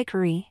to the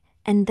Hickory,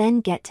 and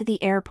then get to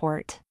the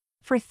airport.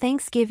 For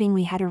Thanksgiving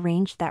we had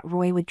arranged that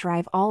Roy would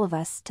drive all of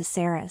us to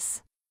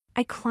Sarah's.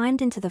 I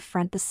climbed into the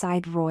front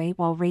beside Roy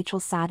while Rachel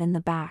sat in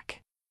the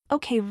back.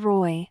 Okay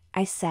Roy,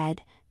 I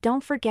said,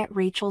 don't forget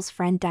Rachel's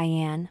friend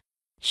Diane.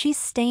 She's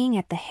staying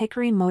at the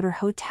Hickory Motor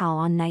Hotel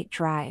on Night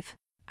Drive.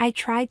 I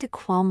tried to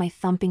quell my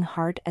thumping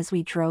heart as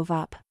we drove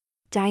up.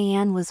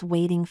 Diane was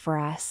waiting for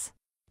us.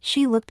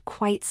 She looked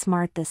quite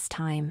smart this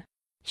time.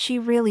 She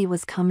really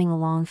was coming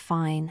along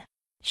fine.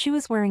 She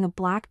was wearing a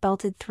black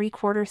belted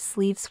 3/4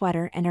 sleeve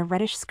sweater and a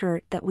reddish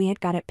skirt that we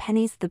had got at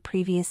Penny's the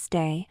previous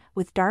day,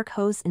 with dark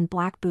hose and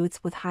black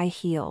boots with high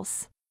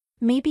heels.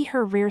 Maybe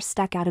her rear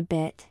stuck out a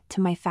bit, to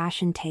my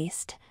fashion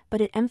taste,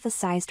 but it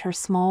emphasized her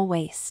small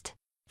waist.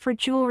 For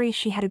jewelry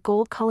she had a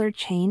gold-colored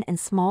chain and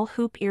small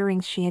hoop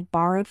earrings she had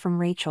borrowed from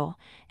Rachel,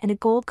 and a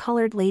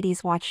gold-colored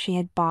lady's watch she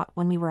had bought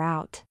when we were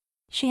out.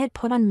 She had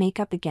put on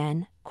makeup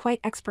again, quite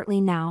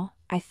expertly now,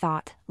 I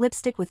thought,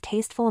 lipstick with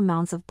tasteful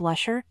amounts of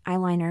blusher,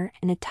 eyeliner,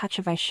 and a touch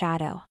of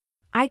eyeshadow.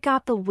 I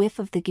got the whiff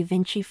of the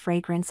Givenchy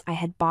fragrance I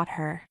had bought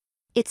her.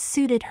 It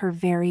suited her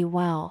very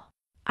well.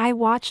 I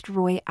watched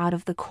Roy out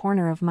of the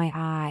corner of my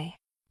eye.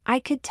 I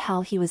could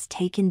tell he was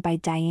taken by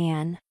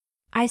Diane.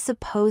 I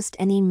supposed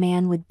any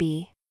man would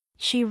be.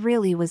 She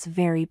really was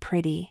very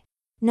pretty.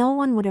 No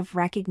one would have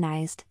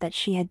recognized that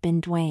she had been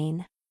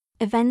Dwayne.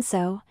 Even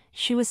so,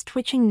 she was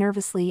twitching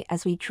nervously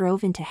as we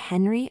drove into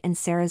Henry and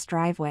Sarah's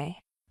driveway.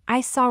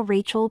 I saw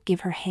Rachel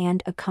give her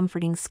hand a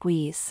comforting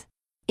squeeze.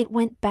 It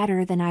went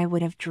better than I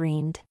would have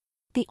dreamed.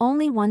 The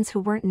only ones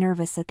who weren't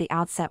nervous at the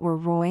outset were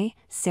Roy,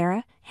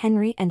 Sarah,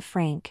 Henry and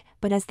Frank,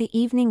 but as the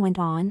evening went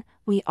on,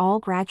 we all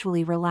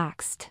gradually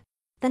relaxed.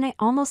 Then I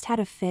almost had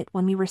a fit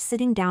when we were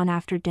sitting down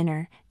after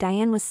dinner.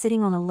 Diane was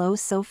sitting on a low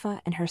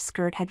sofa and her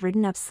skirt had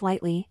ridden up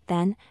slightly.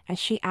 Then, as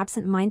she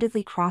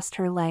absent-mindedly crossed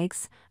her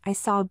legs, I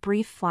saw a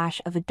brief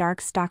flash of a dark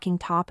stocking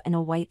top and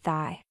a white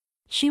thigh.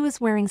 She was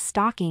wearing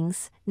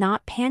stockings,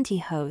 not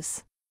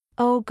pantyhose.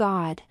 Oh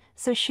God,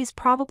 so she's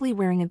probably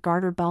wearing a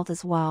garter belt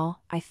as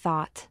well, I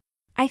thought.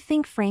 I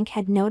think Frank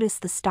had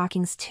noticed the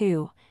stockings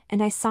too,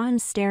 and I saw him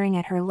staring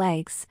at her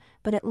legs,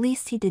 but at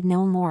least he did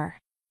no more.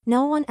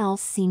 No one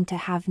else seemed to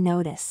have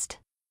noticed.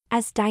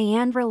 As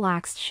Diane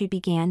relaxed, she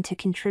began to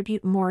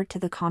contribute more to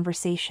the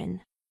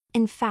conversation.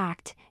 In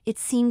fact, it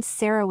seemed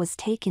Sarah was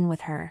taken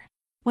with her.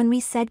 When we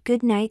said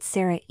goodnight,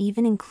 Sarah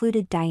even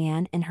included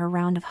Diane in her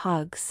round of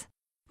hugs.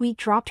 We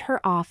dropped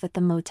her off at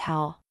the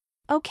motel.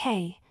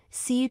 "Okay,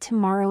 see you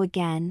tomorrow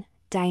again,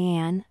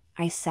 Diane,"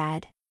 I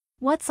said.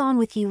 "What's on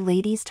with you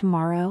ladies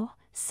tomorrow?"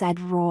 said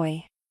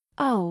Roy.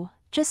 "Oh,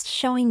 just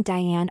showing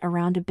Diane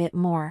around a bit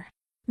more.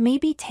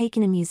 Maybe take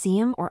in a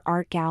museum or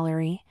art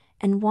gallery,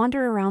 and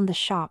wander around the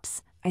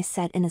shops," I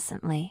said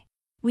innocently.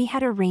 We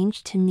had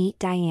arranged to meet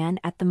Diane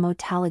at the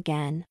motel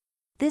again.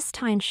 This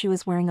time she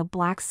was wearing a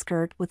black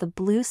skirt with a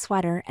blue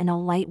sweater and a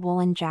light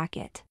woolen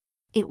jacket.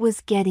 It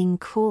was getting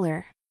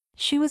cooler.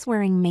 She was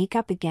wearing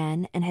makeup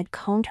again and had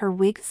combed her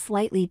wig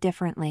slightly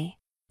differently.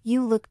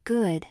 "You look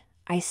good,"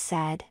 I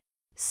said.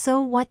 "So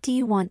what do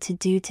you want to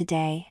do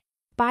today?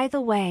 By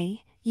the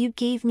way, you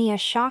gave me a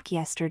shock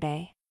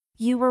yesterday.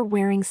 You were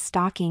wearing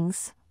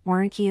stockings,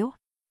 weren't you?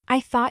 I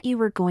thought you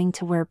were going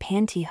to wear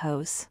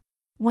pantyhose.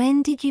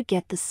 When did you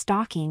get the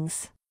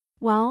stockings?"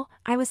 "Well,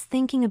 I was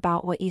thinking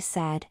about what you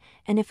said,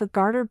 and if a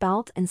garter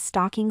belt and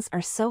stockings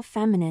are so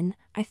feminine,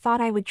 I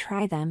thought I would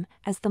try them,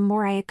 as the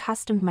more I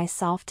accustomed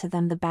myself to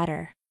them the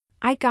better.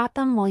 I got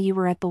them while you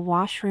were at the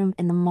washroom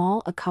in the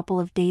mall a couple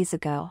of days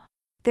ago.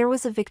 There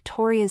was a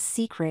Victoria's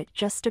Secret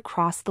just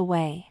across the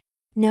way."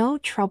 "No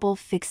trouble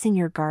fixing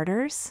your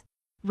garters?"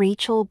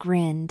 Rachel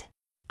grinned.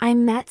 "I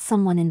met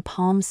someone in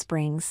Palm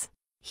Springs.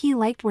 He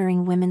liked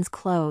wearing women's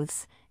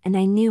clothes, and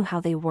I knew how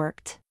they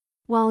worked."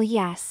 "Well,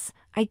 yes,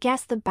 I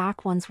guess the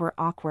back ones were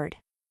awkward.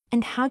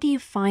 And how do you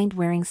find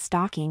wearing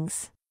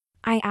stockings?"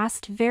 I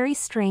asked, very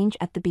strange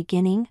at the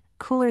beginning,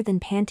 cooler than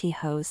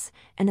pantyhose,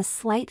 and a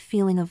slight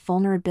feeling of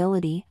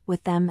vulnerability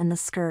with them and the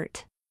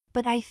skirt.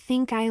 "But I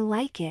think I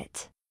like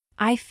it.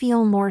 I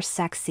feel more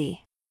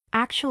sexy.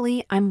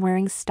 Actually, I'm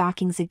wearing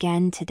stockings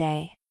again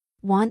today.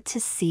 Want to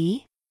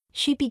see?"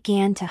 She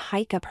began to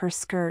hike up her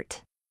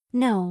skirt.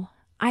 "No,"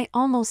 I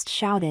almost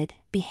shouted,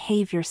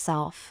 "behave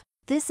yourself.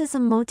 This is a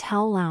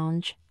motel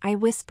lounge," I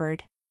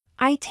whispered.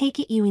 "I take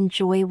it you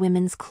enjoy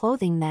women's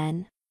clothing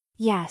then?"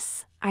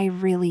 "Yes, I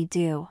really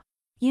do.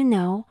 You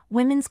know,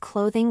 women's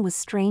clothing was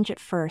strange at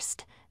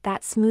first,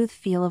 that smooth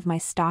feel of my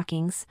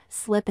stockings,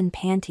 slip and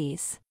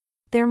panties.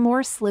 They're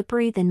more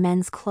slippery than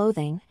men's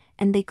clothing,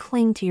 and they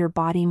cling to your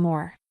body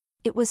more.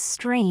 It was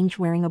strange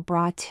wearing a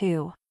bra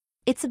too.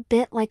 It's a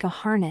bit like a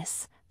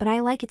harness, but I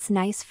like its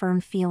nice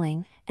firm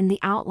feeling, and the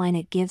outline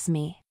it gives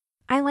me.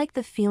 I like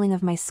the feeling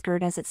of my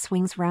skirt as it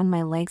swings round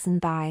my legs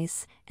and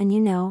thighs, and you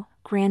know,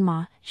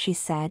 Grandma," she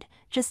said,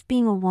 "just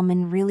being a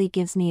woman really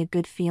gives me a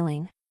good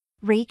feeling."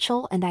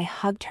 Rachel and I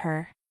hugged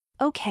her.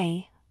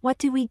 "Okay, what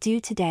do we do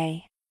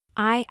today?"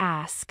 I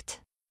asked.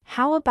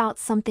 "How about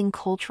something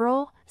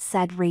cultural?"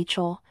 said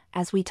Rachel,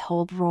 as we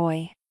told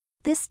Roy.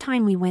 This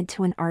time we went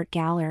to an art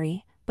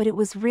gallery, but it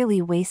was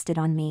really wasted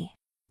on me.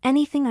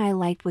 Anything I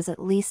liked was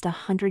at least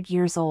 100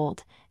 years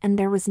old, and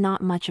there was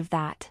not much of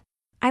that.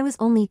 I was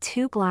only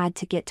too glad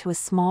to get to a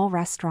small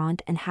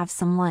restaurant and have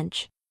some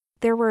lunch.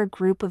 There were a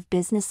group of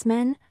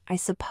businessmen, I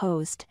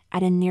supposed,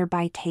 at a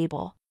nearby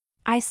table.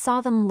 I saw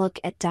them look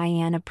at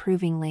Diane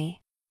approvingly.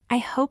 I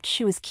hoped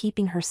she was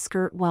keeping her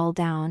skirt well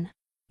down.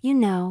 "You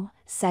know,"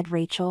 said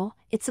Rachel,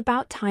 "it's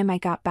about time I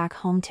got back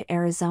home to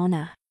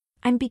Arizona.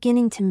 I'm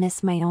beginning to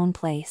miss my own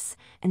place,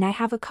 and I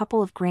have a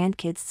couple of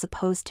grandkids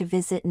supposed to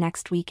visit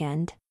next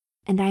weekend.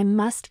 And I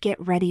must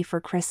get ready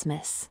for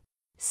Christmas.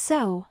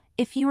 So,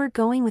 if you are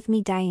going with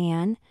me,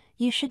 Diane,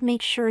 you should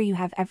make sure you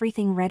have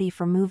everything ready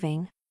for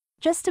moving."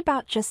 Just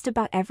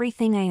about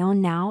everything I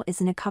own now is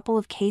in a couple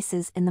of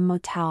cases in the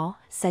motel,"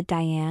 said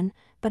Diane,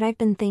 "but I've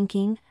been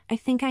thinking, I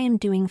think I am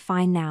doing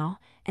fine now,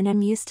 and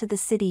I'm used to the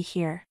city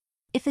here.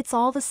 If it's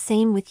all the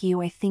same with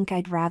you, I think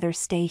I'd rather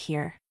stay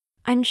here.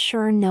 I'm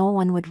sure no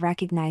one would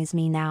recognize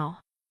me now."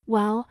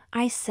 "Well,"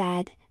 I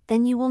said,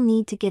 "then you will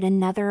need to get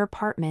another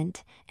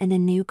apartment, and a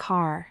new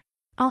car.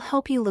 I'll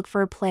help you look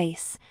for a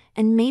place,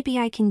 and maybe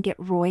I can get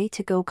Roy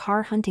to go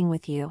car hunting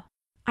with you."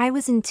 I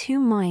was in two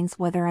minds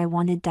whether I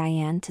wanted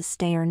Diane to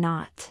stay or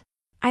not.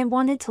 I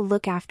wanted to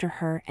look after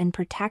her and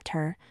protect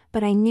her,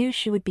 but I knew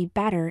she would be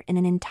better in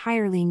an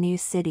entirely new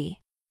city.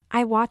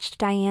 I watched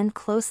Diane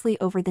closely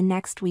over the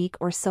next week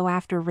or so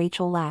after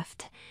Rachel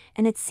left,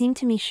 and it seemed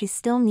to me she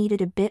still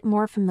needed a bit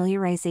more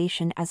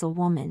familiarization as a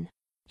woman.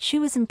 She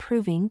was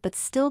improving but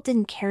still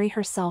didn't carry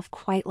herself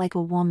quite like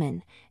a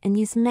woman, and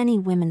used many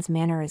women's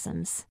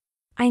mannerisms.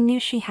 I knew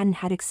she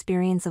hadn't had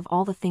experience of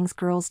all the things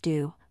girls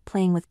do,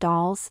 playing with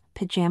dolls,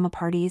 pajama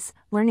parties,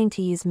 learning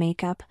to use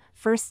makeup,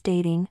 first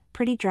dating,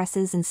 pretty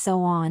dresses and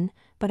so on,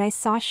 but I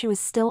saw she was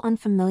still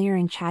unfamiliar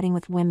in chatting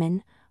with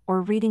women,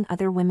 or reading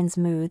other women's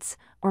moods,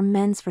 or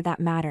men's for that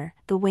matter,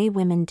 the way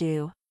women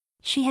do.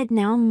 She had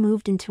now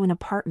moved into an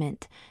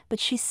apartment, but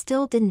she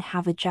still didn't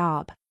have a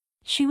job.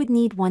 She would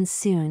need one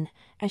soon,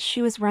 as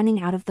she was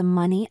running out of the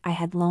money I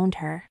had loaned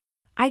her.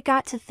 I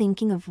got to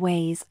thinking of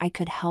ways I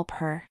could help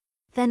her.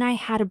 Then I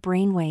had a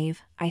brainwave,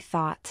 I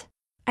thought.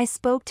 I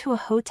spoke to a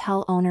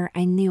hotel owner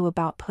I knew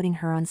about putting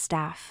her on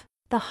staff.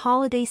 The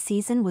holiday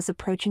season was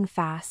approaching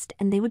fast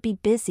and they would be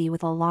busy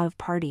with a lot of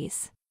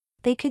parties.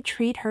 They could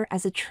treat her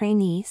as a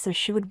trainee so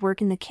she would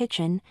work in the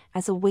kitchen,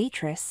 as a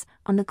waitress,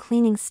 on the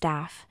cleaning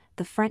staff,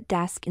 the front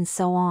desk and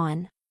so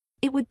on.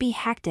 It would be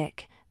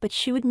hectic, but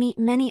she would meet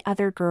many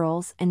other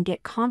girls and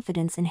get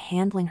confidence in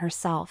handling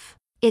herself.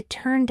 It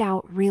turned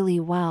out really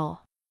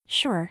well.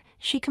 Sure,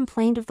 she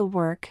complained of the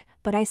work,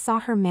 but I saw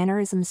her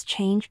mannerisms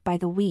change by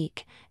the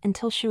week,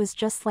 until she was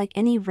just like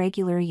any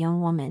regular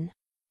young woman.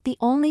 The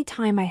only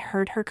time I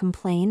heard her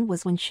complain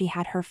was when she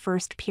had her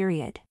first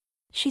period.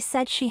 She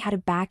said she had a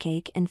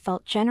backache and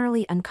felt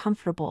generally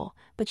uncomfortable,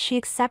 but she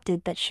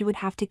accepted that she would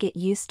have to get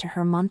used to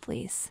her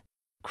monthlies.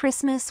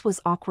 Christmas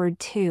was awkward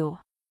too.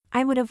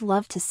 I would have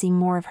loved to see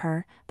more of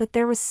her, but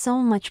there was so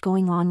much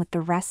going on with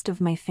the rest of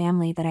my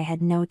family that I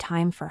had no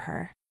time for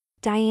her.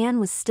 Diane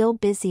was still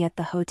busy at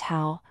the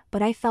hotel,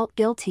 but I felt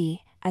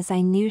guilty, as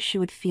I knew she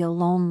would feel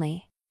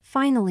lonely.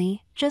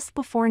 Finally, just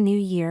before New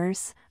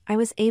Year's, I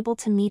was able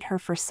to meet her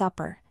for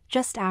supper,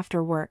 just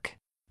after work.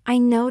 I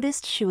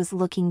noticed she was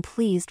looking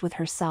pleased with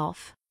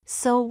herself.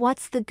 "So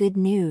what's the good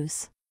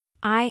news?"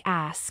 I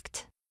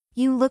asked.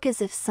 "You look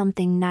as if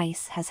something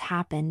nice has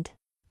happened."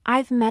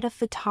 "I've met a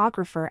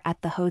photographer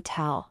at the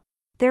hotel.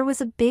 There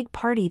was a big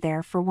party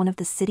there for one of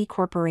the city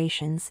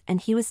corporations and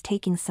he was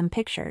taking some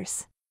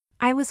pictures.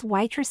 I was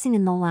waitressing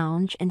in the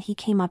lounge and he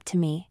came up to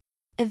me.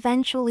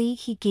 Eventually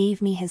he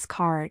gave me his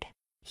card.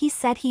 He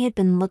said he had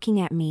been looking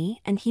at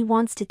me and he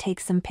wants to take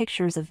some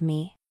pictures of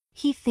me.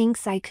 He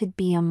thinks I could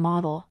be a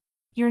model."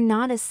 "You're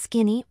not as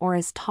skinny or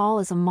as tall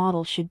as a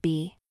model should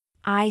be,"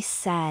 I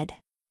said.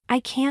 "I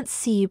can't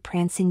see you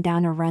prancing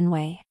down a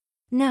runway."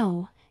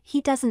 "No,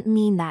 he doesn't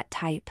mean that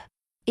type.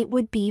 It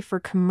would be for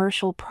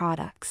commercial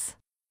products.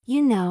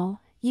 You know,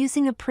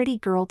 using a pretty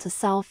girl to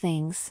sell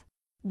things."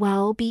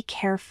 "Well, be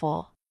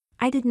careful."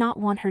 I did not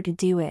want her to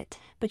do it,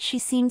 but she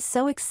seemed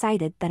so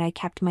excited that I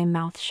kept my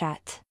mouth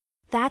shut.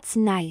 "That's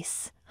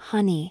nice,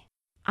 honey,"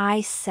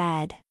 I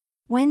said.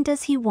 "When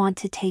does he want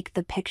to take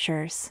the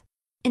pictures?"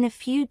 "In a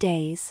few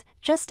days,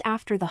 just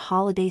after the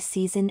holiday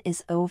season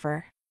is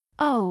over."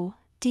 "Oh,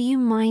 do you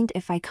mind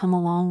if I come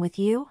along with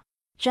you?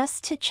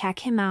 Just to check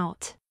him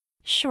out."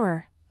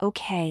 "Sure,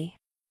 okay.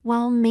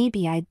 Well,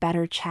 maybe I'd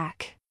better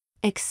check."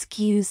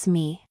 "Excuse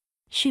me."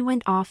 She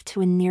went off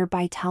to a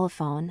nearby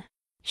telephone.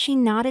 She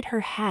nodded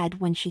her head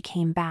when she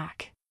came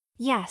back.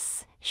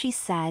 "Yes," she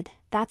said,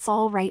 "that's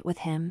all right with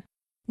him.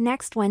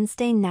 Next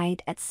Wednesday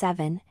night at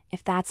 7,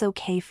 if that's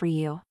okay for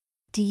you."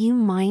 "Do you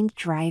mind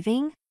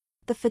driving?"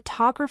 The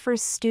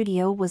photographer's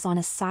studio was on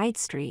a side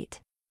street.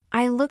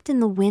 I looked in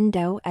the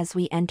window as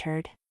we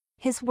entered.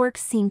 His work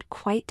seemed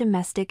quite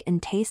domestic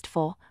and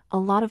tasteful, a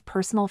lot of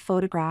personal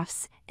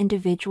photographs,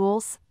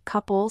 individuals,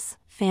 couples,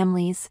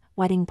 families,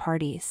 wedding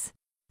parties.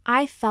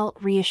 I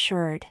felt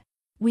reassured.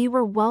 We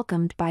were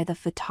welcomed by the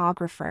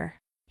photographer.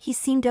 He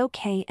seemed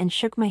okay and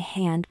shook my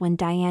hand when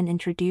Diane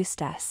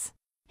introduced us.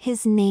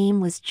 His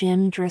name was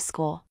Jim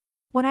Driscoll.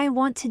 "What I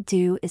want to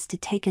do is to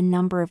take a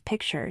number of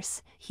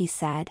pictures," he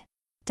said.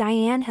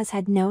 "Diane has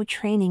had no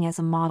training as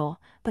a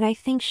model, but I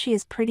think she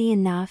is pretty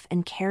enough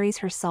and carries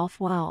herself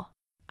well.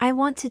 I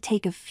want to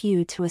take a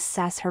few to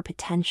assess her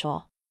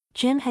potential."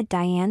 Jim had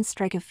Diane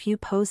strike a few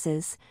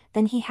poses,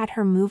 then he had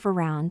her move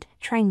around,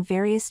 trying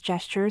various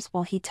gestures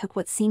while he took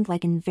what seemed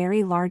like a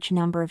very large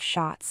number of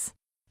shots.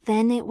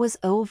 Then it was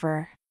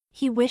over.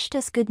 He wished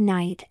us good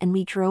night and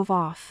we drove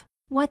off.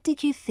 "What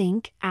did you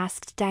think?"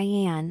 asked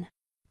Diane.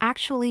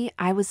 Actually,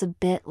 I was a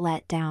bit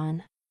let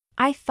down.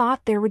 I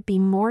thought there would be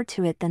more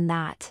to it than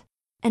that.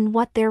 And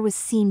what there was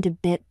seemed a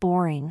bit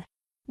boring.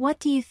 "What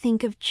do you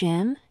think of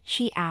Jim?"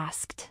 she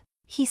asked.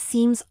 "He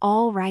seems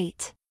all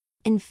right.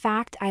 In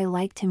fact, I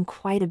liked him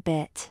quite a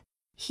bit.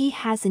 He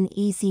has an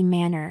easy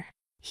manner."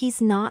 "He's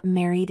not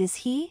married, is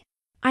he?"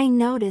 I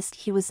noticed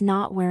he was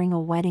not wearing a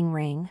wedding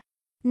ring.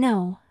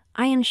 "No,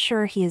 I am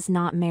sure he is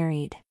not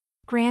married.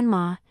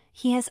 Grandma,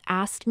 he has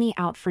asked me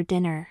out for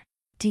dinner."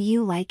 "Do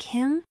you like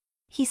him?"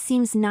 "He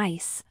seems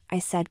nice," I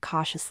said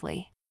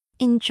cautiously.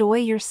 "Enjoy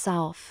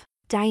yourself."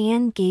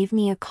 Diane gave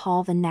me a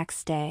call the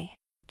next day.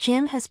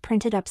 "Jim has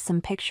printed up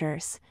some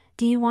pictures.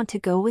 Do you want to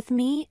go with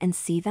me and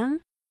see them?"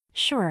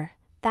 "Sure,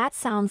 that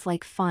sounds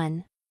like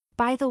fun.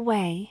 By the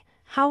way,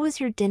 how was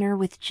your dinner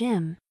with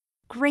Jim?"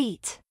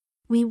 "Great.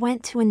 We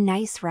went to a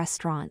nice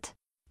restaurant.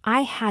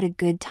 I had a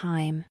good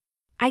time."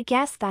 "I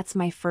guess that's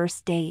my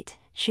first date,"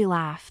 she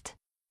laughed.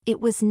 It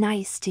was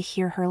nice to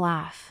hear her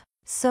laugh.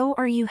 "So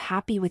are you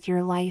happy with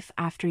your life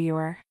after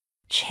your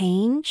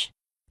change?"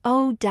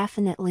 "Oh,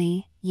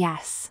 definitely,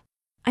 yes.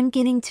 I'm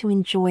getting to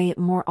enjoy it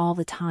more all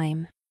the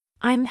time.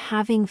 I'm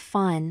having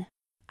fun."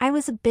 I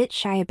was a bit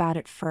shy about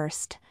it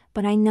first,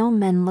 but I know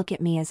men look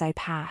at me as I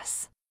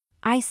pass.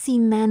 I see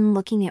men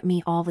looking at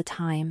me all the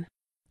time.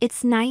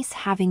 It's nice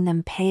having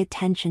them pay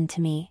attention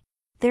to me.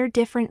 They're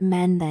different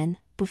men then,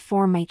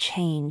 before my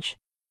change.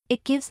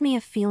 It gives me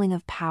a feeling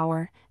of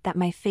power,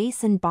 that my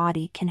face and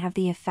body can have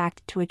the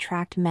effect to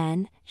attract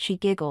men," she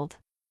giggled.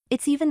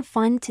 "It's even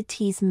fun to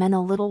tease men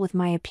a little with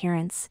my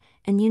appearance,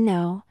 and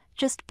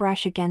just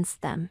brush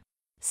against them."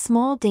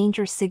 Small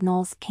danger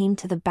signals came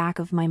to the back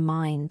of my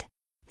mind.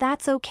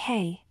 That's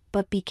okay,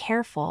 but be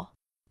careful.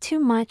 Too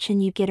much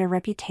and you get a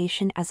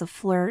reputation as a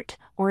flirt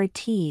or a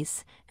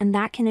tease, and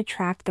that can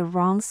attract the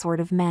wrong sort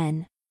of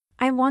men.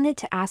 I wanted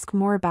to ask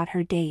more about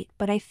her date,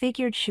 but I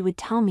figured she would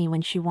tell me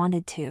when she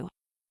wanted to.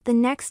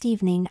 The next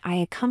evening I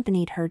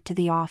accompanied her to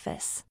the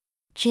office.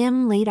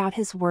 Jim laid out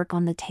his work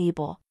on the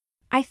table.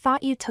 "I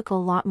thought you took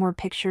a lot more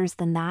pictures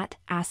than that,"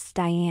 asked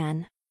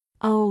Diane.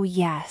 "Oh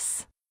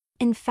yes.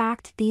 In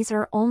fact, these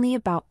are only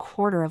about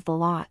quarter of the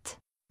lot.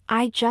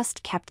 I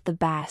just kept the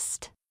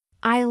best."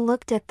 I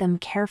looked at them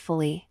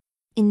carefully.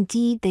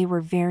 Indeed, they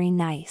were very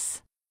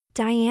nice.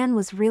 Diane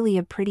was really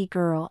a pretty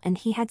girl and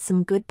he had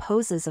some good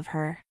poses of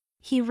her.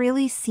 He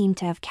really seemed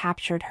to have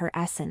captured her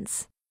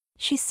essence.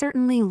 She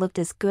certainly looked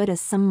as good as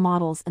some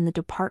models in the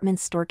department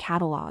store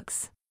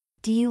catalogs.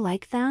 "Do you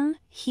like them?"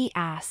 he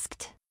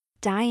asked.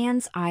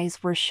 Diane's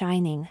eyes were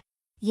shining.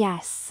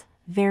 "Yes,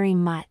 very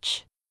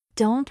much.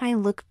 Don't I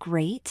look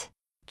great?"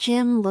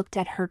 Jim looked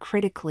at her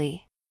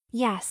critically.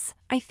 "Yes,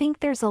 I think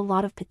there's a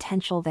lot of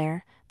potential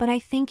there, but I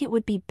think it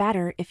would be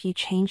better if you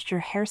changed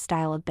your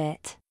hairstyle a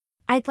bit.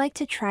 I'd like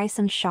to try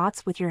some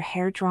shots with your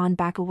hair drawn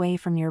back away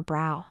from your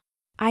brow."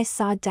 I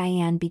saw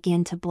Diane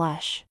begin to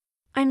blush.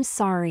 "I'm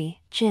sorry,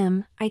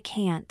 Jim, I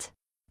can't.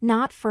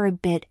 Not for a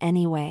bit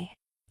anyway.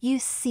 You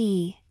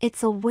see,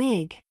 it's a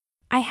wig.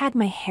 I had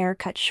my hair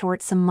cut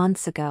short some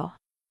months ago.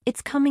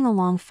 It's coming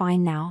along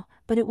fine now,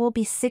 but it will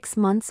be 6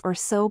 months or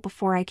so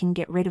before I can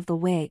get rid of the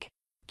wig."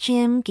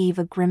 Jim gave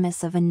a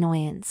grimace of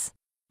annoyance.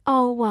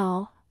 "Oh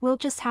well, we'll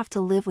just have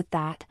to live with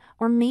that,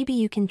 or maybe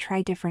you can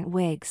try different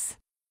wigs.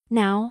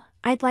 Now,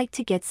 I'd like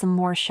to get some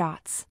more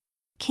shots.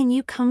 Can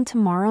you come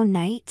tomorrow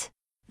night?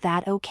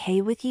 That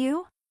okay with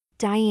you?"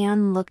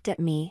 Diane looked at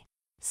me.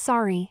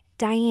 "Sorry,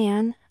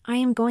 Diane, I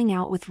am going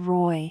out with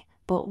Roy,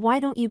 but why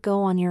don't you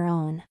go on your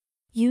own?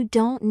 You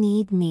don't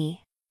need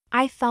me."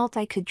 I felt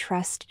I could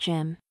trust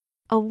Jim.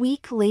 A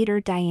week later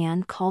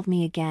Diane called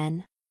me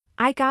again.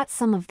 "I got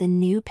some of the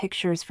new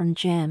pictures from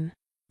Jim.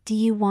 Do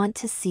you want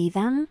to see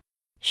them?"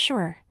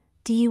 "Sure.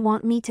 Do you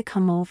want me to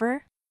come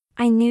over?"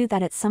 I knew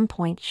that at some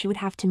point she would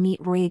have to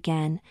meet Roy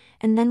again,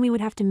 and then we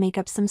would have to make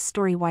up some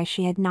story why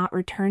she had not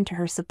returned to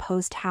her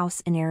supposed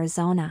house in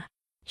Arizona.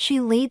 She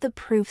laid the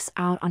proofs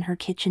out on her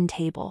kitchen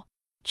table.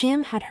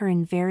 Jim had her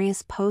in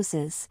various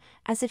poses,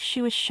 as if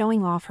she was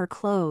showing off her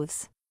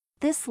clothes.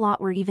 This lot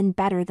were even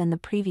better than the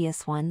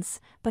previous ones,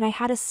 but I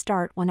had a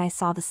start when I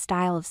saw the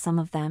style of some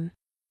of them.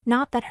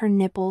 Not that her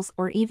nipples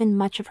or even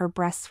much of her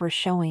breasts were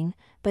showing,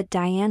 but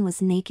Diane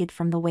was naked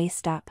from the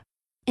waist up.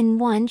 In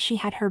one she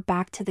had her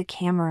back to the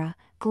camera,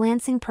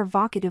 glancing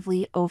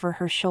provocatively over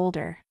her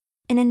shoulder.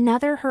 In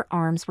another her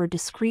arms were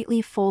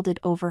discreetly folded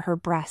over her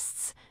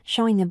breasts,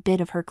 showing a bit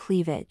of her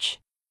cleavage.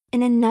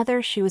 In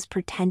another she was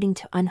pretending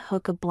to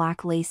unhook a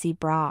black lacy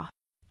bra.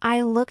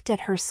 I looked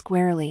at her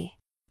squarely.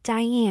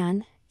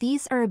 "Diane,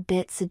 these are a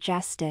bit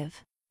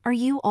suggestive. Are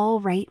you all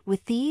right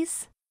with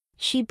these?"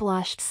 She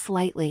blushed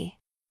slightly.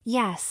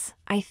 "Yes,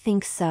 I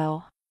think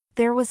so.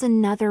 There was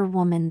another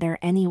woman there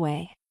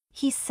anyway.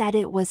 He said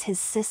it was his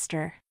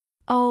sister."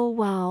 "Oh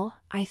well,"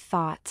 I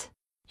thought.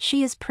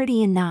 "She is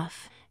pretty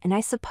enough, and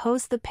I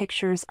suppose the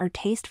pictures are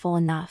tasteful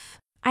enough."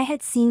 I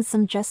had seen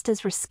some just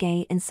as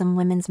risque in some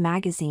women's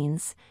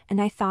magazines, and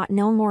I thought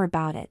no more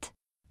about it.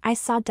 I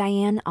saw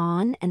Diane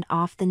on and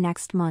off the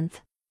next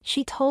month.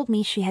 She told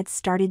me she had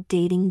started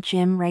dating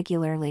Jim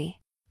regularly.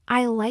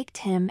 I liked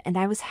him and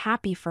I was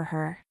happy for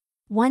her.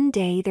 One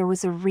day there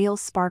was a real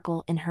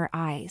sparkle in her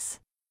eyes.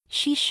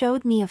 She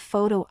showed me a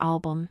photo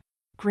album.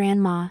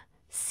 "Grandma,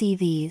 see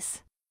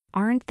these.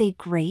 Aren't they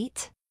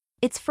great?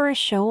 It's for a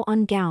show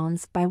on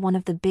gowns by one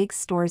of the big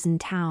stores in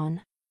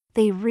town."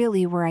 They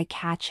really were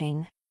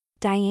eye-catching.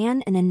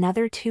 Diane and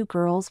another 2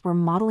 girls were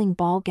modeling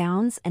ball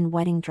gowns and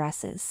wedding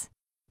dresses.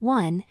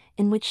 One,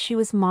 in which she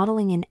was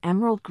modeling an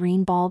emerald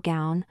green ball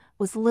gown,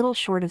 was little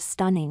short of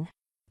stunning.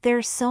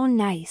 "They're so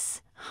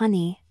nice,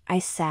 honey," I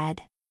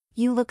said.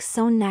 "You look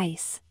so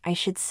nice, I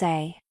should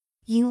say.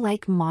 You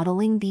like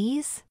modeling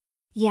these?"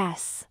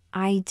 "Yes,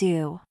 I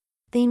do.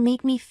 They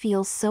make me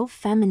feel so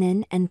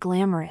feminine and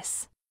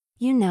glamorous.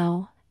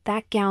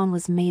 That gown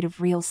was made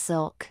of real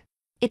silk.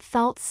 It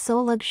felt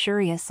so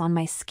luxurious on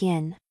my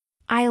skin.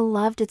 I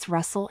loved its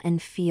rustle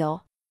and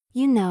feel.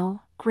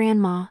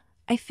 Grandma,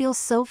 I feel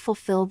so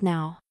fulfilled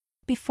now.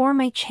 Before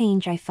my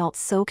change I felt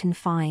so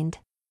confined.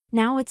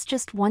 Now it's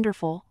just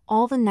wonderful,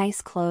 all the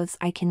nice clothes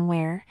I can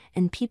wear,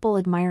 and people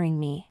admiring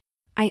me.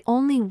 I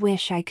only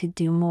wish I could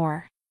do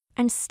more.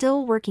 I'm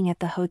still working at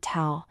the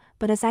hotel,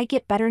 but as I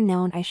get better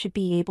known I should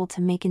be able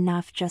to make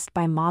enough just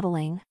by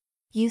modeling."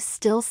 "You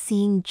still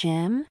seeing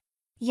Jim?"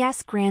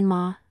 "Yes,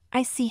 Grandma,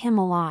 I see him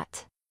a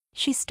lot."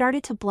 She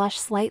started to blush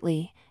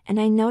slightly, and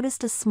I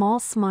noticed a small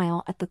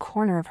smile at the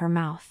corner of her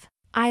mouth.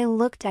 I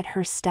looked at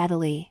her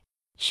steadily.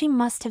 She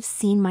must have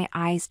seen my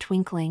eyes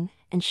twinkling,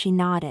 and she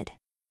nodded.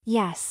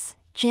 Yes,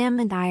 Jim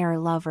and I are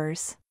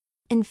lovers.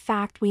 In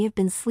fact, we have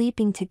been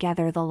sleeping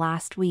together the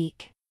last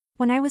week.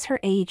 When I was her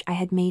age, I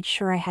had made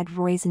sure I had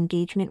Roy's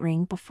engagement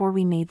ring before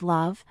we made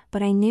love,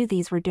 but I knew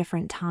these were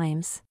different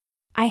times.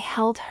 I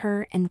held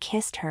her and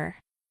kissed her.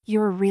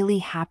 You're really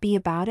happy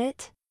about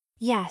it?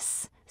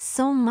 Yes,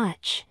 so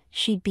much,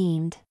 she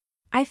beamed.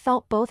 I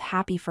felt both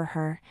happy for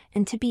her,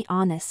 and to be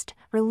honest,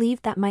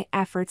 relieved that my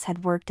efforts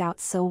had worked out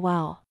so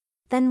well.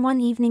 Then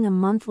one evening a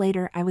month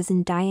later I was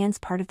in Diane's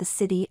part of the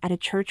city at a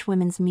church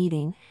women's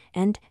meeting,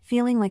 and,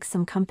 feeling like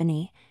some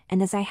company,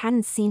 and as I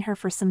hadn't seen her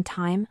for some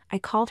time, I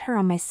called her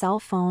on my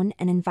cell phone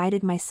and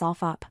invited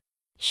myself up.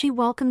 She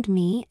welcomed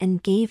me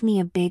and gave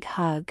me a big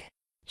hug.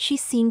 She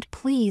seemed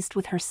pleased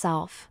with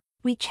herself.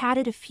 We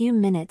chatted a few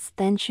minutes,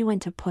 then she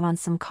went to put on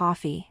some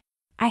coffee.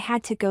 I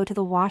had to go to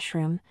the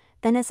washroom,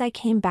 then as I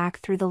came back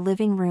through the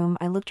living room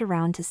I looked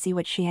around to see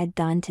what she had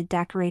done to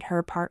decorate her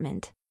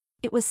apartment.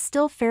 It was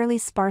still fairly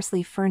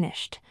sparsely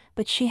furnished,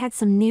 but she had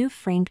some new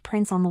framed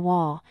prints on the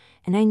wall,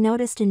 and I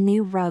noticed a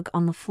new rug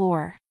on the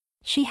floor.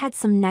 She had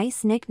some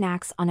nice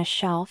knickknacks on a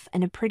shelf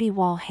and a pretty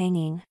wall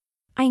hanging.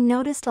 I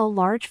noticed a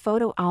large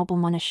photo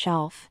album on a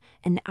shelf,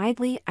 and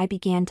idly I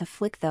began to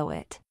flick through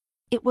it.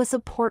 It was a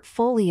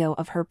portfolio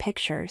of her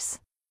pictures.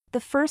 The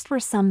first were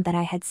some that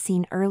I had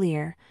seen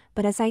earlier,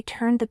 but as I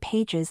turned the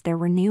pages there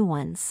were new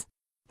ones.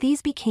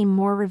 These became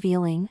more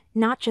revealing,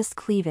 not just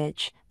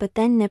cleavage, but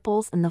then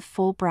nipples and the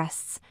full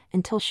breasts,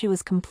 until she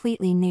was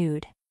completely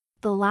nude.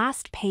 The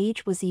last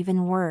page was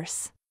even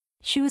worse.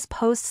 She was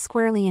posed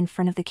squarely in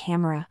front of the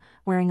camera,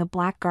 wearing a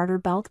black garter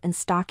belt and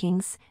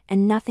stockings,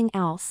 and nothing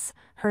else,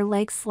 her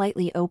legs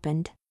slightly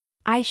opened.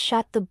 I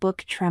shut the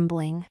book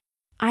trembling.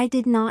 I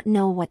did not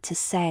know what to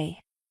say.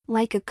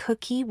 Like a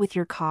cookie with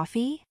your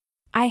coffee?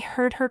 I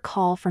heard her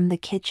call from the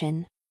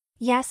kitchen.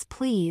 Yes,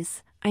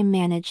 please, I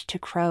managed to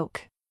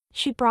croak.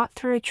 She brought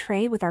through a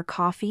tray with our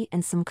coffee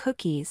and some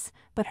cookies,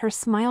 but her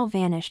smile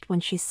vanished when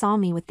she saw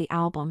me with the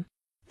album.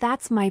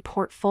 That's my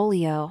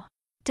portfolio.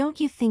 Don't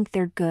you think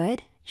they're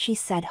good? She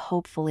said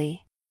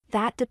hopefully.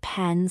 That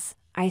depends,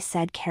 I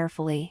said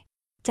carefully.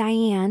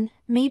 Diane,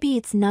 maybe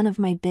it's none of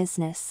my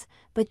business,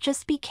 but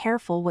just be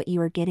careful what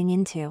you are getting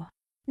into.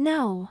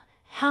 No,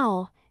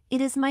 hell,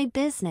 it is my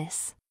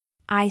business.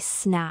 I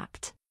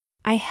snapped.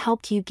 I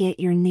helped you get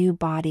your new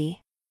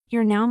body.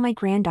 You're now my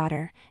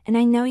granddaughter, and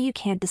I know you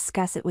can't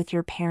discuss it with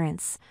your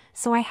parents,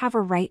 so I have a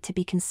right to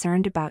be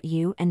concerned about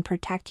you and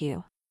protect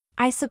you.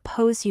 I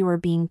suppose you are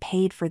being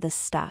paid for this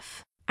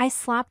stuff. I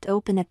slapped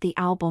open at the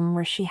album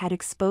where she had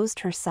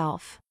exposed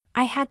herself.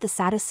 I had the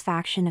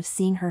satisfaction of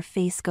seeing her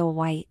face go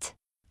white.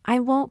 I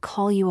won't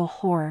call you a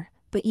whore,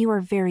 but you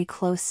are very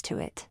close to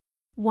it.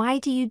 Why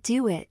do you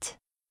do it?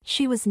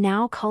 She was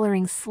now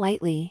coloring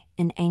slightly,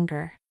 in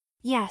anger.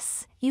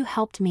 Yes, you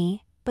helped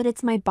me, but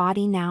it's my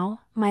body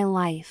now, my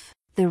life.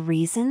 The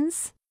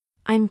reasons?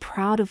 I'm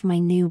proud of my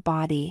new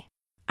body.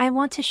 I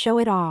want to show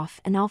it off,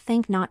 and I'll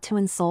think not to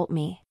insult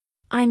me.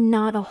 I'm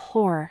not a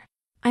whore.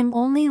 I'm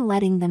only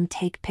letting them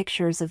take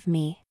pictures of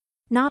me.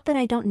 Not that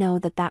I don't know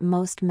that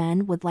most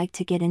men would like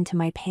to get into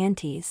my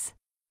panties.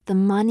 The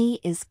money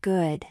is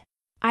good.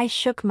 I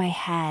shook my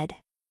head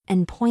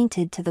and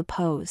pointed to the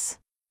pose.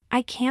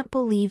 I can't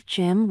believe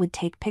Jim would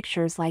take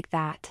pictures like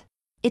that.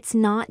 It's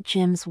not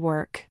Jim's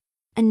work.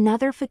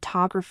 Another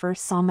photographer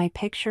saw my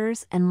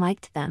pictures and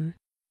liked them.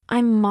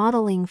 I'm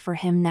modeling for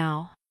him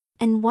now.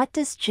 And what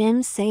does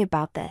Jim say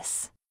about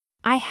this?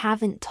 I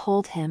haven't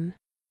told him.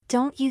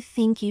 Don't you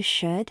think you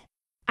should?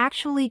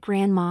 Actually,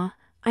 Grandma,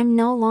 I'm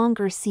no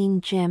longer seeing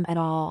Jim at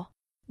all.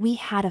 We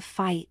had a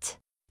fight.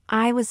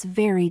 I was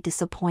very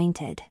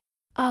disappointed.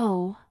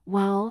 Oh,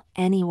 well,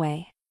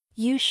 anyway.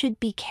 You should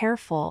be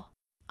careful.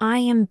 I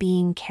am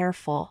being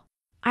careful.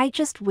 I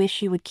just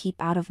wish you would keep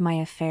out of my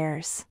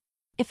affairs.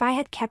 If I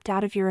had kept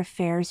out of your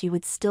affairs you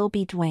would still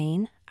be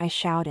Dwayne, I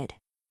shouted.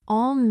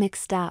 All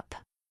mixed up.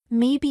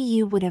 Maybe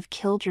you would have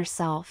killed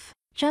yourself.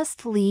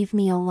 Just leave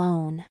me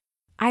alone.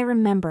 I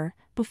remember,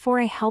 before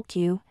I helped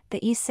you,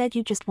 that you said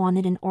you just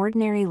wanted an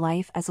ordinary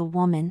life as a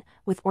woman,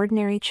 with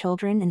ordinary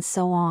children and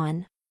so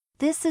on.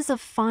 This is a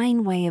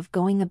fine way of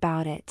going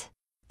about it.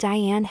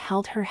 Diane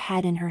held her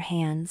head in her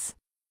hands.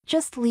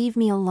 Just leave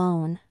me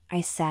alone,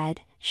 I said,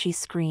 she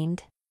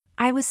screamed.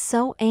 I was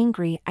so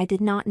angry I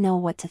did not know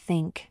what to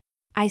think.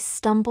 I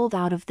stumbled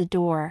out of the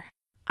door.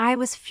 I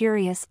was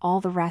furious all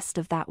the rest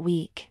of that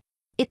week.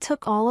 It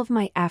took all of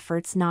my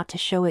efforts not to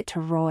show it to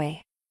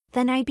Roy.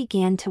 Then I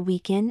began to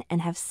weaken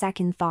and have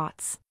second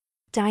thoughts.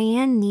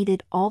 Diane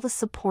needed all the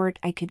support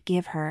I could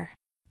give her.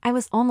 I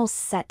was almost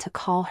set to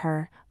call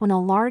her, when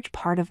a large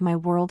part of my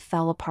world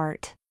fell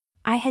apart.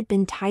 I had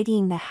been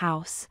tidying the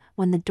house,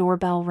 when the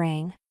doorbell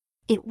rang.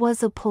 It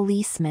was a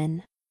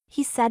policeman.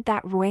 He said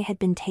that Roy had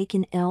been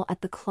taken ill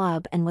at the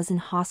club and was in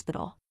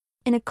hospital.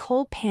 In a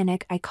cold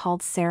panic I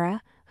called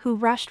Sarah, who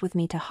rushed with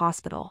me to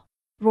hospital.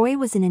 Roy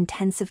was in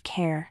intensive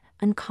care,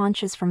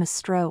 unconscious from a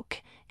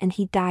stroke, and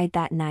he died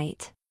that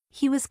night.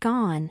 He was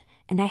gone,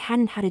 and I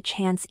hadn't had a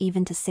chance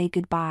even to say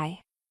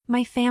goodbye.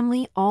 My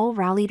family all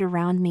rallied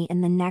around me in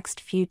the next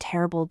few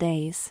terrible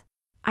days.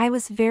 I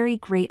was very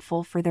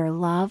grateful for their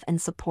love and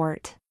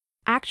support.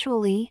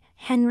 Actually,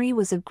 Henry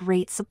was a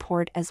great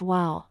support as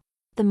well.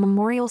 The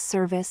memorial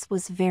service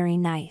was very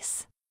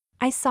nice.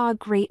 I saw a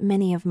great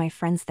many of my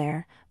friends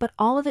there, but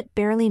all of it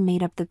barely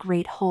made up the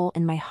great hole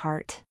in my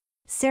heart.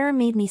 Sarah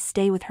made me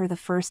stay with her the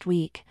first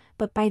week,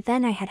 but by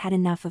then I had had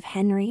enough of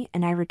Henry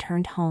and I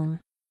returned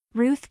home.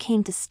 Ruth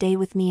came to stay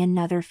with me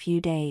another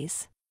few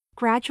days.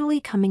 Gradually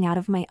coming out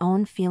of my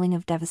own feeling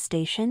of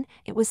devastation,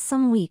 it was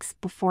some weeks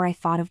before I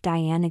thought of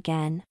Diane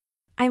again.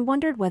 I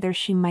wondered whether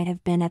she might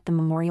have been at the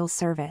memorial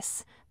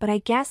service, but I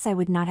guess I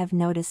would not have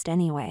noticed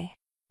anyway.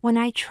 When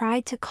I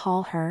tried to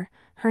call her,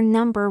 her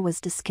number was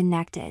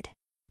disconnected.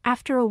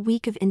 After a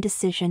week of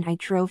indecision, I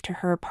drove to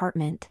her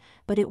apartment,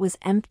 but it was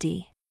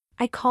empty.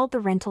 I called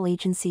the rental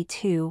agency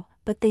too,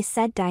 but they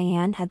said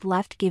Diane had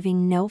left,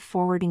 giving no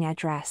forwarding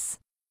address.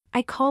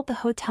 I called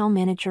the hotel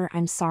manager.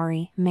 "I'm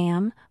sorry,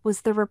 ma'am,"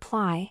 was the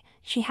reply.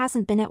 "She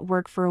hasn't been at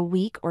work for a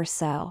week or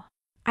so."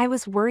 I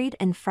was worried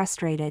and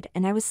frustrated,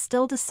 and I was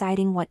still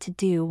deciding what to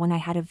do when I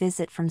had a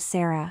visit from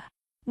Sarah.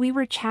 We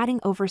were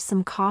chatting over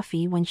some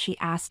coffee when she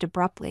asked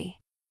abruptly,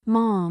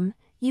 "Mom,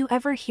 you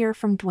ever hear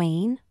from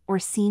Dwayne, or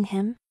seen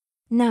him?"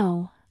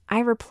 "No,"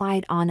 I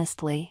replied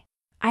honestly.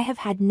 "I have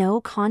had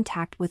no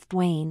contact with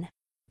Dwayne."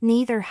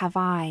 "Neither have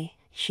I,"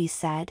 she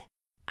said.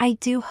 "I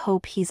do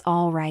hope he's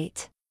all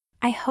right.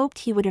 I hoped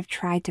he would have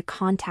tried to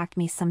contact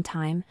me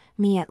sometime,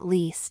 me at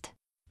least.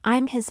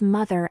 I'm his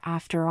mother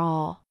after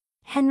all.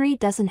 Henry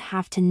doesn't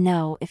have to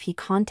know if he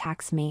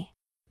contacts me.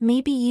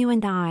 Maybe you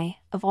and I,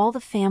 of all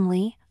the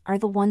family, are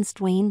the ones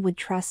Dwayne would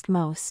trust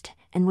most,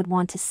 and would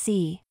want to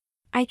see."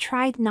 I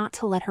tried not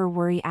to let her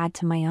worry add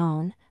to my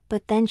own,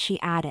 but then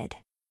she added,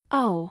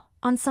 "Oh,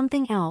 on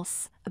something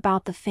else,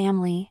 about the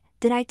family,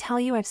 did I tell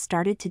you I've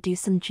started to do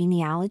some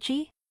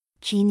genealogy?"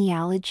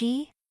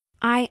 "Genealogy?"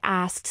 I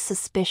asked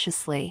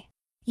suspiciously.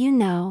 "You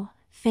know,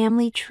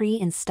 family tree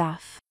and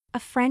stuff. A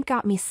friend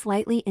got me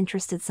slightly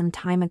interested some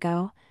time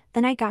ago,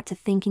 then I got to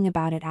thinking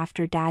about it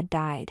after Dad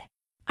died.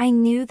 I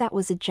knew that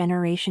was a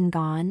generation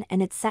gone,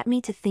 and it set me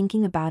to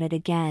thinking about it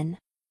again.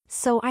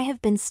 So I have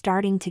been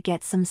starting to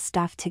get some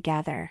stuff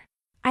together.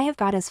 I have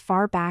got as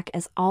far back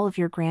as all of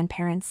your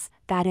grandparents,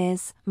 that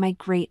is, my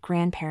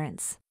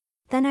great-grandparents.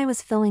 Then I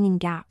was filling in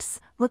gaps,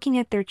 looking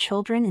at their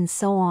children and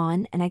so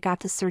on, and I got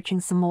to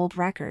searching some old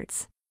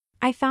records.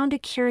 I found a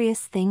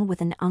curious thing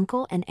with an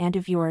uncle and aunt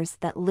of yours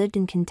that lived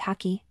in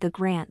Kentucky, the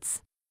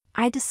Grants.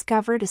 I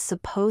discovered a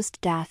supposed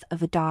death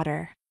of a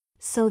daughter.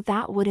 So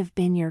that would have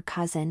been your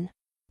cousin.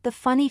 The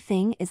funny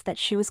thing is that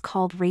she was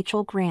called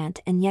Rachel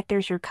Grant, and yet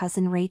there's your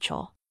cousin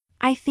Rachel.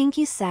 I think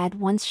you said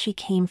once she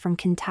came from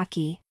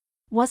Kentucky.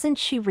 Wasn't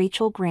she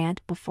Rachel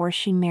Grant before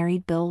she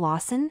married Bill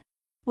Lawson?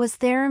 Was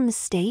there a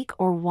mistake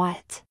or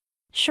what?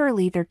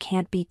 Surely there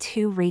can't be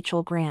two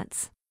Rachel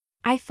Grants."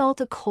 I felt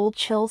a cold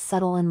chill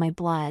settle in my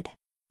blood.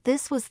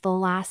 This was the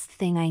last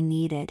thing I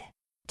needed.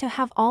 To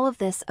have all of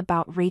this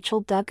about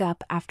Rachel dug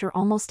up after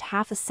almost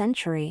half a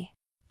century.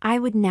 I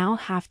would now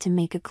have to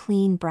make a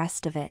clean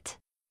breast of it.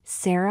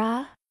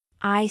 "Sarah?"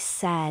 I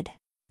said.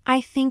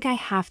 "I think I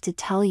have to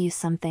tell you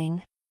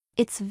something.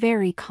 It's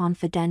very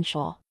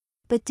confidential.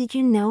 But did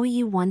you know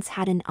you once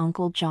had an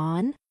Uncle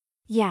John?"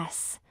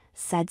 "Yes,"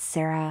 said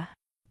Sarah.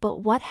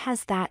 "But what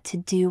has that to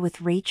do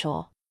with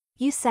Rachel?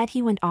 You said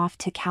he went off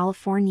to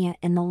California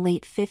in the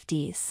late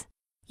 50s.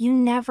 You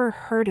never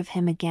heard of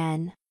him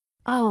again."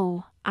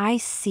 "Oh, I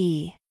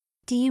see.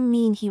 Do you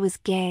mean he was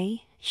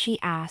gay?"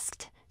 she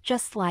asked,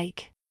 "just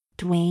like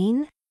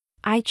Dwayne?"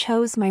 I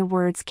chose my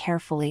words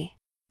carefully.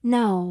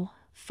 "No,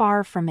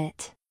 far from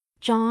it.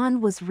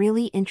 John was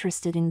really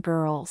interested in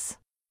girls.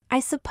 I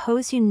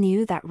suppose you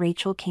knew that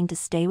Rachel came to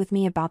stay with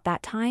me about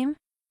that time?"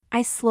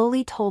 I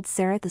slowly told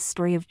Sarah the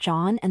story of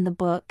John and the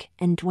book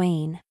and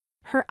Dwayne.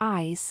 Her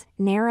eyes,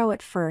 narrow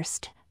at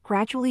first,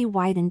 gradually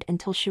widened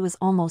until she was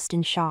almost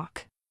in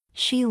shock.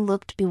 She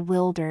looked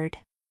bewildered.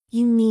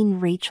 "You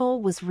mean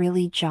Rachel was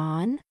really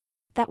John?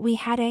 That we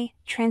had a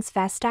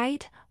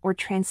transvestite, or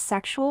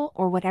transsexual,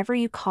 or whatever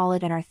you call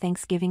it, at our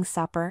Thanksgiving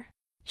supper?"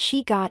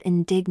 She got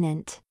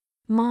indignant.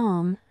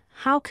 "Mom,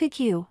 how could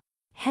you?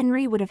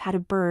 Henry would have had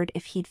a bird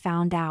if he'd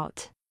found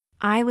out."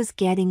 I was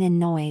getting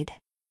annoyed.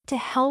 To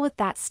hell with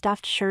that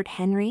stuffed shirt,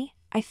 Henry,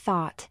 I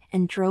thought,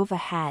 and drove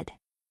ahead.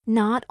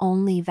 Not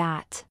only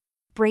that.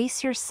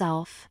 Brace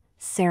yourself,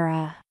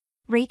 Sarah.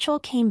 Rachel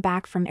came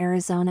back from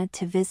Arizona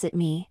to visit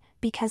me,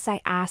 because I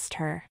asked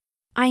her.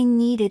 I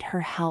needed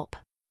her help.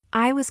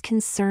 I was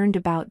concerned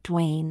about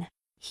Dwayne.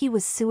 He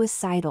was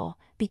suicidal,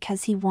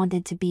 because he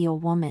wanted to be a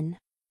woman.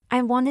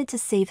 I wanted to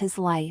save his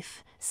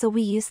life, so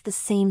we used the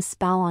same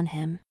spell on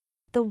him.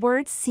 The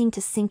words seemed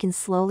to sink in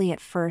slowly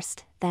at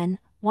first, then,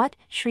 "What?"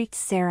 shrieked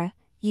Sarah.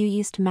 "You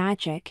used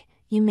magic,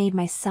 you made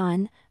my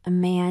son, a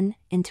man,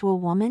 into a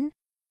woman?"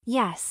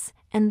 "Yes,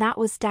 and that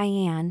was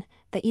Diane,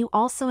 that you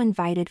also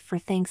invited for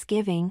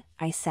Thanksgiving,"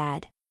 I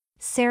said.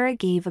 Sarah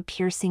gave a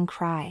piercing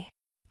cry.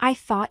 I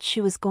thought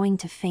she was going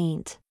to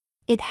faint.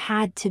 "It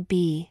had to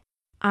be."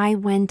 I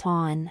went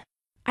on.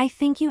 I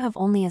think you have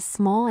only a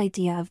small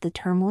idea of the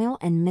turmoil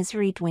and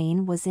misery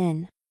Dwayne was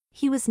in.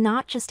 He was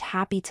not just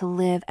happy to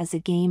live as a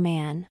gay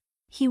man.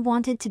 He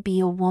wanted to be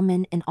a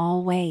woman in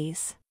all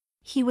ways.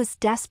 He was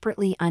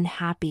desperately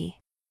unhappy.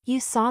 You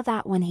saw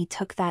that when he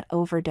took that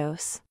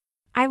overdose.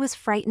 I was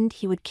frightened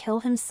he would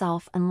kill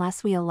himself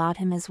unless we allowed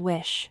him his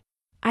wish.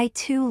 I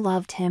too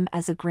loved him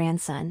as a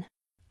grandson.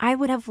 I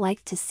would have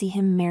liked to see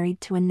him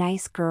married to a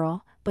nice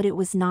girl, but it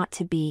was not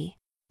to be.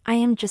 I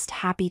am just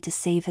happy to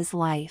save his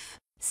life.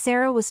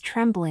 Sarah was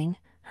trembling,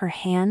 her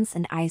hands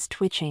and eyes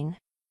twitching.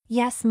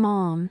 Yes,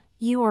 Mom,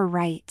 you are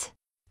right.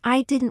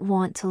 I didn't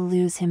want to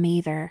lose him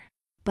either.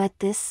 But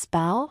this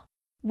spell?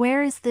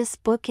 Where is this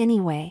book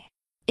anyway?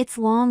 It's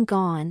long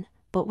gone,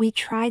 but we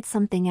tried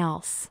something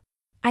else.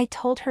 I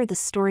told her the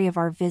story of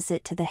our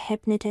visit to the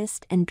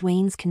hypnotist and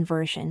Dwayne's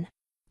conversion.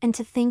 And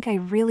to think I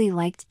really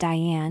liked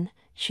Diane,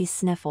 she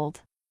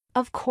sniffled.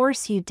 Of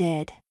course you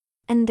did.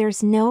 And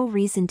there's no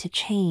reason to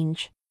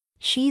change.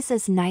 She's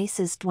as nice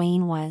as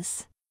Dwayne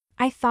was.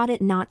 I thought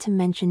it not to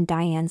mention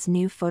Diane's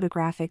new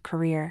photographic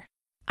career.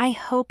 I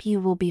hope you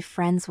will be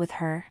friends with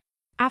her.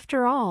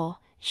 After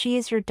all, she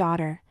is your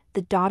daughter,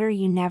 the daughter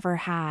you never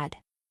had.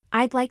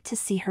 I'd like to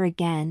see her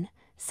again,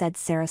 said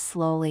Sarah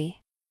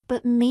slowly.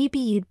 But maybe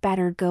you'd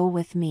better go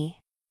with me.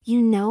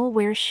 You know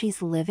where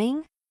she's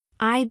living?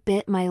 I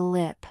bit my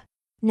lip.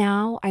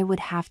 Now I would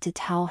have to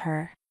tell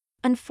her.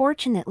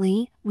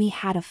 Unfortunately, we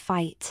had a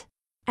fight.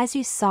 As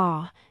you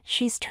saw,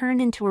 she's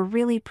turned into a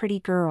really pretty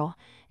girl,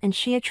 and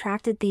she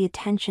attracted the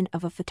attention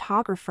of a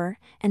photographer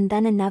and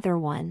then another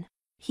one.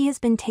 He has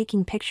been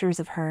taking pictures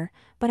of her,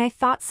 but I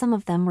thought some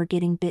of them were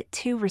getting a bit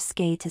too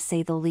risque to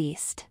say the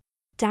least.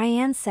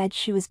 Diane said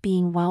she was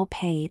being well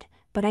paid,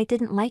 but I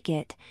didn't like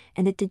it,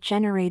 and it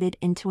degenerated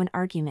into an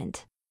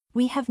argument.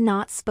 We have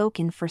not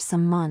spoken for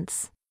some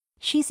months.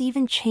 She's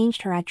even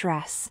changed her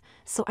address,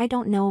 so I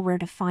don't know where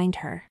to find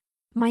her.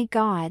 My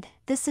God,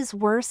 this is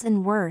worse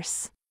and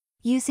worse.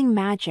 Using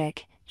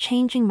magic,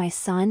 changing my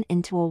son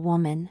into a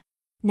woman.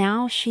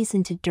 Now she's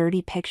into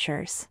dirty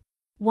pictures.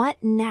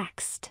 What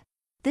next?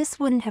 This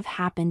wouldn't have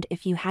happened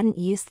if you hadn't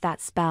used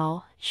that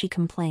spell, she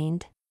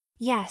complained.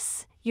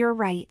 Yes, you're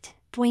right,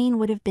 Dwayne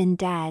would have been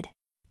dead.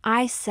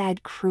 I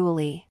said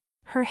cruelly.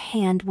 Her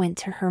hand went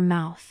to her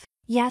mouth.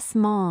 Yes,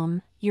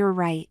 Mom, you're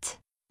right.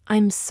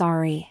 I'm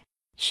sorry.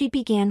 She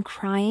began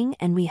crying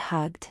and we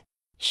hugged.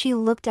 She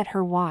looked at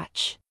her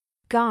watch.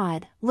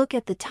 God, look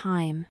at the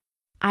time.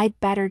 I'd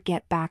better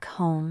get back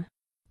home.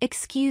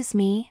 Excuse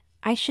me,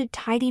 I should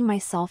tidy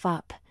myself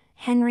up.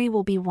 Henry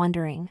will be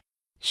wondering.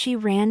 She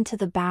ran to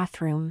the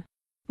bathroom.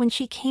 When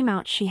she came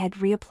out, she had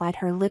reapplied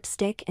her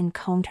lipstick and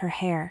combed her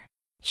hair.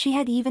 She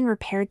had even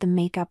repaired the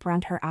makeup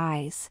around her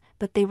eyes,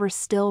 but they were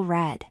still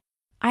red.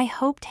 I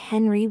hoped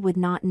Henry would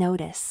not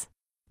notice.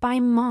 Bye,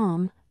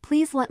 Mom,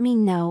 please let me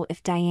know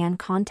if Diane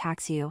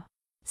contacts you.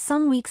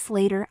 Some weeks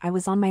later, I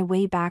was on my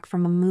way back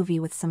from a movie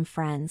with some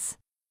friends.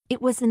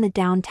 It was in the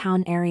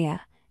downtown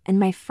area, and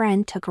my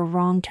friend took a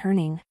wrong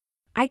turning.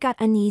 I got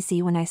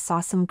uneasy when I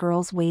saw some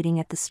girls waiting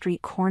at the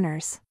street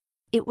corners.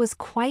 It was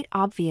quite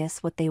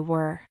obvious what they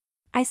were.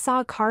 I saw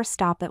a car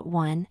stop at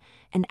one,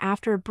 and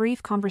after a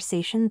brief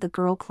conversation the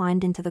girl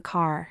climbed into the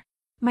car.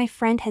 My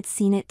friend had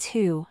seen it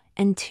too,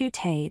 and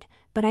tooted,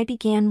 but I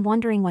began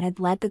wondering what had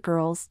led the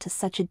girls to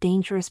such a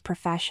dangerous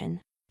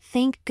profession.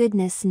 Thank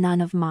goodness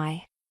none of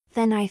my.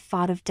 Then I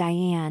thought of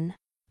Diane.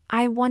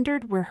 I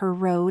wondered where her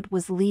road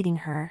was leading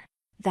her.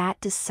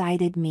 That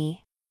decided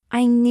me.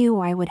 I knew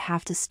I would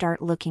have to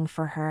start looking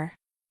for her.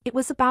 It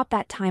was about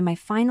that time I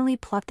finally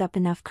plucked up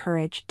enough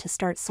courage to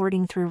start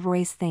sorting through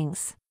Roy's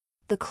things.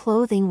 The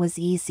clothing was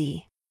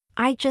easy.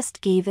 I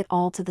just gave it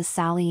all to the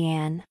Sally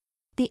Ann.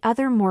 The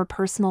other more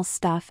personal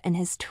stuff and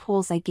his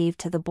tools I gave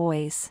to the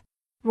boys.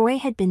 Roy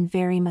had been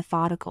very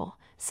methodical,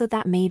 so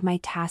that made my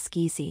task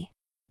easy.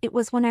 It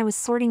was when I was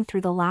sorting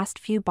through the last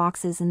few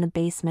boxes in the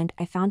basement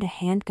I found a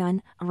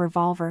handgun, a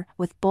revolver,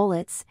 with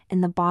bullets,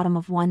 in the bottom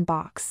of one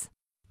box.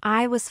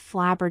 I was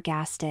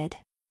flabbergasted.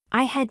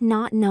 I had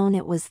not known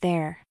it was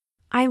there.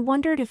 I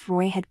wondered if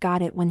Roy had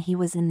got it when he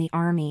was in the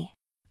army.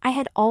 I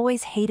had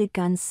always hated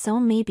guns, so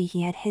maybe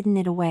he had hidden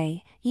it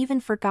away, even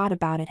forgot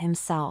about it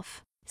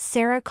himself.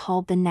 Sarah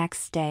called the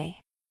next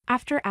day.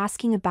 After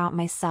asking about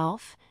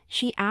myself,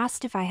 she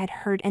asked if I had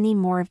heard any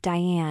more of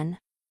Diane.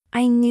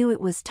 I knew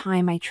it was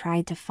time I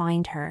tried to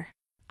find her.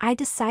 I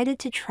decided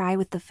to try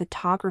with the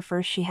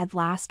photographer she had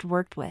last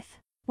worked with.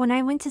 When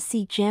I went to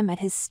see Jim at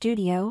his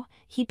studio,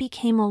 he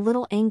became a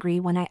little angry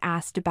when I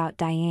asked about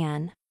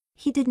Diane.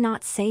 He did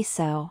not say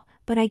so,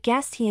 but I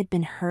guessed he had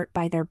been hurt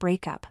by their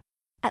breakup.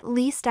 At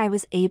least I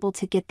was able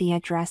to get the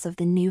address of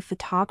the new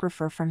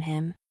photographer from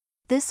him.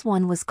 This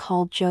one was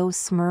called Joe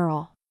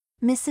Smurl.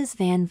 Mrs.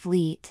 Van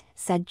Vliet,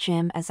 said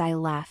Jim as I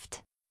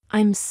left.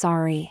 I'm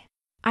sorry.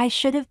 I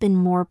should have been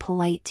more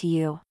polite to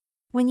you.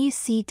 When you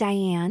see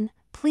Diane,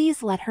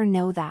 please let her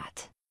know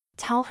that.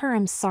 Tell her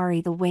I'm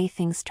sorry the way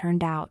things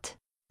turned out.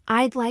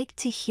 I'd like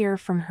to hear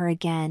from her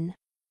again.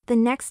 The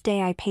next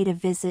day I paid a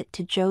visit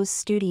to Joe's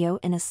studio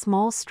in a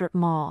small strip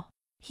mall.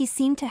 He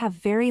seemed to have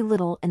very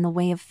little in the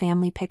way of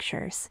family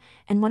pictures,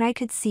 and what I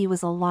could see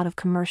was a lot of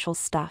commercial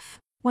stuff.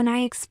 When I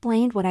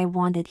explained what I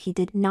wanted, he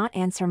did not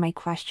answer my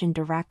question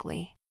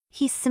directly.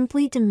 He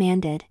simply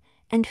demanded,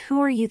 "And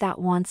who are you that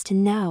wants to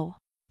know?"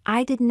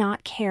 I did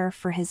not care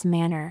for his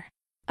manner.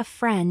 "A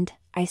friend,"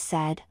 I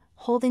said,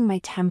 holding my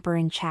temper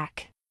in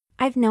check.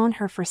 "I've known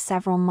her for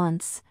several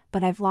months,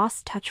 but I've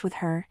lost touch with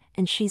her,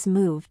 and she's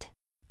moved.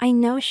 I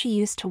know she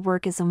used to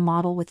work as a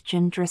model with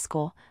Jim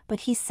Driscoll,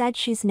 but he said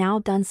she's now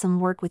done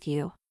some work with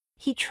you."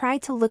 He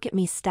tried to look at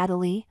me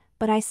steadily,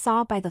 but I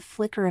saw by the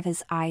flicker of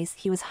his eyes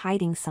he was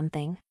hiding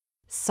something.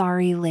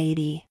 "Sorry,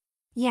 lady.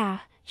 Yeah,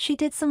 she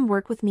did some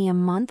work with me a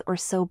month or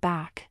so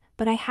back,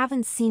 but I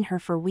haven't seen her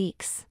for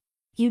weeks."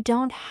 "You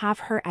don't have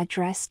her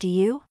address, do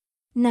you?"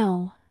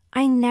 "No,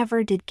 I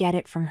never did get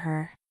it from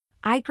her."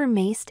 I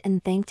grimaced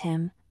and thanked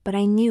him, but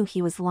I knew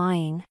he was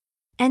lying.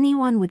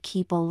 Anyone would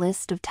keep a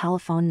list of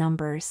telephone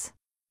numbers.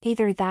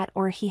 Either that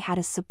or he had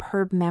a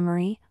superb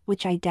memory,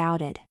 which I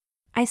doubted.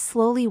 I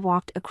slowly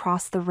walked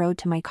across the road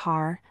to my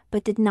car,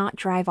 but did not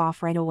drive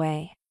off right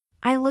away.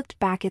 I looked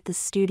back at the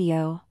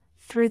studio,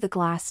 through the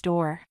glass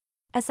door.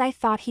 As I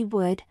thought he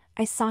would,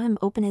 I saw him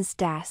open his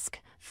desk,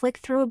 flick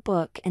through a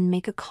book and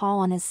make a call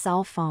on his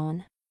cell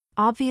phone.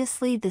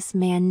 Obviously this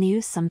man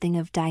knew something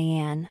of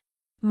Diane.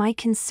 My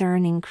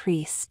concern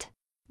increased.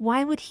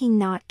 Why would he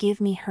not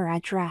give me her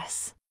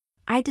address?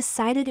 I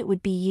decided it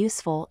would be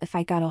useful if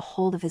I got a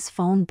hold of his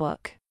phone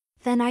book.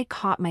 Then I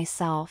caught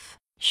myself.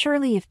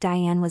 Surely if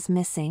Diane was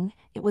missing,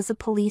 it was a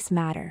police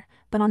matter,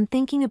 but on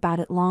thinking about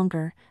it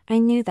longer, I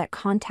knew that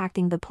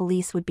contacting the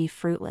police would be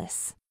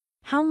fruitless.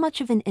 How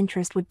much of an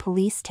interest would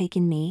police take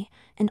in me,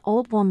 an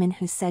old woman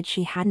who said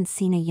she hadn't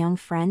seen a young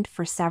friend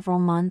for several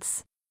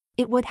months?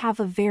 It would have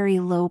a very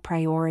low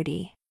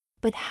priority.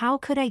 But how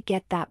could I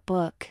get that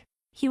book?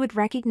 He would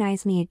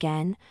recognize me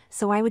again,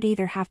 so I would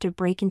either have to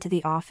break into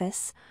the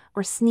office,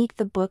 or sneak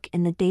the book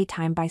in the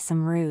daytime by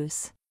some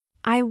ruse.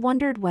 I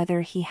wondered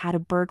whether he had a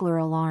burglar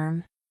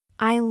alarm.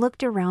 I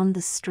looked around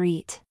the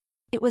street.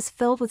 It was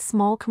filled with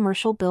small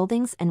commercial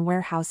buildings and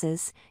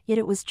warehouses, yet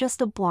it was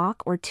just a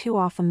block or two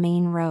off a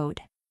main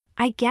road.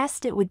 I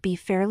guessed it would be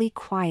fairly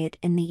quiet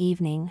in the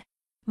evening.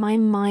 My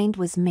mind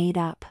was made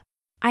up.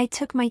 I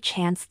took my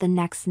chance the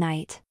next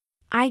night.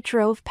 I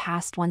drove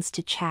past once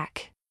to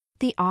check.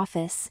 The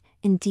office,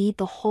 indeed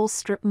the whole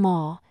strip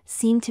mall,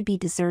 seemed to be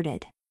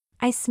deserted.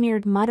 I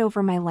smeared mud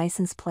over my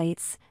license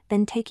plates,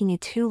 then taking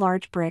 2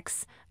 large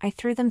bricks, I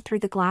threw them through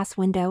the glass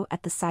window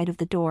at the side of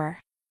the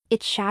door.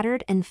 It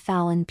shattered and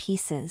fell in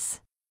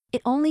pieces.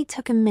 It only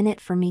took a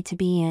minute for me to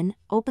be in,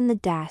 open the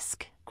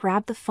desk,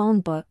 grab the phone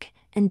book,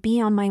 and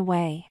be on my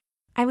way.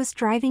 I was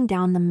driving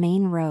down the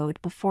main road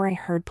before I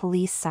heard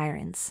police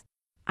sirens.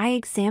 I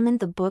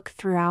examined the book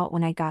throughout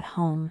when I got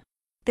home.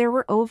 There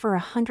were over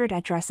 100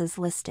 addresses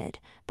listed,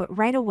 but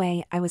right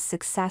away I was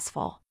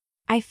successful.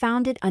 I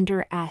found it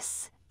under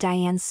S.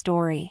 Diane's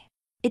story.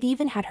 It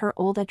even had her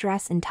old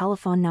address and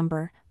telephone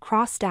number,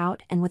 crossed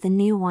out and with a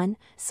new one,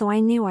 so I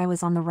knew I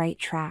was on the right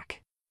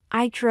track.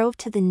 I drove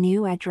to the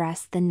new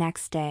address the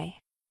next day.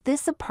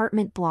 This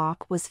apartment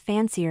block was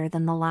fancier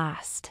than the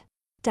last.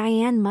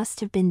 Diane must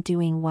have been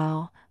doing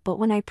well, but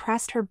when I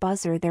pressed her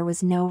buzzer there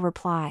was no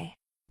reply.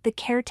 The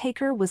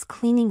caretaker was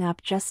cleaning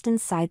up just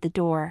inside the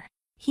door.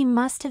 He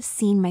must have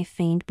seen my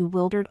faint,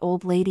 bewildered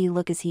old lady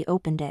look as he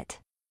opened it.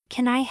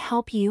 "Can I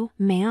help you,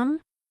 ma'am?"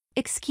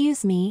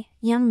 "Excuse me,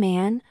 young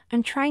man,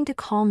 I'm trying to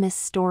call Miss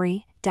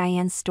Story,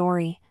 Diane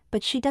Story,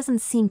 but she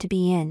doesn't seem to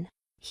be in."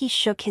 He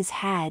shook his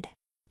head.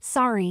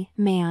 "Sorry,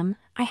 ma'am,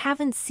 I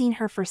haven't seen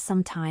her for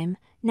some time,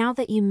 now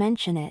that you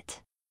mention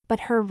it.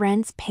 But her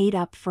rent's paid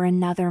up for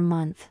another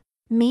month.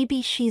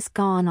 Maybe she's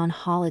gone on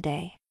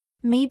holiday."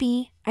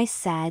 "Maybe," I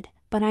said,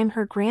 "but I'm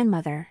her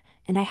grandmother,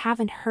 and I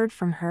haven't heard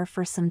from her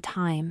for some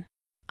time.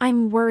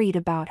 I'm worried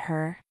about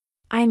her."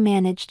 I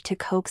managed to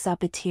coax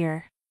up a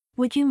tear.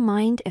 "Would you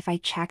mind if I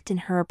checked in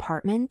her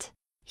apartment?"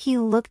 He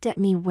looked at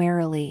me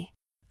warily.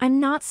 "I'm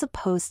not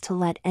supposed to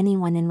let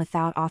anyone in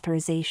without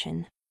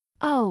authorization."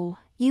 "Oh,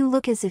 you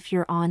look as if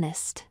you're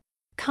honest.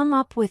 Come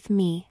up with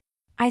me."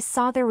 I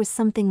saw there was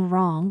something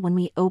wrong when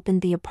we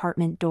opened the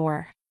apartment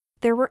door.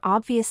 There were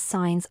obvious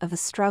signs of a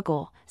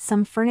struggle,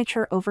 some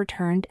furniture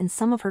overturned and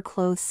some of her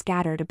clothes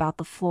scattered about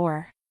the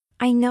floor.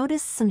 I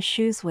noticed some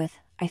shoes with,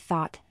 I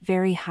thought,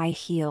 very high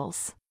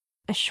heels.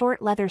 A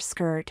short leather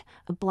skirt,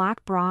 a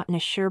black bra and a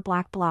sheer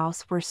black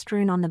blouse were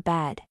strewn on the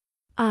bed.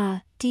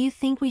 Do you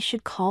think we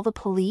should call the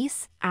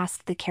police?"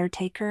 asked the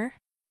caretaker.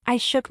 I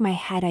shook my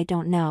head. "I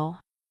don't know.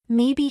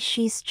 Maybe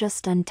she's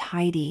just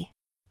untidy.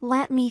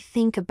 Let me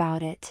think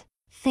about it.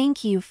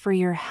 Thank you for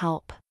your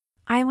help."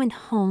 I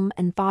went home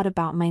and thought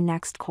about my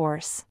next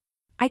course.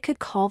 I could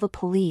call the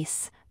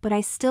police, but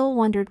I still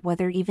wondered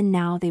whether even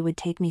now they would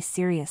take me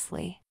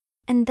seriously.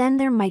 And then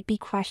there might be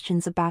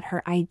questions about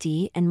her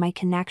ID and my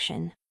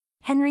connection.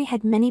 Henry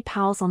had many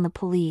pals on the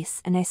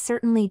police, and I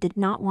certainly did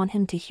not want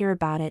him to hear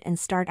about it and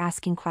start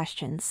asking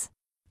questions.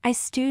 I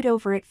stewed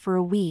over it for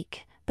a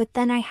week, but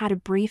then I had a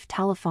brief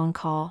telephone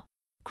call.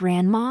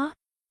 "Grandma?"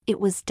 It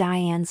was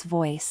Diane's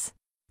voice.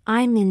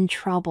 I'm in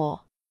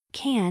trouble.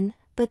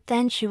 But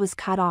then she was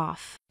cut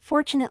off.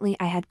 Fortunately,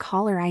 I had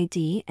caller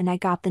ID and I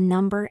got the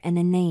number and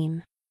a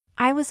name.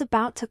 I was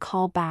about to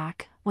call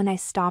back when I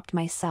stopped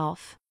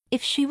myself.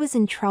 If she was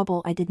in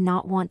trouble, I did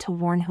not want to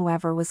warn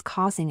whoever was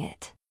causing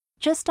it.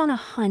 Just on a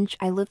hunch,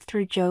 I looked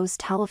through Joe's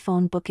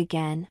telephone book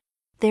again.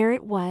 There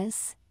it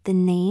was, the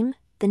name,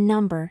 the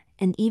number,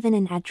 and even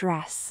an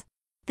address.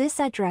 This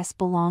address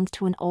belonged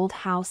to an old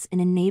house in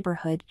a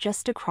neighborhood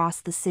just across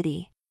the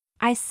city.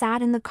 I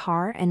sat in the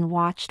car and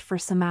watched for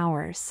some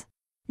hours.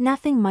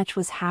 Nothing much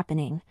was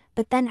happening,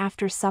 but then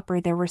after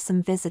supper there were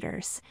some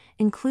visitors,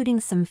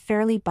 including some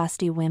fairly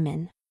busty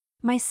women.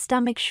 My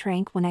stomach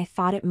shrank when I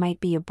thought it might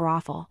be a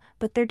brothel,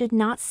 but there did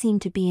not seem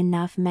to be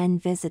enough men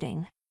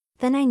visiting.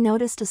 Then I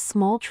noticed a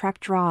small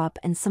truck draw up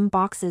and some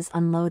boxes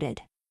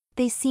unloaded.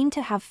 They seemed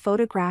to have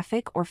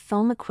photographic or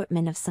film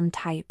equipment of some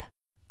type.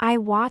 I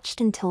watched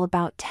until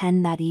about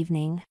 10 that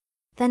evening.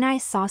 Then I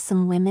saw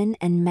some women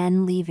and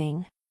men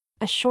leaving.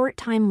 A short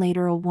time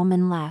later a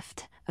woman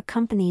left,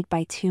 accompanied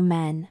by 2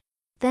 men.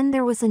 Then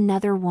there was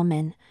another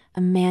woman,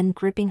 a man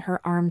gripping her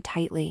arm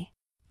tightly.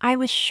 I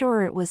was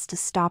sure it was to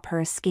stop her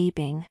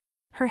escaping.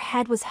 Her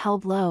head was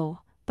held low,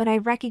 but I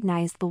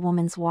recognized the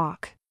woman's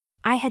walk.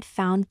 I had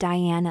found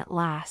Diane at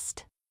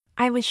last.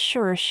 I was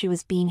sure she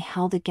was being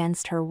held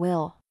against her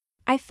will.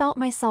 I felt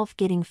myself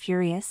getting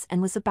furious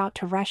and was about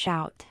to rush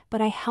out,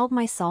 but I held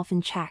myself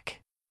in check.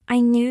 I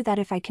knew that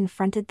if I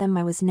confronted them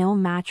I was no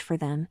match for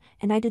them,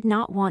 and I did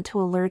not want to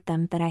alert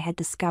them that I had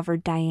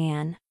discovered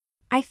Diane.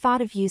 I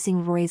thought of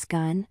using Roy's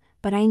gun,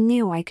 but I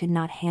knew I could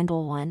not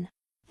handle one.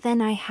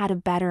 Then I had a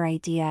better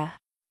idea.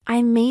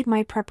 I made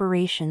my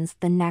preparations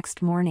the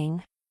next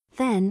morning.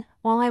 Then,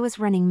 while I was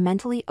running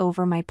mentally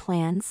over my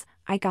plans,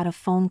 I got a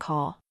phone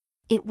call.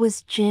 It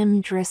was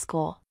Jim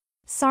Driscoll.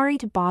 Sorry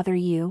to bother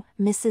you,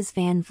 Mrs.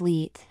 Van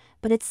Vliet,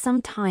 but it's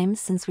some time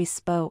since we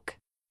spoke.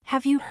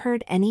 Have you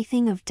heard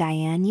anything of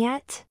Diane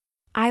yet?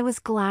 I was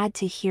glad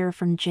to hear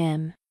from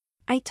Jim.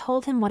 I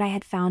told him what I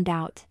had found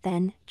out.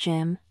 Then,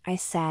 Jim, I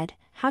said,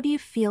 how do you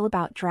feel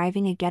about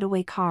driving a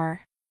getaway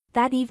car?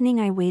 That evening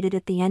I waited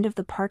at the end of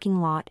the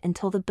parking lot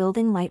until the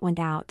building light went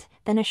out,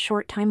 then a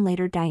short time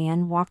later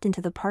Diane walked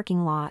into the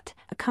parking lot,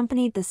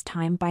 accompanied this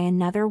time by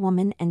another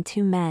woman and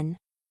 2 men.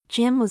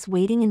 Jim was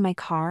waiting in my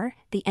car,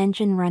 the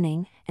engine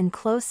running, and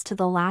close to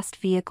the last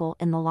vehicle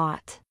in the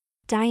lot.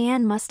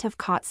 Diane must have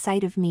caught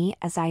sight of me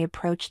as I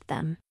approached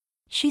them.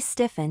 She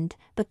stiffened,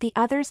 but the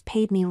others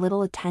paid me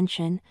little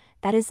attention,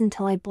 that is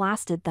until I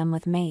blasted them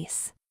with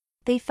mace.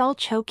 They fell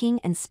choking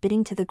and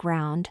spitting to the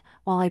ground,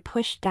 while I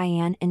pushed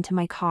Diane into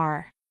my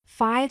car.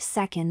 5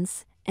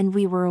 seconds, and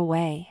we were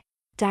away.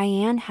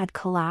 Diane had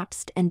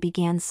collapsed and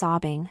began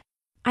sobbing.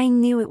 I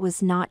knew it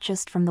was not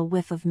just from the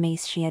whiff of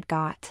mace she had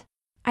got.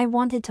 I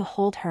wanted to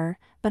hold her,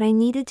 but I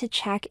needed to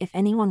check if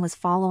anyone was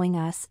following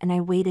us, and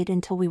I waited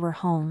until we were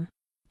home.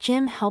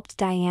 Jim helped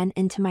Diane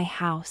into my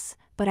house,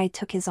 but I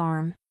took his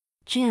arm.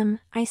 Jim,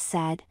 I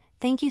said,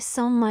 thank you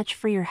so much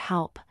for your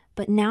help,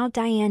 but now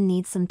Diane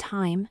needs some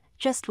time,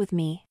 just with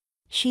me.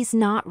 She's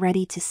not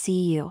ready to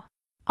see you.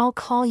 I'll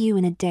call you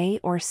in a day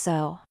or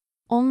so.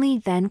 Only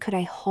then could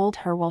I hold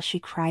her while she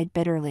cried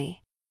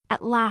bitterly.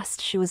 At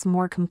last she was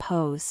more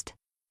composed.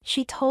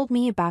 She told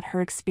me about her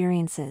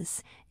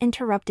experiences,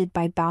 interrupted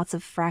by bouts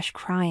of fresh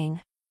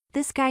crying.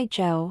 This guy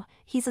Joe,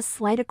 he's a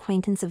slight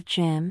acquaintance of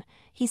Jim.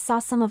 He saw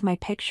some of my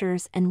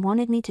pictures and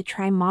wanted me to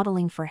try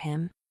modeling for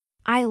him.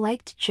 I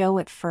liked Joe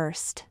at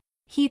first.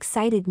 He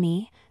excited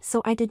me,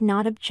 so I did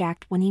not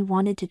object when he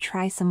wanted to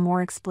try some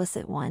more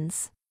explicit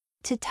ones.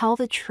 To tell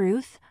the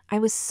truth, I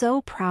was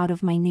so proud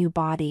of my new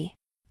body.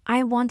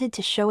 I wanted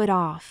to show it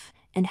off,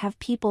 and have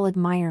people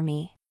admire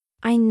me.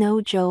 I know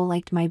Joe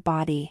liked my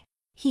body.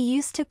 He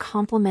used to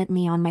compliment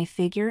me on my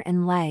figure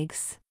and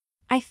legs.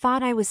 I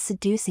thought I was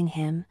seducing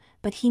him,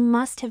 but he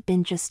must have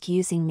been just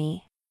using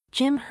me.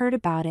 Jim heard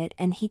about it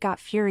and he got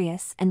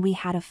furious and we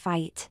had a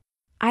fight.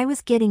 I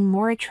was getting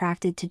more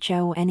attracted to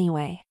Joe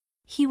anyway.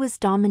 He was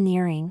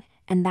domineering,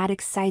 and that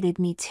excited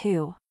me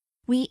too.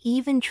 We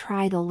even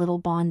tried a little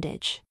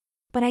bondage.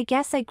 But I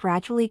guess I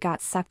gradually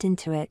got sucked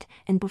into it,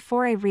 and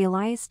before I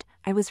realized,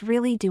 I was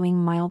really doing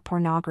mild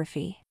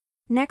pornography.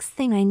 Next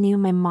thing I knew,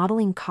 my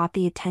modeling caught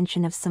the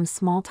attention of some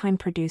small-time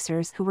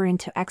producers who were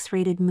into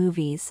X-rated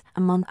movies,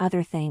 among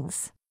other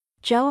things.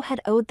 Joe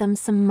had owed them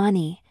some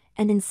money,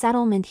 and in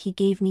settlement he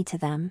gave me to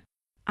them.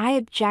 I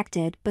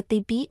objected, but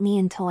they beat me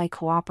until I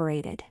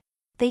cooperated.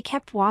 They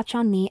kept watch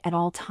on me at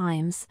all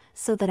times,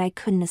 so that I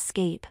couldn't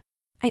escape.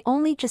 I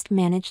only just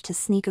managed to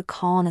sneak a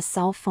call on a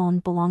cell phone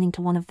belonging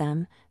to one of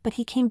them, but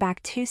he came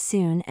back too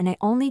soon and I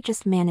only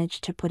just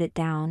managed to put it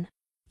down.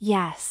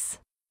 Yes.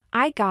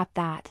 I got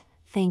that,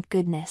 thank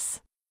goodness.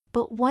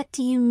 But what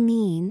do you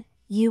mean,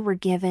 you were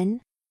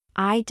given?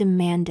 I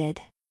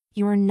demanded.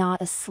 You're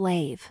not a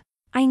slave.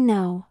 I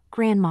know,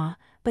 Grandma,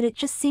 but it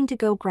just seemed to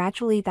go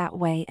gradually that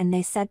way, and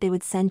they said they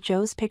would send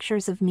Joe's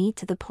pictures of me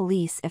to the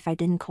police if I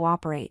didn't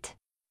cooperate.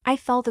 I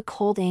felt a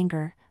cold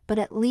anger, but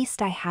at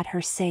least I had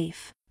her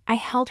safe. I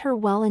held her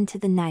well into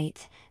the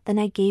night, then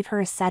I gave her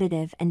a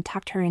sedative and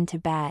tucked her into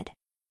bed.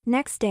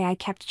 Next day I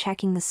kept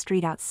checking the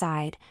street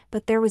outside,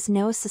 but there was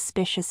no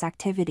suspicious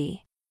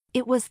activity.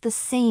 It was the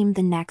same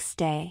the next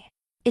day.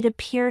 It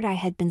appeared I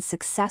had been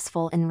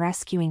successful in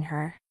rescuing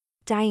her.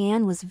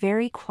 Diane was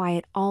very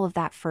quiet all of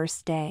that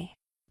first day.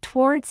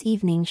 Towards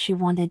evening she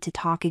wanted to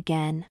talk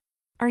again.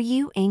 "Are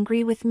you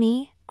angry with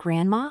me,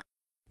 Grandma?"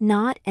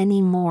 "Not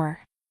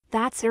anymore.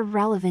 That's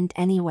irrelevant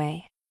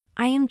anyway.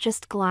 I am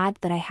just glad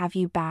that I have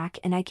you back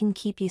and I can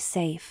keep you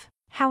safe.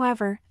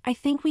 However, I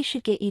think we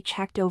should get you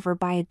checked over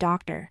by a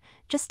doctor,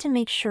 just to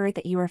make sure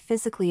that you are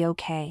physically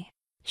okay."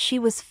 She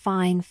was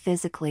fine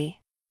physically.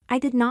 I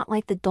did not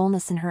like the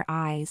dullness in her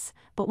eyes,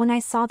 but when I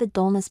saw the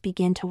dullness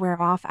begin to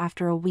wear off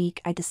after a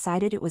week, I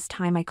decided it was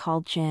time I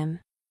called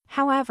Jim.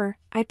 However,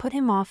 I put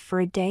him off for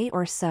a day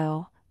or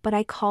so, but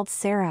I called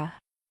Sarah.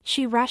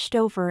 She rushed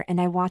over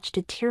and I watched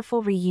a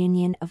tearful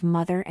reunion of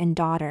mother and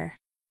daughter.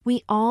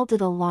 We all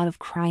did a lot of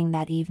crying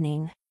that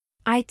evening.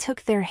 I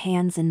took their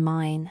hands in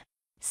mine.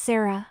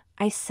 "Sarah,"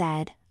 I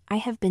said, "I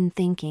have been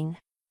thinking."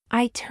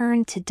 I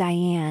turned to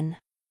Diane.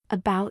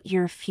 "About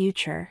your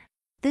future.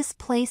 This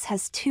place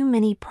has too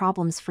many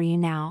problems for you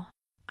now.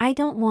 I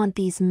don't want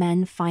these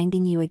men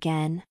finding you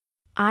again.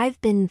 I've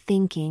been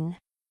thinking.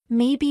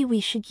 Maybe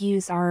we should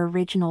use our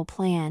original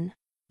plan.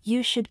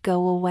 You should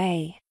go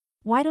away.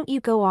 Why don't you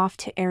go off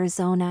to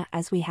Arizona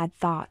as we had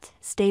thought,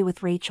 stay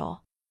with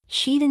Rachel?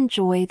 She'd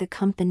enjoy the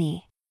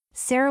company."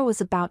 Sarah was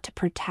about to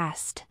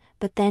protest,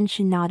 but then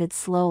she nodded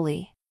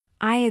slowly.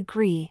 "I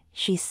agree,"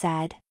 she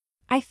said.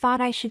 "I thought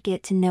I should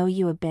get to know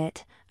you a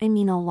bit, I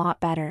mean a lot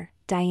better,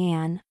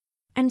 Diane.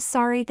 I'm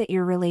sorry that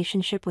your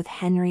relationship with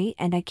Henry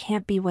and I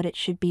can't be what it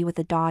should be with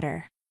a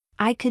daughter.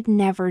 I could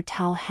never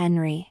tell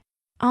Henry.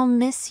 I'll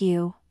miss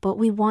you, but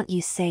we want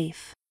you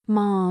safe.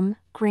 Mom,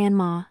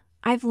 Grandma,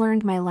 I've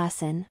learned my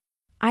lesson.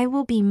 I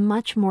will be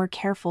much more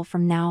careful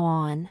from now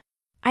on.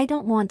 I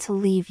don't want to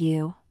leave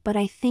you, but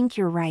I think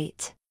you're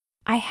right.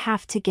 I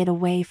have to get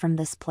away from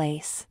this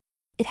place.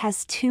 It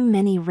has too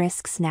many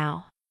risks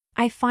now."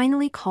 I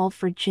finally called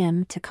for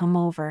Jim to come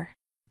over.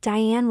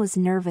 Diane was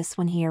nervous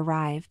when he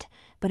arrived,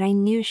 but I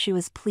knew she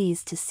was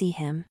pleased to see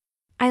him.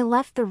 I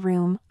left the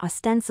room,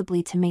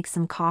 ostensibly to make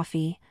some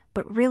coffee,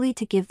 but really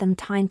to give them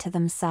time to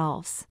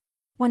themselves.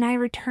 When I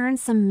returned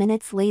some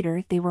minutes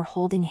later, they were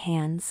holding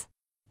hands.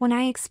 When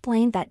I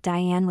explained that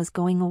Diane was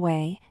going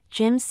away,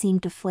 Jim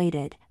seemed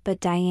deflated,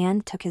 but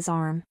Diane took his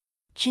arm.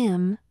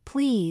 "Jim,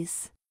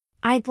 please.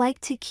 I'd like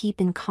to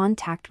keep in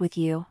contact with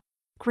you.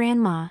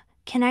 Grandma,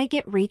 can I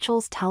get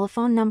Rachel's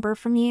telephone number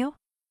from you?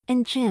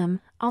 And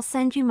Jim, I'll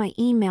send you my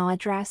email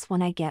address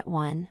when I get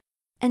one.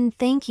 And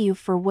thank you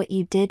for what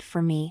you did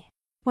for me."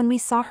 When we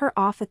saw her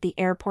off at the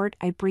airport,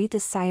 I breathed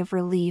a sigh of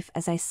relief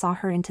as I saw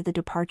her into the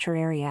departure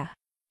area.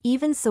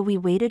 Even so, we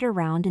waited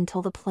around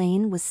until the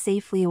plane was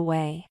safely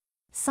away.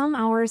 Some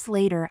hours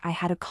later, I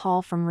had a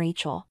call from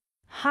Rachel.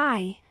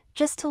 "Hi,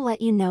 just to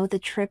let you know the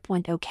trip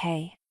went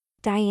okay.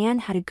 Diane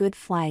had a good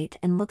flight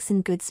and looks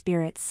in good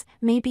spirits,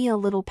 maybe a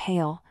little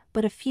pale,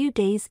 but a few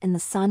days in the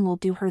sun will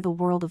do her the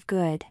world of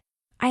good.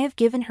 I have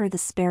given her the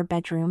spare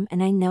bedroom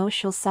and I know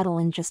she'll settle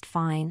in just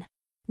fine."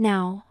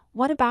 "Now,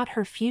 what about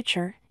her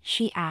future?"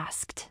 she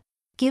asked.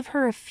 "Give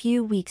her a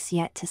few weeks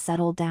yet to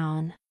settle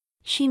down.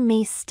 She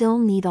may still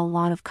need a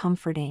lot of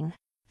comforting.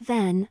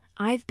 Then,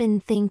 I've been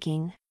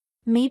thinking.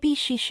 Maybe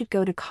she should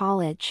go to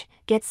college,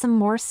 get some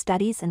more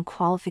studies and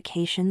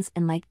qualifications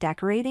in like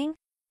decorating.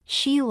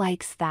 She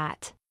likes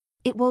that.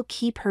 It will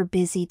keep her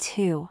busy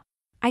too."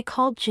 I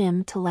called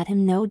Jim to let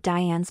him know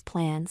Diane's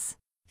plans.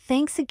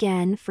 "Thanks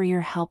again for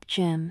your help,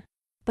 Jim.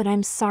 But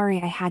I'm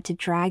sorry I had to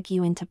drag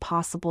you into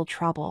possible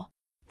trouble."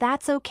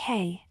 "That's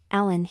okay,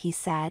 Ellen," he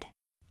said.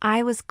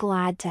 "I was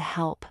glad to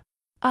help.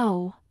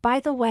 Oh, by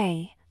the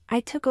way, I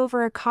took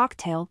over a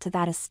cocktail to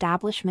that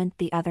establishment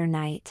the other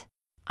night."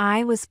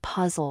 I was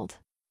puzzled.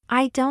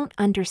 "I don't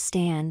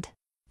understand.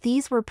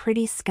 These were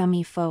pretty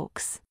scummy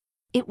folks."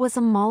 "It was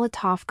a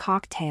Molotov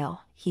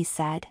cocktail," he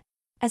said.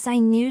 As I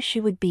knew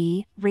she would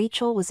be,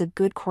 Rachel was a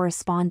good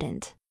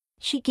correspondent.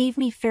 She gave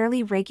me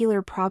fairly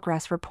regular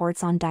progress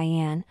reports on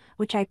Diane,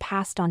 which I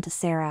passed on to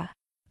Sarah.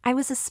 I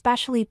was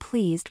especially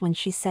pleased when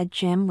she said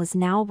Jim was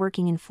now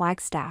working in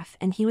Flagstaff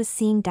and he was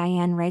seeing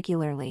Diane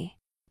regularly.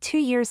 2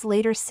 years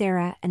later,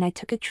 Sarah and I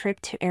took a trip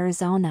to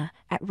Arizona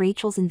at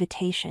Rachel's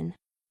invitation.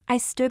 I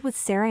stood with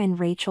Sarah and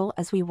Rachel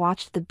as we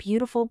watched the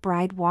beautiful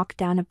bride walk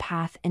down a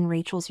path in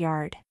Rachel's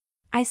yard.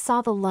 I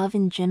saw the love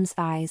in Jim's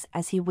eyes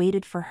as he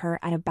waited for her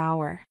at a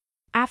bower.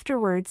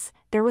 Afterwards,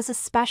 there was a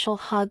special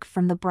hug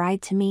from the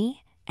bride to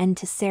me and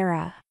to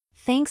Sarah.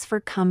 "Thanks for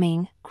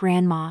coming,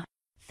 Grandma."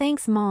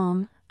 "Thanks,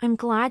 Mom. I'm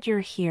glad you're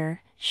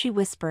here," she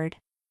whispered.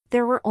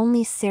 There were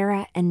only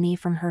Sarah and me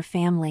from her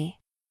family.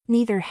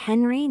 Neither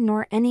Henry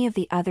nor any of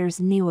the others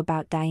knew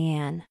about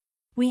Diane.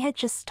 We had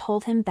just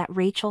told him that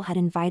Rachel had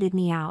invited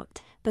me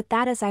out, but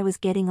that as I was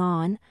getting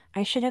on,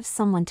 I should have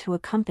someone to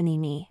accompany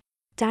me.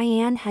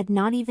 Diane had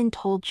not even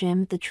told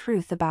Jim the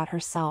truth about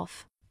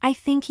herself. I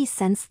think he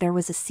sensed there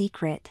was a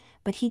secret,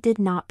 but he did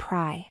not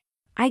pry.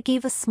 I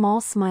gave a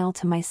small smile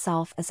to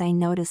myself as I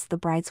noticed the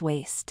bride's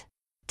waist.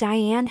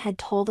 Diane had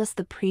told us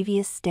the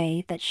previous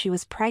day that she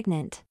was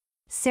pregnant.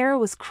 Sarah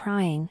was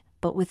crying,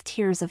 but with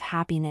tears of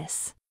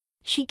happiness.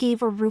 She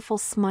gave a rueful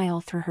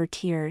smile through her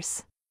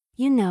tears.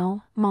 You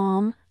know,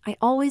 Mom, I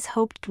always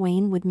hoped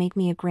Dwayne would make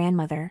me a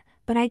grandmother,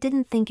 but I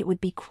didn't think it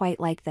would be quite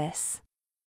like this.